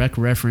that's a direct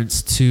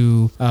reference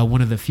to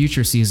one of the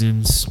future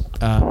seasons,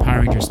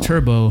 Power Rangers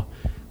Turbo,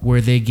 where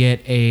they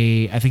get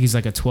I think he's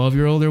like a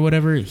 12-year-old or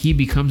whatever. He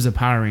becomes a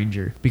Power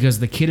Ranger because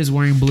the kid is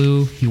wearing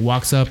blue. He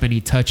walks up and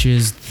he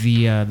touches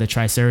the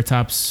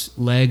Triceratops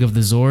leg of the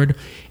Zord,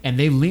 and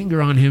they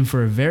linger on him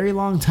for a very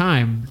long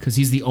time because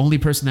he's the only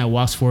person that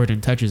walks forward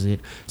and touches it.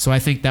 So I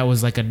think that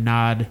was like a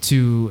nod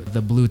to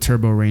the Blue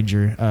Turbo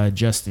Ranger,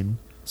 Justin.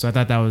 So I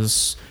thought that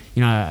was,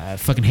 I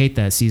fucking hate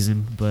that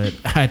season, but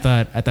I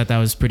thought that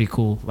was pretty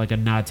cool, like a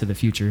nod to the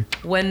future.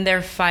 When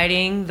they're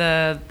fighting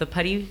the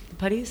putties?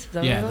 Is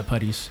that Yeah, what the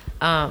putties.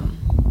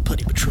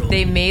 Putty Patrol.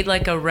 They made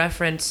like a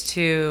reference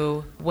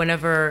to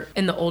whenever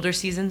in the older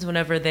seasons,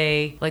 whenever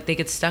they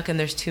get stuck and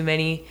there's too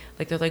many,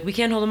 like they're like, we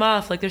can't hold them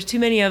off, like there's too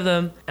many of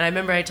them. And I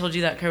remember I told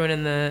you that, Kerwin,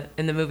 in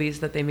the movies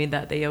that they made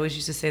that. They always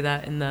used to say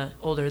that in the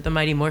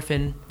Mighty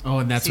Morphin. Oh,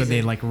 and that's season. when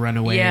they like run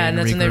away. Yeah, and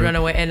that's when they regroup. run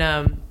away.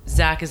 And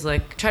Zach is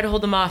like, try to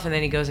hold them off, and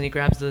then he goes and he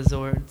grabs the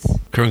Zords.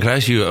 Kerwin, can I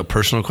ask you a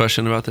personal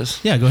question about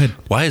this? Yeah, go ahead.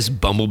 Why is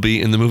Bumblebee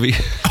in the movie?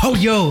 Oh,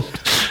 yo.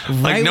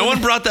 Like, no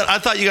one brought that.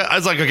 I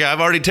was like, okay, I've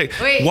already taken.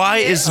 Wait, Why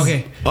you did? is.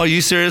 Okay. Oh,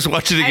 you serious?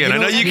 Watch it again. I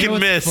know you can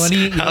what's miss. Funny,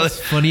 you know what's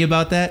funny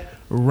about that?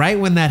 Right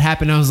when that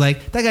happened, I was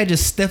like, that guy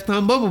just stepped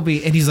on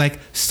Bumblebee. And he's like,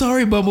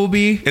 sorry,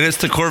 Bumblebee. And it's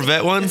the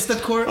Corvette one? It's the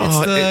Camaro.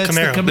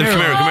 Camaro. The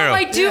Camaro. Oh,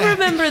 I do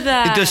remember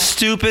that. The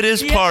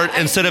stupidest Yeah, part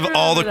I instead do of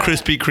all the remember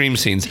that. Krispy Kreme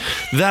scenes.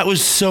 That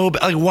was so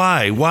bad. Like,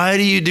 why? Why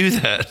do you do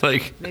that?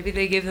 Like, Maybe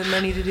they gave them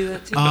money to do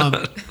that too.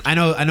 I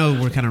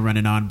know we're kind of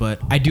running on, but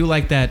I do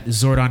like that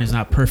Zordon is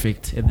not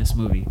perfect in this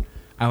movie.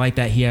 I like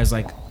that he has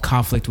like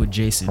conflict with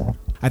Jason.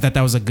 I thought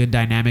that was a good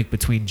dynamic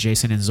between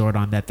Jason and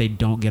Zordon, that they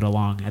don't get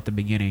along at the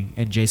beginning,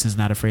 and Jason's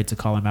not afraid to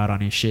call him out on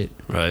his shit.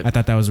 Right. I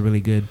thought that was really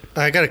good.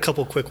 I got a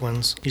couple quick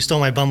ones. You stole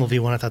my Bumblebee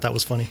one. I thought that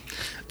was funny.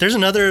 There's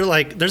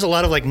there's a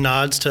lot of like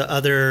nods to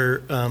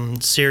other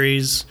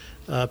series,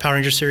 Power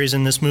Ranger series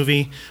in this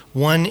movie.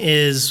 One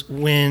is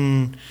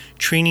when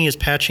Trini is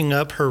patching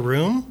up her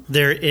room,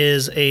 there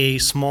is a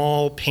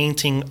small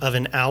painting of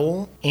an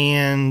owl.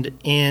 And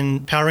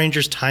in Power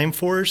Rangers Time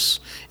Force,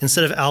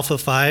 instead of Alpha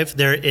 5,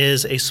 there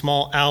is a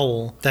small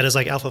owl that is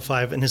like Alpha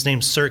 5, and his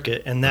name's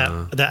Circuit. And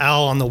that the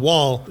owl on the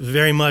wall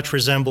very much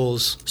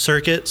resembles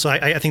Circuit. So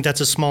I think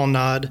that's a small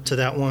nod to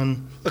that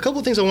one. A couple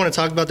of things I want to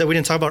talk about that we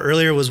didn't talk about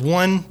earlier was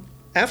one,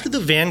 after the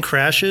van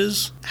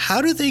crashes,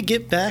 how do they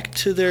get back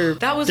to their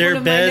That was their one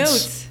of my beds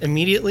notes.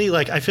 immediately?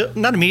 Like, I feel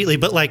not immediately,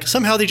 but like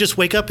somehow they just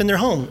wake up in their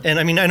home. And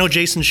I mean, I know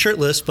Jason's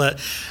shirtless,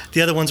 but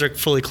the other ones are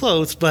fully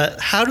clothed.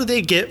 But how do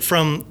they get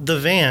from the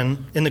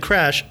van in the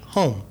crash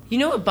home? You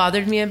know what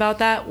bothered me about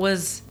that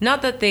was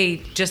not that they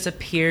just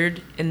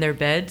appeared in their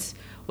beds,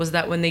 was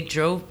that when they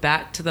drove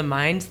back to the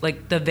mines,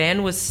 like the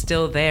van was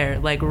still there,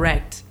 like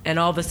wrecked, and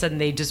all of a sudden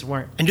they just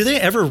weren't. And do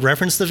they ever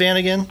reference the van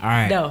again? All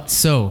right. No.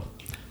 So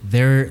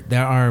there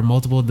are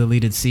multiple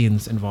deleted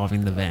scenes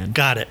involving the van.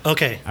 Got it.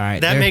 Okay. All right,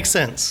 That there- makes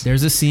sense.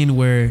 There's a scene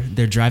where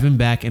they're driving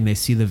back and they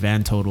see the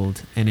van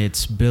totaled, and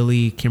it's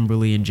Billy,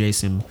 Kimberly, and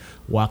Jason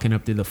walking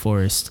up through the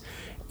forest.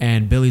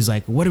 And Billy's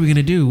like, what are we going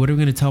to do? What are we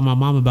going to tell my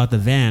mom about the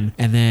van?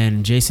 And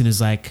then Jason is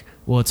like,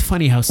 well, it's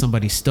funny how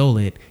somebody stole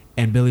it.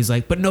 And Billy's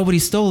like, but nobody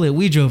stole it.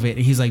 We drove it.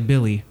 And he's like,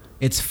 Billy,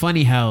 it's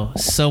funny how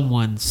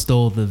someone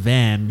stole the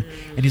van.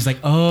 And he's like,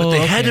 oh, but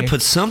they had to okay.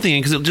 put something in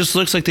because it just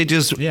looks like they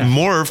just Yeah.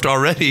 morphed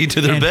already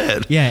to their And-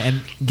 bed. Yeah,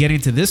 and getting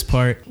to this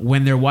part,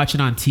 when they're watching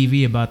on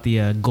TV about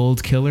the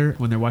gold killer,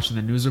 when they're watching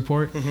the news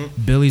report,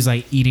 Billy's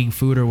like eating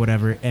food or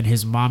whatever, and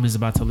his mom is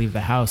about to leave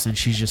the house, and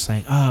she's just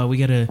like, oh, we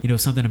gotta,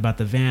 something about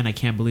the van. I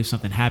can't believe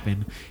something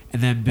happened.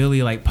 And then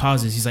Billy like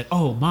pauses. He's like,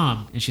 oh,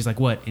 Mom. And she's like,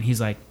 what? And he's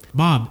like,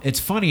 Mom, it's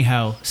funny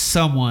how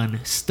someone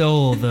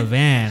stole the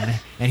van.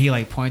 And he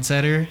like points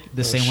at her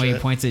the same way he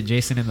shit. points at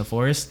Jason in the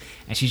forest.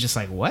 And she's just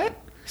like, what?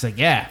 He's like,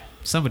 yeah,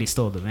 somebody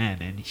stole the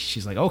van. And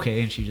she's like,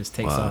 okay. And she just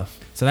takes off.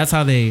 So that's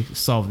how they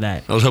solved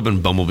that. I was hoping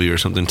Bumblebee or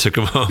something took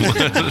him home.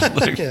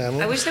 Like, Yeah.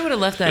 I wish they would have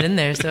left that in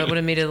there, so it would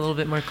have made it a little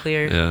bit more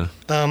clear. yeah.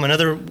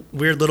 Another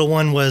weird little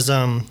one was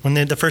when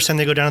the first time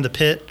they go down to the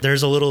pit,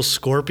 there's a little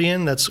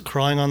scorpion that's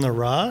crawling on the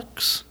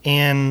rocks.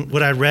 And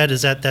what I read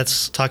is that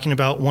that's talking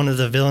about one of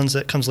the villains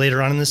that comes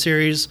later on in the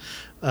series,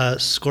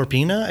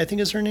 Scorpina, I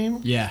think is her name.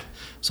 Yeah.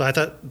 So I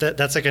thought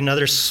that's like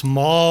another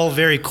small,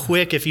 very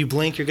quick, if you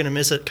blink, you're going to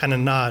miss it kind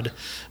of nod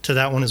to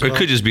that one as well. It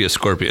could just be a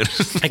scorpion.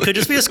 It could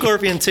just be a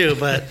scorpion too,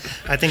 but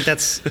I think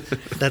that's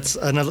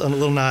a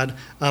little nod.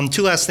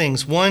 Two last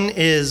things. One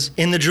is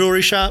in the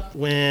jewelry shop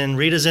when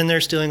Rita's in there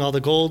stealing all the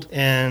gold,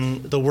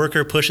 and the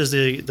worker pushes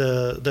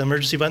the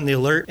emergency button, the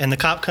alert, and the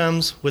cop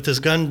comes with his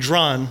gun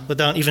drawn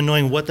without even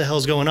knowing what the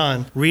hell's going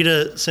on.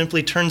 Rita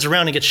simply turns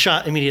around and gets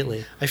shot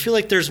immediately. I feel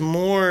like there's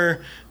more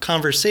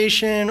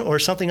conversation or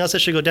something else that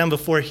should go down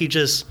before he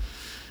just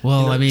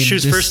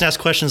shoots first and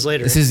asks questions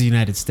later. This is the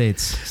United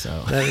States,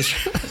 so that is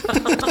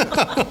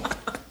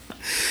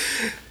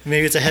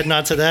maybe it's a head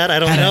nod to that. I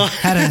don't know.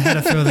 Had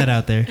to throw that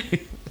out there.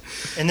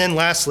 And then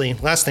last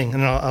thing,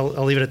 and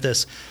I'll leave it at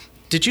this.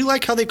 Did you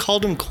like how they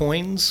called them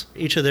coins?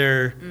 Each of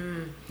their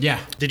Yeah.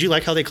 Did you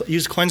like how they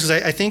used coins?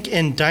 Because I think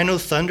in Dino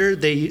Thunder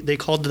they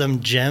called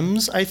them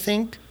gems, I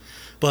think.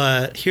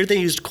 But here they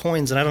used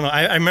coins, and I don't know.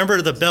 I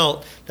remember the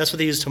belt. That's what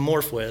they used to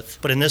morph with.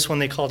 But in this one,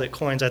 they called it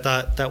coins. I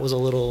thought that was a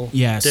little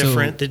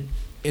different. So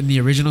in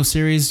the original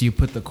series, you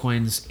put the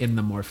coins in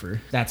the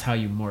morpher. That's how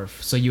you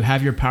morph. So you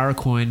have your power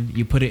coin.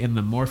 You put it in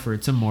the morpher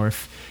to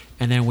morph,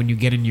 and then when you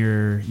get in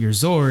your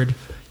Zord,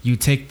 you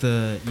take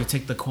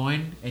the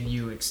coin and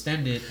you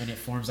extend it, and it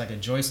forms like a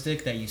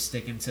joystick that you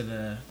stick into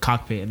the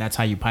cockpit, and that's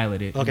how you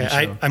pilot it.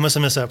 Okay, I must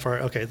have missed that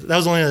part. Okay, that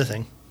was the only other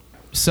thing.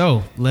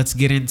 So let's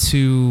get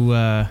into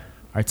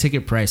our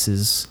ticket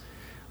prices.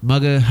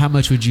 Mugga, how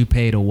much would you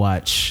pay to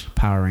watch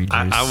Power Rangers?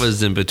 I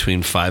was in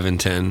between 5 and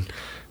 10,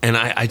 and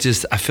I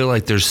feel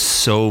like there's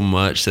so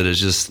much that is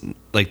just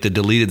like the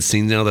deleted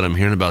scenes now that I'm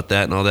hearing about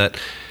that and all that.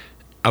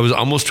 I was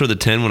almost toward the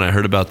 10 when I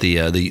heard about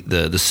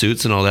the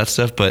suits and all that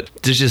stuff, but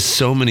there's just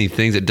so many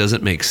things that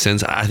doesn't make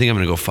sense. I think I'm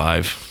gonna go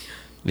 5.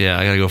 Yeah,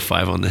 I gotta go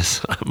 5 on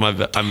this.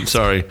 I'm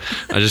sorry,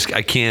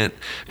 I can't,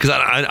 because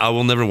I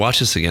will never watch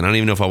this again. I don't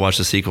even know if I'll watch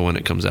the sequel when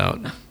it comes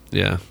out.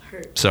 Yeah,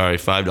 sorry,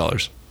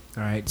 $5.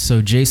 All right,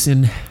 so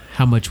Jason,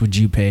 how much would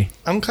you pay?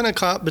 I'm kind of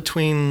caught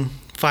between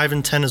 5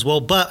 and 10 as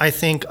well, but I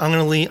think I'm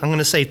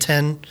gonna say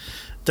 10.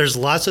 There's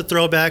lots of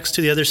throwbacks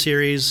to the other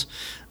series.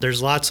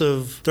 There's lots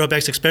of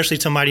throwbacks, especially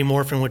to Mighty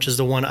Morphin, which is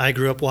the one I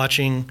grew up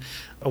watching.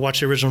 I watched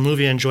the original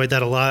movie. I enjoyed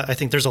that a lot. I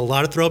think there's a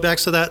lot of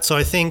throwbacks to that. So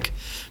I think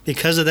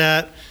because of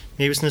that,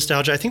 maybe it's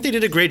nostalgia. I think they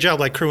did a great job,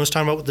 like Kurt was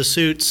talking about with the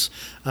suits.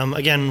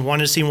 Again,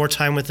 wanted to see more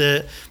time with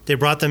it. They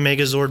brought the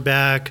Megazord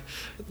back.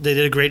 They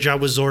did a great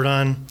job with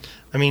Zordon.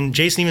 I mean,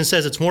 Jason even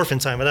says it's morphin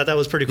time. I thought that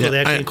was pretty cool. They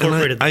actually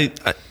incorporated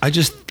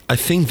that. I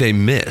think they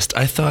missed.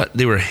 I thought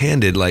they were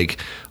handed like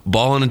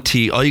ball on a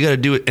tee. All you got to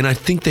do it, and I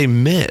think they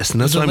missed,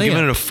 and that's why I'm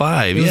giving it a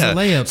 5. It was a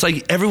layup. It's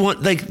like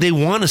everyone they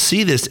want to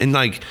see this, and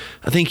like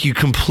I think you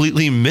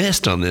completely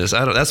missed on this.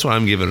 That's why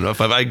I'm giving it a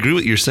 5. I agree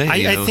with what you're saying.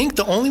 I think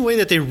the only way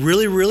that they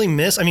really, really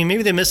miss. I mean,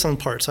 maybe they miss on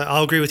parts.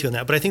 I'll agree with you on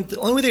that. But I think the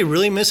only way they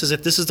really miss is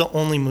if this is the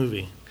only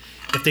movie.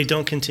 If they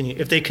don't continue.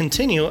 If they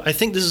continue, I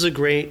think this is a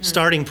great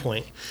starting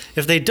point.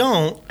 If they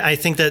don't, I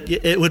think that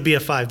it would be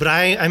a 5. But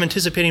I'm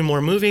anticipating more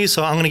movies,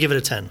 so I'm going to give it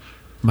a 10.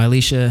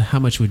 Mylisha, how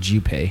much would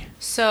you pay?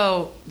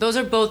 So those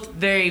are both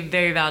very,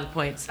 very valid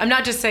points. I'm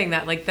not just saying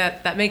that. Like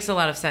that makes a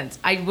lot of sense.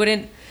 I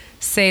wouldn't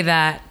say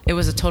that it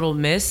was a total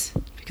miss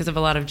because of a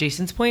lot of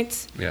Jason's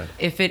points. Yeah.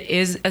 If it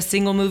is a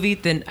single movie,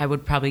 then I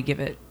would probably give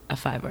it a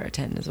 5 or a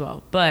 10 as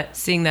well. But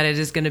seeing that it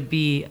is going to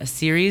be a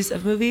series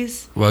of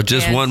movies. Well,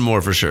 just one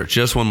more for sure.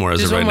 Just one more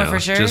as of right now.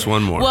 Just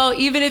one more. Well,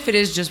 even if it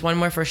is just one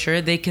more for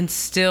sure, they can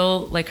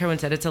still, like Kerwin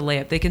said, it's a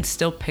layup. They can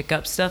still pick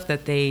up stuff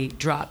that they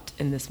dropped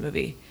in this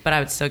movie. But I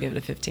would still give it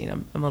a 15.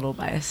 I'm a little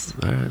biased.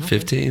 All right,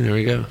 15. There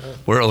we go.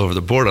 We're all over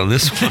the board on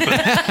this one.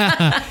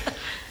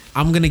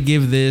 I'm gonna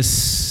give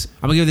this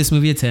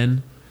movie a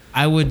 10.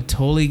 I would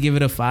totally give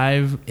it a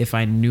 5 if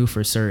I knew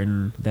for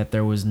certain that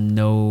there was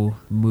no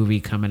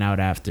movie coming out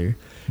after.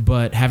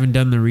 But having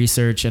done the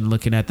research and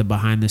looking at the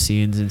behind the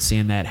scenes and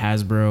seeing that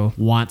Hasbro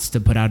wants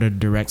to put out a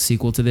direct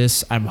sequel to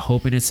this, I'm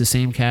hoping it's the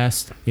same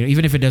cast. You know,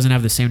 even if it doesn't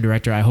have the same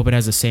director, I hope it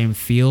has the same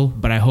feel.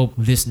 But I hope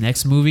this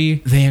next movie,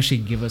 they actually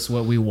give us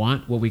what we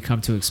want, what we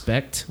come to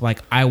expect. Like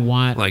I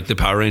want, like the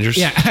Power Rangers.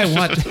 Yeah, I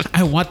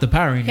want the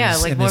Power Rangers. Yeah,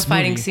 like more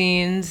fighting movie.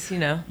 Scenes. You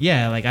know.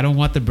 Yeah, like I don't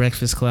want the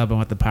Breakfast Club. I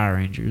want the Power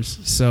Rangers.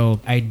 So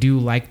I do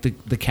like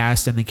the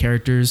cast and the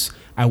characters.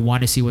 I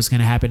want to see what's going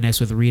to happen next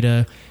with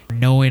Rita.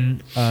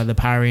 Knowing the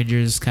Power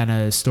Rangers kind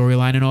of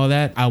storyline and all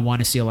that, I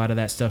want to see a lot of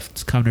that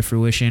stuff come to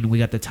fruition. We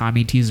got the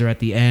Tommy teaser at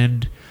the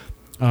end.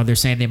 They're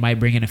saying they might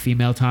bring in a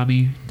female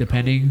Tommy,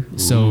 depending.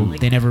 So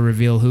they never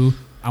reveal who.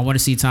 I want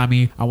to see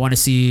Tommy. I want to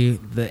see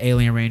the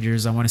Alien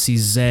Rangers. I want to see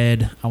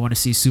Zed. I want to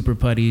see Super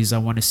Putties. I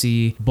want to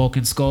see Bulk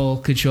and Skull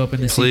could show up in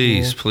the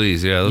sequel.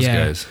 Please, yeah, those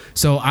guys.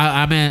 So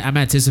I'm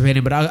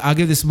anticipating, but I'll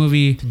give this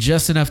movie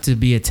just enough to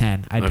be a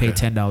 10. I'd pay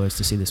 $10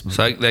 to see this movie.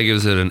 So that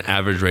gives it an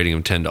average rating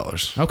of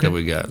 $10. Okay. That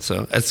we got.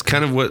 So that's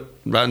kind of what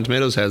Rotten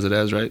Tomatoes has it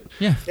as, right?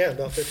 Yeah. Yeah,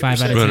 about 50%.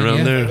 5 out of 10. Running around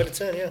yeah. there. 5 out of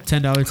 10, yeah.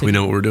 $10 ticket. We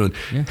know what we're doing.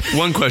 Yeah.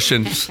 One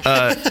question.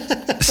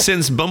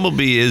 Since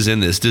Bumblebee is in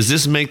this, does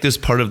this make this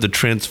part of the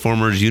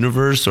Transformers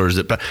universe, or is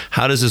it?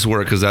 How does this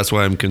work? Because that's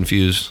why I'm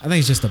confused. I think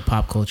it's just a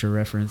pop culture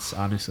reference,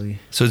 honestly.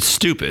 So it's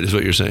stupid, is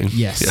what you're saying?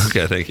 Yes. Yeah,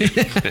 okay, thank you.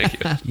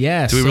 Thank you.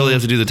 Yeah. Do we really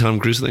have to do the Tom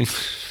Cruise thing?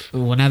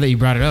 Well, now that you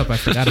brought it up, I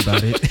forgot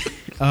about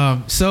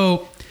it.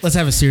 So let's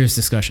have a serious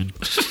discussion.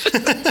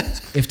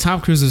 If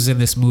Tom Cruise was in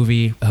this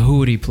movie, who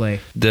would he play?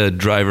 The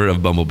driver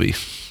of Bumblebee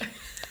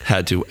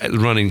had to,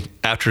 running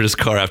after his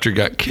car after he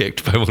got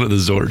kicked by one of the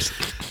Zords.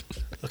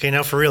 Okay,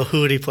 now for real,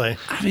 who would he play?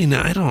 I mean,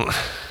 I don't.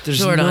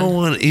 There's Zordon. no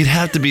one. He'd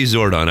have to be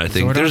Zordon. I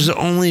think Zordon? there's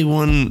only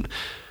one.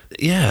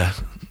 Yeah.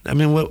 I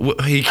mean,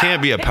 what he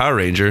can't be a Power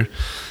Ranger.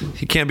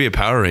 He can't be a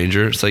Power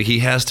Ranger. It's like he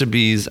has to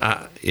be.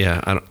 I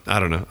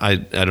don't know. I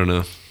don't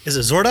know. Is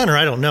it Zordon or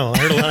I don't know? I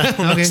heard a lot of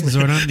Okay,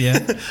 Zordon, yeah.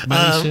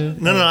 Malaysia.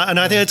 No,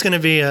 I think it's going to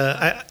be.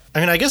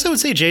 I guess I would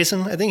say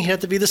Jason. I think he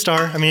had to be the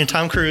star. I mean,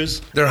 Tom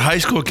Cruise. They're high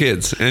school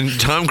kids, and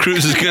Tom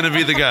Cruise is going to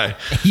be the guy.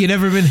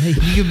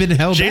 You've been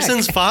held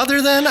Jason's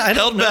father, then? I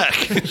Held don't know.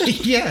 back.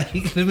 Yeah,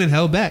 he could have been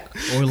held back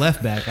or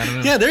left back. I don't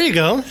know. Yeah, there you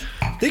go.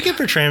 They could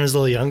portray him as a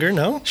little younger,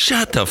 no?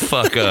 Shut the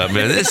fuck up,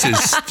 man. This is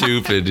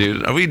stupid,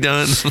 dude. Are we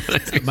done?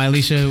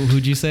 Mylisha,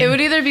 who'd you say? It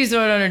would either be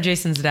Zordon or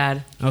Jason's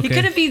dad. Okay. He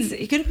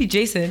couldn't be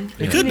Jason.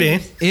 It could be.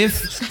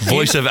 If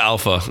Voice of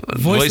Alpha.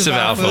 Voice of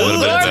Alpha would have been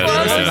Lord, better.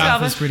 Voice of Yeah. Alpha.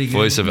 Alpha's pretty good.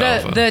 Voice of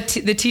Alpha.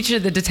 The teacher,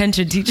 the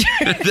detention teacher.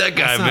 That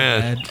guy, That's not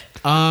man.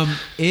 bad.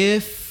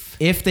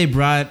 If they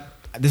brought,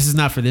 this is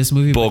not for this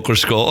movie. Bulk or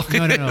Skull.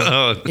 No.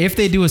 Oh. If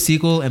they do a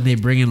sequel and they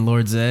bring in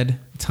Lord Zed,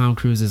 Tom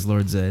Cruise is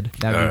Lord Zed.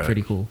 That would be Alright.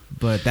 pretty cool.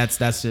 But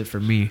that's it for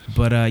me.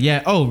 But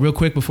yeah. Oh, real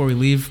quick before we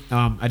leave,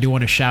 I do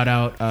want to shout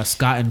out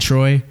Scott and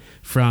Troy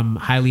from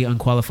Highly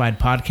Unqualified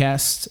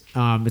Podcast.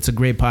 It's a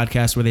great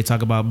podcast where they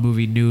talk about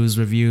movie news,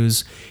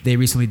 reviews. They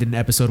recently did an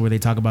episode where they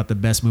talk about the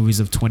best movies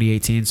of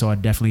 2018, so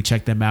I'd definitely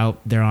check them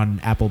out. They're on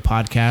Apple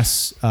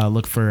Podcasts.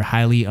 Look for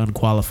Highly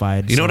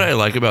Unqualified. You know what I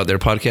like about their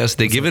podcast?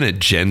 They give an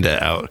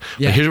agenda out.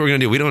 Yeah. Like, here's what we're gonna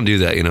do. We don't do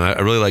that.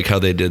 I really like how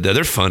they did that.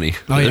 They're funny.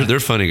 Oh, yeah. They're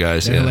funny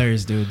guys. They're yeah.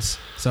 hilarious dudes.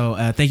 So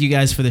thank you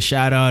guys for the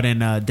shout out,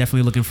 and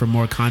definitely looking for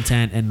more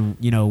content. And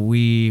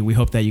we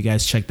hope that you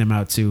guys check them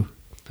out too.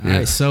 All Yeah.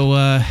 right. So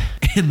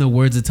in the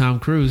words of Tom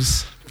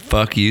Cruise,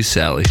 Fuck you,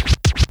 Sally.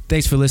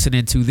 thanks for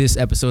listening to this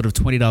episode of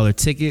 $20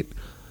 Ticket.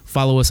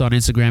 Follow us on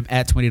Instagram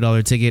at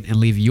 $20 Ticket and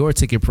leave your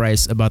ticket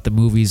price about the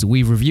movies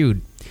we've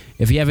reviewed.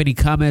 If you have any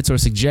comments or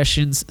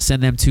suggestions,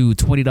 send them to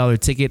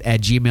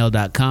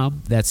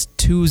 $20ticket@gmail.com. That's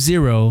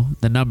 20,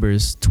 the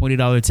numbers,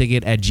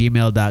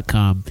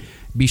 $20ticket@gmail.com.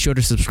 Be sure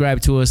to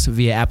subscribe to us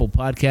via Apple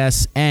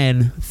Podcasts,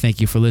 and thank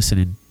you for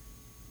listening.